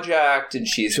project, and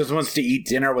she just wants to eat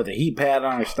dinner with a heat pad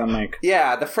on her stomach.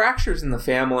 Yeah, the fractures in the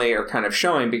family are kind of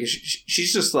showing, because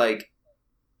she's just like,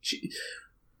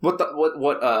 what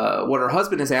her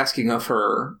husband is asking of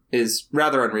her is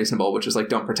rather unreasonable, which is like,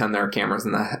 don't pretend there are cameras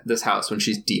in this house, when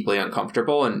she's deeply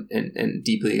uncomfortable and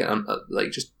deeply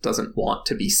like just doesn't want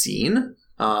to be seen.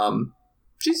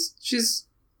 She's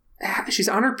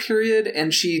on her period,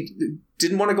 and she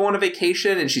didn't want to go on a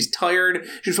vacation, and she's tired.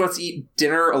 She just wants to eat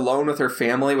dinner alone with her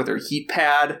family with her heat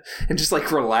pad and just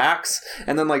like relax.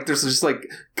 And then like there's just like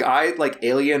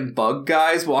alien bug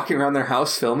guys walking around their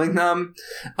house filming them.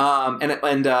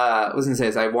 And I was gonna say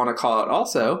is I want to call out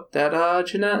also that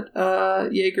Jeanette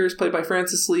Yeager is played by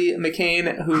Frances Lee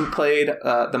McCain, who played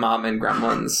the mom in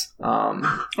Gremlins.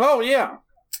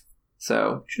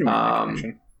 So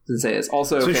say is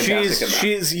also fantastic.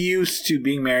 She's used to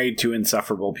being married to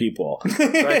insufferable people. So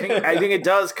I think it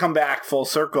does come back full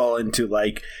circle into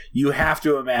like, you have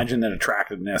to imagine that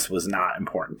attractiveness was not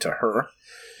important to her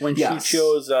when she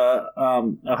chose a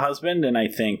husband, and I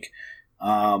think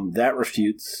that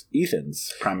refutes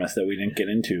Ethan's premise that we didn't get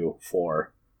into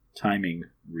for timing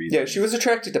reasons. Yeah, she was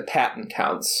attracted to patent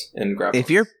counts in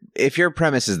Gremlins. If your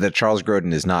premise is that Charles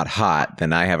Grodin is not hot,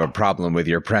 then I have a problem with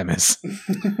your premise.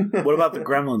 What about the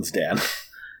Gremlins dad?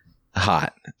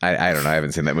 Hot. I don't know. I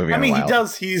haven't seen that movie in a while.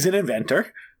 He's an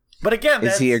inventor. But again,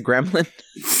 is he a gremlin?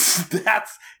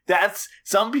 That's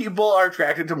some people are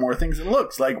attracted to more things than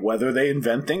looks, like whether they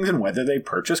invent things and whether they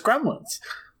purchase gremlins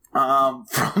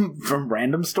from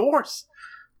random stores.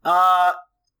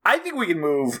 I think we can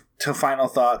move to final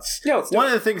thoughts. Yeah, one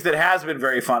of the things that has been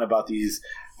very fun about these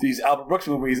Albert Brooks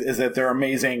movies is that they're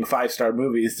amazing 5-star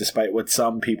movies, despite what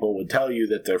some people would tell you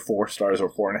that they're 4 stars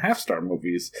or 4.5-star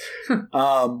movies.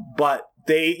 But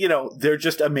they're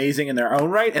just amazing in their own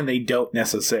right, and they don't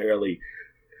necessarily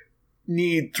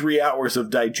need 3 hours of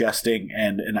digesting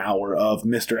and an hour of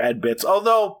Mr. Ed bits.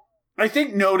 Although I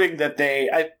think noting that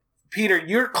Peter,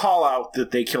 your call out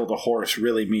that they killed a horse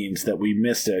really means that we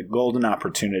missed a golden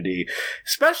opportunity,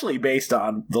 especially based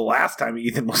on the last time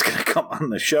Ethan was going to come on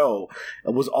the show.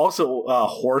 It was also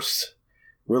horse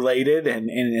related, and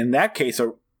in that case,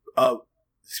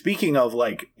 speaking of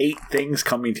like 8 things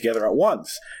coming together at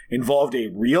once, involved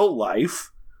a real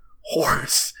life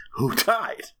horse who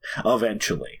died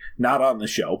eventually. Not on the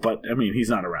show, but I mean, he's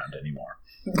not around anymore.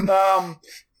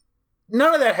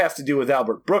 None of that has to do with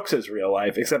Albert Brooks's real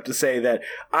life, except to say that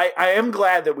I am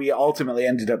glad that we ultimately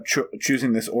ended up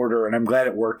choosing this order, and I'm glad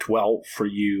it worked well for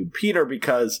you, Peter,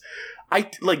 because I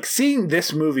like seeing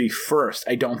this movie first.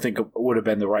 I don't think it would have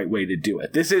been the right way to do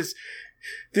it. This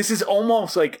is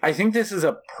almost like, I think this is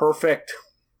a perfect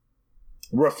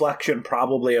reflection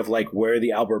probably of like where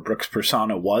the Albert Brooks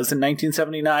persona was in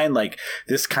 1979, like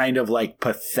this kind of like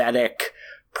pathetic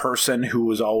person who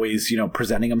was always, you know,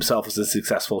 presenting himself as a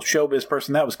successful showbiz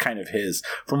person. That was kind of his,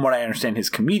 from what I understand, his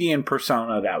comedian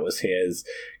persona. That was his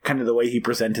kind of the way he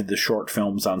presented the short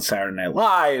films on Saturday Night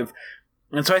Live.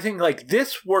 And so I think like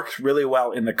this works really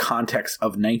well in the context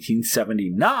of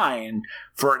 1979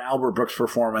 for an Albert Brooks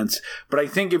performance. But I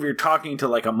think if you're talking to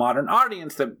like a modern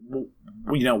audience that,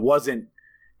 you know, wasn't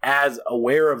as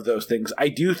aware of those things, I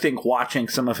do think watching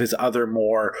some of his other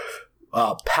more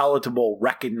palatable,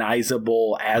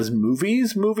 recognizable as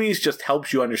movies just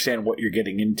helps you understand what you're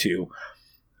getting into,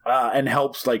 and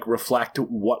helps like reflect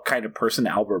what kind of person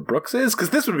Albert Brooks is,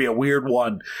 because this would be a weird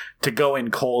one to go in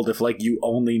cold if like you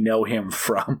only know him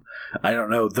from, I don't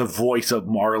know, the voice of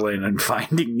Marlin and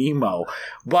Finding Nemo.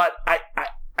 But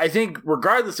I think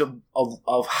regardless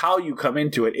of how you come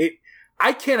into it,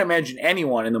 I can't imagine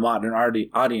anyone in the modern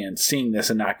audience seeing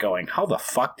this and not going, how the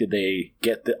fuck did they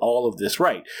get all of this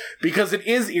right? Because it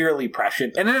is eerily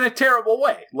prescient, and in a terrible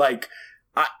way. Like,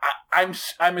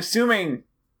 I'm assuming,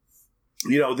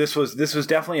 you know, this was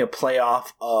definitely a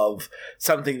playoff of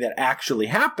something that actually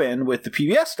happened with the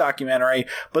PBS documentary.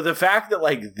 But the fact that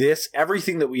like this,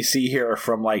 everything that we see here,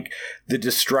 from like the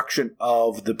destruction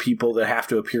of the people that have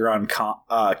to appear on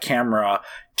camera,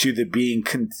 to the being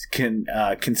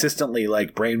consistently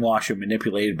like brainwashed and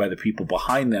manipulated by the people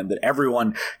behind them, that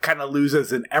everyone kind of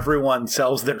loses and everyone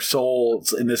sells their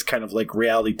souls in this kind of like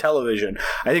reality television.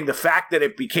 I think the fact that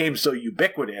it became so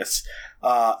ubiquitous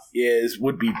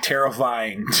would be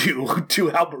terrifying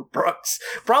to Albert Brooks.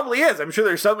 Probably is. I'm sure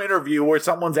there's some interview where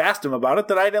someone's asked him about it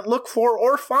that I didn't look for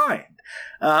or find.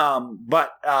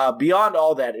 But beyond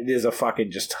all that, it is a fucking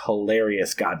just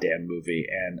hilarious goddamn movie,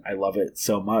 and I love it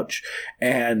so much.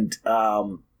 And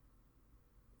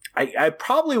I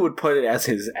probably would put it as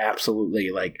his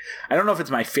absolutely, like, I don't know if it's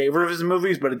my favorite of his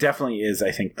movies, but it definitely is,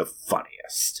 I think, the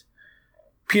funniest.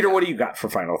 Peter, what do you got for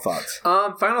final thoughts?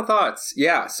 Final thoughts.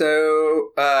 Yeah.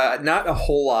 So, not a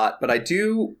whole lot, but I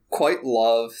do quite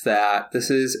love that this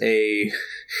is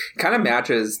kind of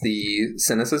matches the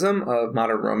cynicism of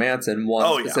modern romance in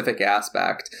one specific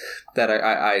aspect that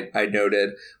I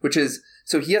noted, which is,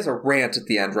 so he has a rant at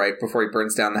the end, right, before he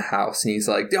burns down the house, and he's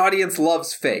like, the audience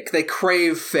loves fake. They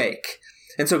crave fake.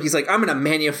 And so he's like, I'm going to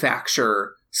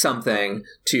manufacture something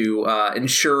to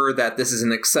ensure that this is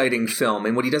an exciting film.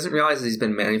 And what he doesn't realize is he's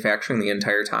been manufacturing the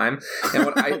entire time. And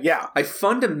what I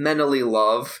fundamentally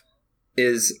love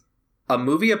is a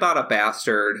movie about a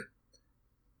bastard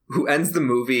who ends the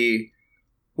movie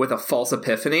with a false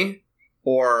epiphany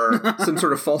or some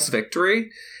sort of false victory.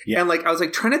 Yeah. And like, I was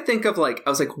like trying to think of like, I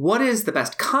was like, what is the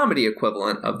best comedy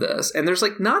equivalent of this? And there's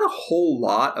like not a whole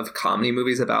lot of comedy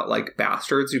movies about like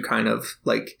bastards who kind of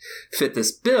like fit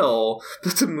this bill.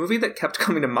 But the movie that kept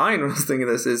coming to mind when I was thinking of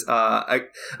this is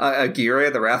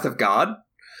Aguirre, The Wrath of God.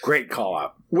 Great call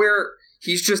out. Where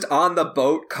he's just on the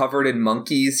boat covered in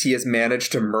monkeys. He has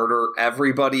managed to murder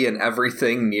everybody and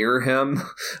everything near him.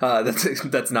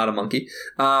 That's not a monkey.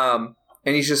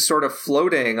 And he's just sort of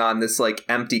floating on this, like,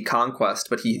 empty conquest,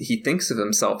 but he thinks of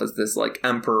himself as this, like,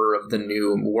 emperor of the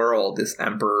new world, this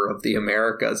emperor of the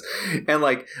Americas. And,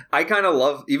 like, I kind of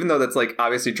love, even though that's, like,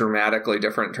 obviously dramatically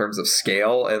different in terms of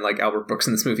scale, and, like, Albert Brooks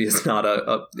in this movie is not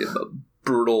a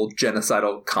brutal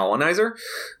genocidal colonizer,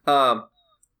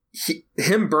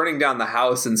 him burning down the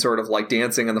house and sort of, like,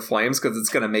 dancing in the flames because it's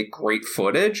going to make great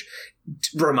footage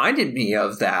reminded me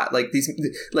of that. Like these,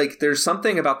 like there's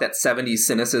something about that 70s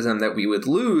cynicism that we would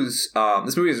lose.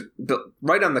 This movie is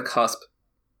right on the cusp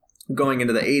going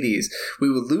into the 80s.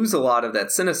 We would lose a lot of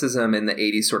that cynicism in the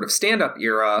 80s sort of stand-up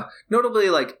era. Notably,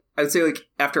 like I would say, like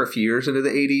after a few years into the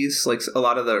 80s, like a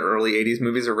lot of the early 80s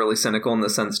movies are really cynical in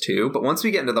this sense too. But once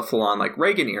we get into the full-on like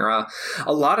Reagan era,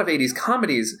 a lot of 80s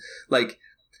comedies, like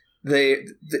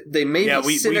they may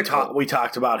be cynical. We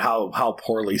talked about how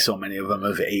poorly so many of them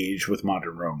have aged with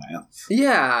modern romance.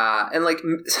 Yeah, and like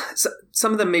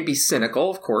some of them may be cynical.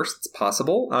 Of course, it's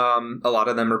possible. A lot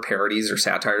of them are parodies or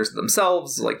satires of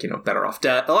themselves, like Better Off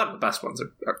Dead. A lot of the best ones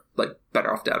are like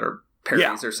Better Off Dead or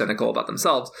parodies or cynical about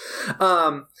themselves.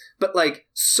 But like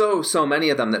so many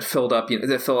of them that fill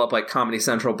up like Comedy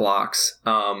Central blocks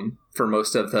for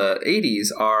most of the 80s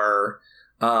are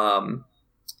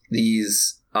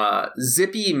these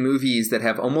zippy movies that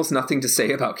have almost nothing to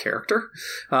say about character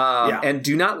and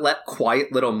do not let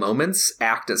quiet little moments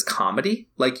act as comedy.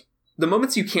 Like the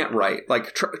moments you can't write,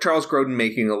 like Charles Grodin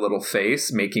making a little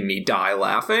face, making me die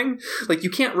laughing. Like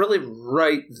you can't really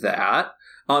write that.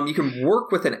 You can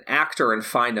work with an actor and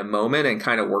find a moment and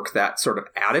kind of work that sort of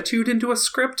attitude into a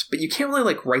script, but you can't really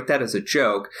like write that as a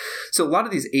joke. So a lot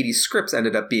of these 80s scripts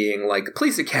ended up being like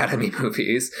Police Academy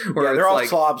movies. Where they're all like,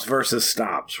 slobs versus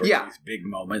stops. These big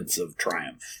moments of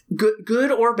triumph.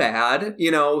 Good or bad,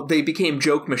 they became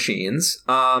joke machines.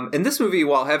 And this movie,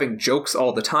 while having jokes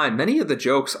all the time, many of the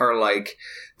jokes are like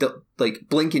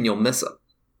blink and you'll miss them.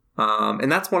 And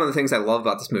that's one of the things I love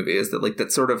about this movie is that like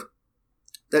that sort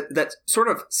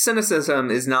of cynicism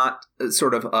is not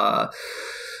sort of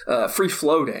free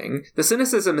floating. The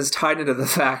cynicism is tied into the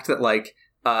fact that like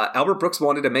Albert Brooks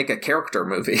wanted to make a character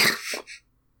movie.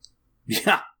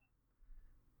 Yeah.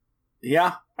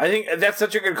 I think that's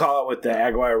such a good call out with the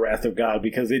Aguirre Wrath of God,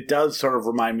 because it does sort of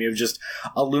remind me of just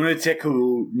a lunatic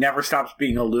who never stops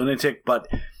being a lunatic, but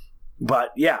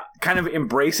kind of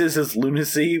embraces his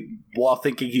lunacy while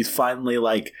thinking he's finally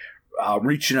like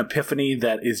reach an epiphany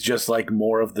that is just like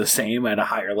more of the same at a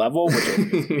higher level, which he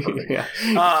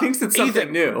thinks it's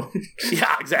something new.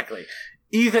 Yeah, exactly.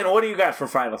 Ethan, what do you got for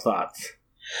final thoughts?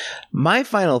 My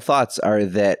final thoughts are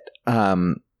that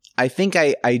I think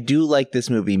I do like this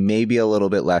movie maybe a little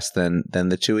bit less than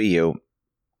the two of you.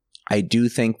 I do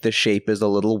think the shape is a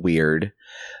little weird.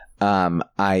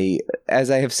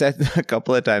 As I have said a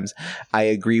couple of times, I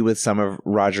agree with some of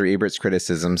Roger Ebert's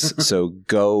criticisms. So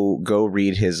go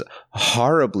read his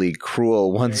horribly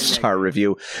cruel 1-star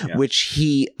review, which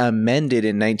he amended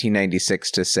in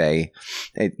 1996 to say,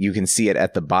 you can see it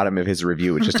at the bottom of his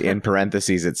review, just in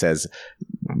parentheses, it says,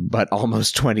 but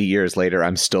almost 20 years later,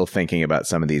 I'm still thinking about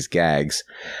some of these gags.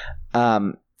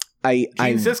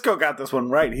 Sisko got this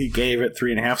one right. He gave it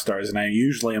 3.5 stars, and I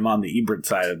usually am on the Ebert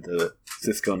side of the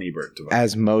Sisko and Ebert divide.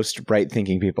 As most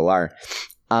right-thinking people are.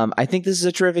 I think this is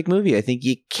a terrific movie. I think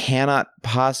you cannot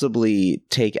possibly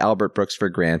take Albert Brooks for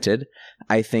granted.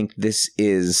 I think this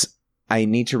is... I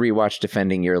need to rewatch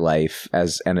Defending Your Life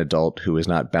as an adult who is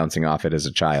not bouncing off it as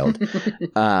a child.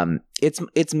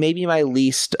 It's maybe my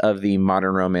least of the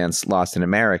modern romance Lost in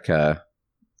America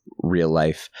real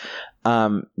life.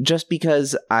 Just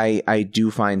because I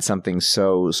do find something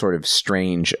so sort of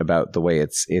strange about the way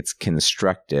it's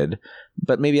constructed,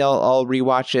 but maybe I'll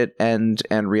rewatch it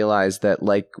and realize that,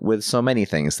 like with so many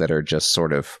things that are just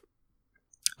sort of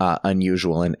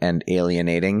unusual and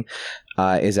alienating,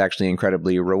 is actually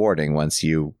incredibly rewarding once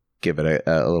you give it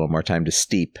a little more time to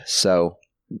steep. So,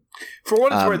 for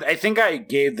what it's worth, I think I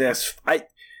gave this.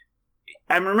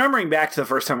 I'm remembering back to the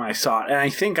first time I saw it, and I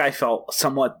think I felt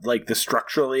somewhat like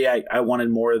structurally I wanted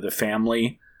more of the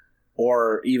family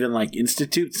or even like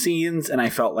institute scenes, and I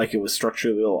felt like it was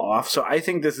structurally a little off. So I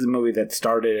think this is a movie that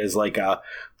started as like a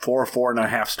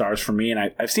 4.5 stars for me,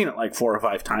 and I've seen it like 4 or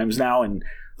 5 times now, and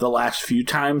the last few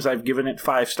times I've given it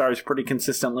 5 stars pretty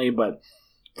consistently. But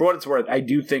for what it's worth, I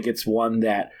do think it's one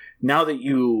that now that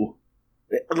you,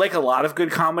 like a lot of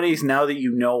good comedies, now that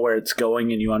you know where it's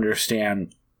going and you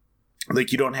understand,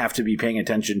 like, you don't have to be paying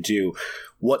attention to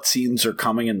what scenes are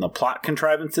coming in the plot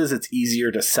contrivances. It's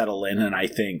easier to settle in, and I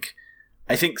think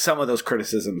some of those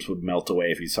criticisms would melt away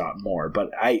if you saw it more.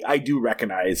 But I do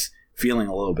recognize feeling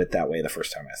a little bit that way the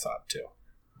first time I saw it too.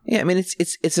 Yeah, I mean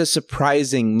it's a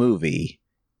surprising movie,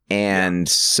 and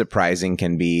surprising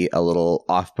can be a little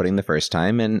off-putting the first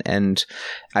time, and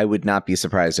I would not be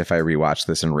surprised if I rewatched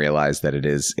this and realized that it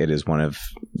is one of,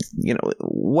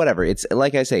 whatever. It's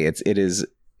like I say,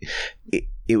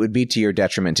 it would be to your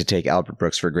detriment to take Albert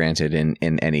Brooks for granted in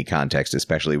any context,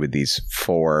 especially with these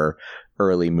 4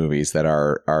 early movies that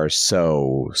are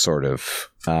so sort of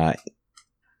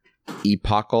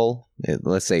epochal.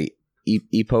 Let's say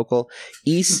epochal.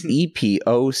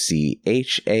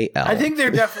 EPOCHAL. I think they're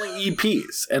definitely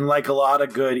EPs, and like a lot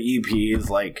of good EPs,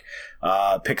 like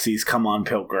Pixies, Come On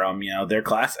Pilgrim, they're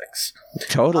classics.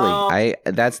 Totally.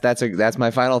 That's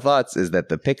my final thoughts, is that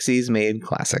the Pixies made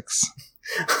classics.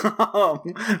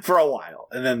 For a while,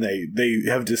 and then they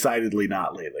have decidedly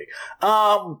not lately.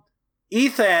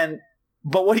 Ethan,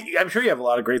 But I'm sure you have a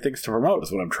lot of great things to promote,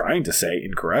 is what I'm trying to say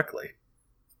incorrectly.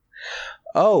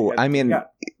 Oh, I mean,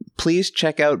 please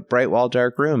check out Brightwall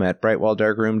Dark Room at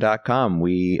brightwalldarkroom.com.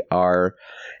 We are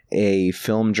a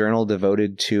film journal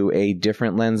devoted to a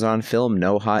different lens on film,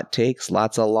 no hot takes,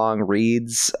 lots of long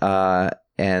reads,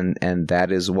 and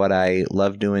that is what I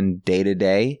love doing day to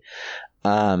day.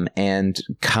 And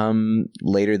come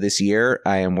later this year,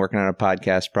 I am working on a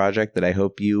podcast project that I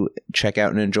hope you check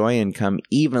out and enjoy. And come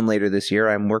even later this year,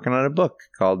 I'm working on a book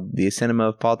called The Cinema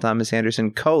of Paul Thomas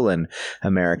Anderson,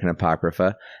 American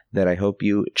Apocrypha, that I hope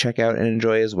you check out and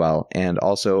enjoy as well. And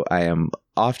also, I am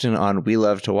often on We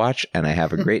Love to Watch, and I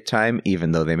have a great time,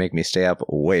 even though they make me stay up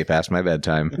way past my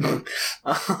bedtime.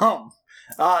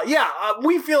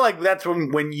 We feel like that's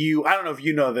when you, I don't know if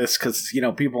you know this, because,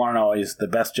 people aren't always the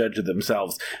best judge of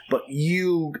themselves, but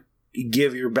you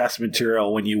give your best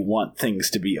material when you want things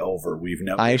to be over. We've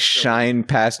noticed. I shine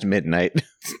past midnight.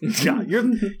 Yeah,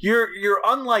 you're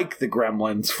unlike the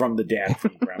Gremlins from the dad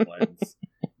from Gremlins.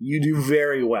 You do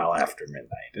very well after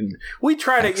midnight, and we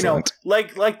try to, Excellent.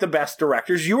 like the best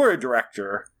directors. You were a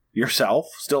director yourself,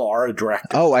 still are a director.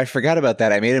 Oh, I forgot about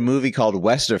that. I made a movie called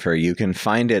West of Her. You can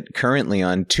find it currently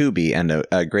on Tubi and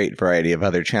a great variety of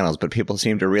other channels, but people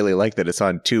seem to really like that it's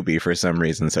on Tubi for some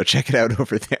reason, so check it out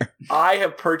over there. I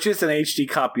have purchased an HD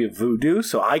copy of Voodoo,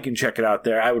 so I can check it out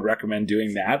there. I would recommend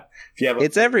doing that. If you have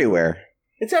It's everywhere.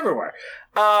 It's everywhere.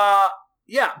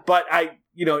 But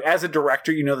as a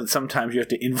director, that sometimes you have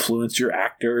to influence your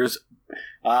actors.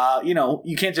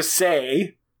 You can't just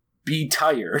say, be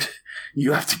tired.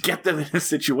 You have to get them in a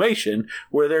situation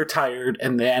where they're tired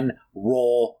and then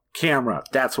roll camera.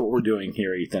 That's what we're doing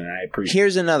here, Ethan, and I appreciate it.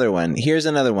 Here's another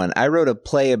one. I wrote a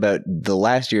play about the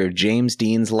last year of James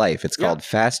Dean's life. It's called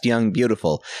Fast, Young,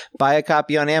 Beautiful. Buy a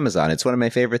copy on Amazon. It's one of my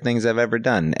favorite things I've ever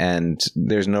done, and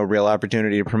there's no real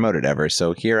opportunity to promote it ever.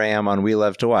 So here I am on We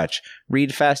Love to Watch.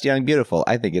 Read Fast, Young, Beautiful.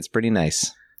 I think it's pretty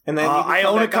nice. And then I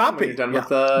own a copy.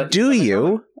 Do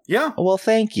you? Yeah. Well,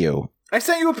 thank you. I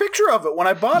sent you a picture of it when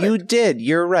I bought it. You did.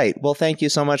 You're right. Well, thank you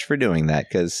so much for doing that,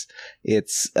 because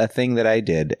it's a thing that I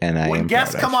did, and I am when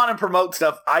guests proud of. come on and promote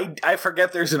stuff, I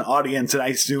forget there's an audience, and I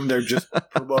assume they're just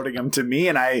promoting them to me,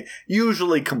 and I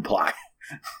usually comply.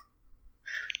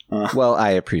 Well,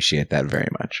 I appreciate that very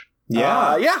much.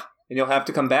 Yeah. And you'll have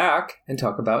to come back and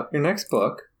talk about your next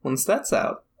book once that's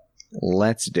out.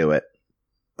 Let's do it.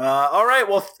 All right.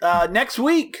 Well, next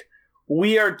week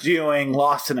we are doing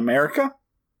Lost in America.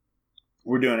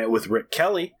 We're doing it with Rick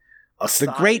Kelly.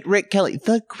 The great Rick Kelly.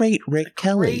 The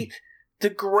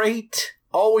great,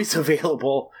 always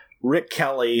available Rick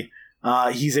Kelly.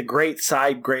 He's a great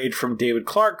side grade from David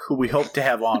Clark, who we hope to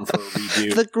have on for a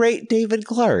redo. The great David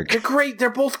Clark. They're great.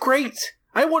 They're both great.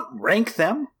 I wouldn't rank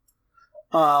them.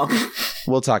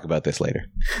 We'll talk about this later.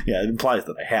 Yeah, it implies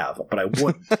that I have, but I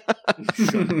wouldn't.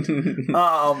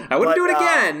 I wouldn't do it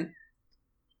again.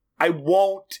 I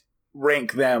won't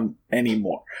rank them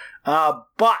anymore.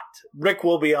 But Rick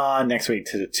will be on next week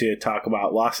to talk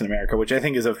about Lost in America, which I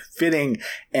think is a fitting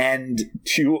end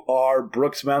to our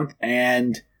Brooks month.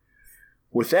 And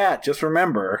with that, just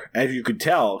remember, as you could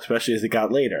tell, especially as it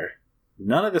got later,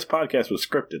 none of this podcast was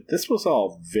scripted. This was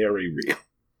all very real.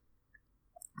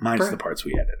 Minus the parts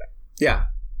we edited. Yeah.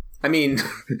 I mean,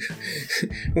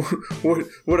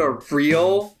 would a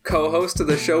real co-host of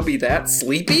the show be that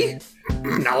sleepy?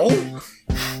 No.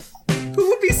 Who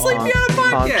would be sleepy on a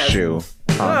podcast?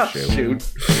 Shoot.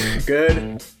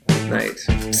 Good night.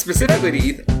 Specifically to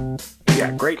Ethan.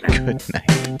 Yeah, great night. Good night.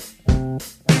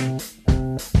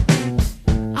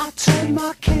 I turn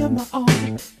my camera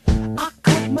on. I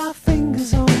cut my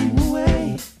fingers on the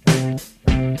way.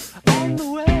 On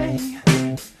the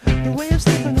way of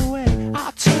slipping away.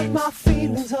 I turned my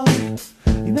feelings on.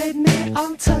 You made me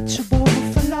untouchable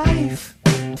for life.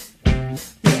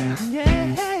 Yeah.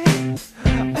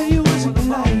 And you wasn't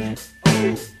right.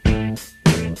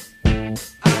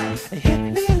 It hit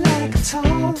me like a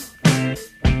tom.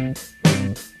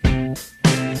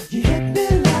 You hit me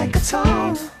like a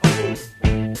tom.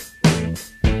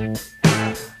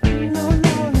 No.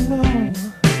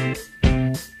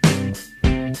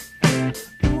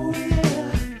 Oh yeah.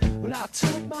 Well, I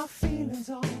turned my feelings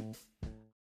on.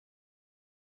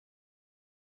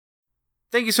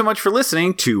 Thank you so much for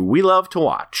listening to We Love to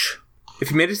Watch. If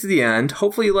you made it to the end,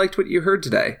 hopefully you liked what you heard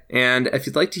today. And if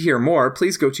you'd like to hear more,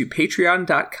 please go to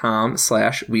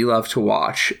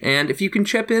patreon.com/welovetowatch. And if you can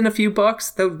chip in a few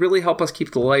bucks, that would really help us keep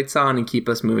the lights on and keep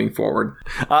us moving forward.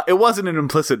 It wasn't an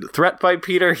implicit threat by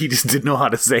Peter. He just didn't know how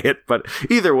to say it. But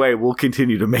either way, we'll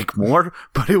continue to make more.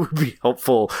 But it would be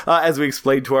helpful as we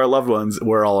explain to our loved ones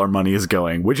where all our money is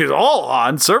going, which is all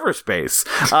on server space.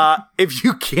 If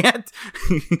you can't,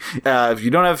 if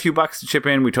you don't have a few bucks to chip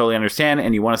in, we totally understand,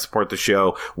 and you want to support the show,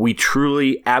 we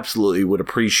truly, absolutely would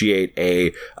appreciate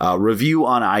a review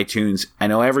on iTunes. I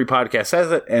know every podcast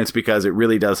says it, and it's because it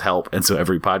really does help, and so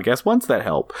every podcast wants that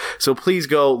help. So please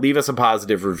go leave us a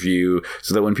positive review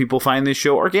so that when people find this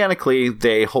show organically,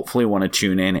 they hopefully want to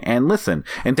tune in and listen.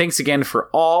 And thanks again for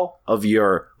all of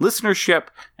your listenership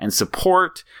and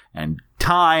support and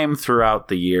time throughout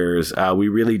the years. We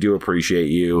really do appreciate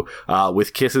you.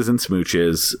 With kisses and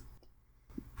smooches,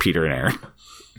 Peter and Aaron.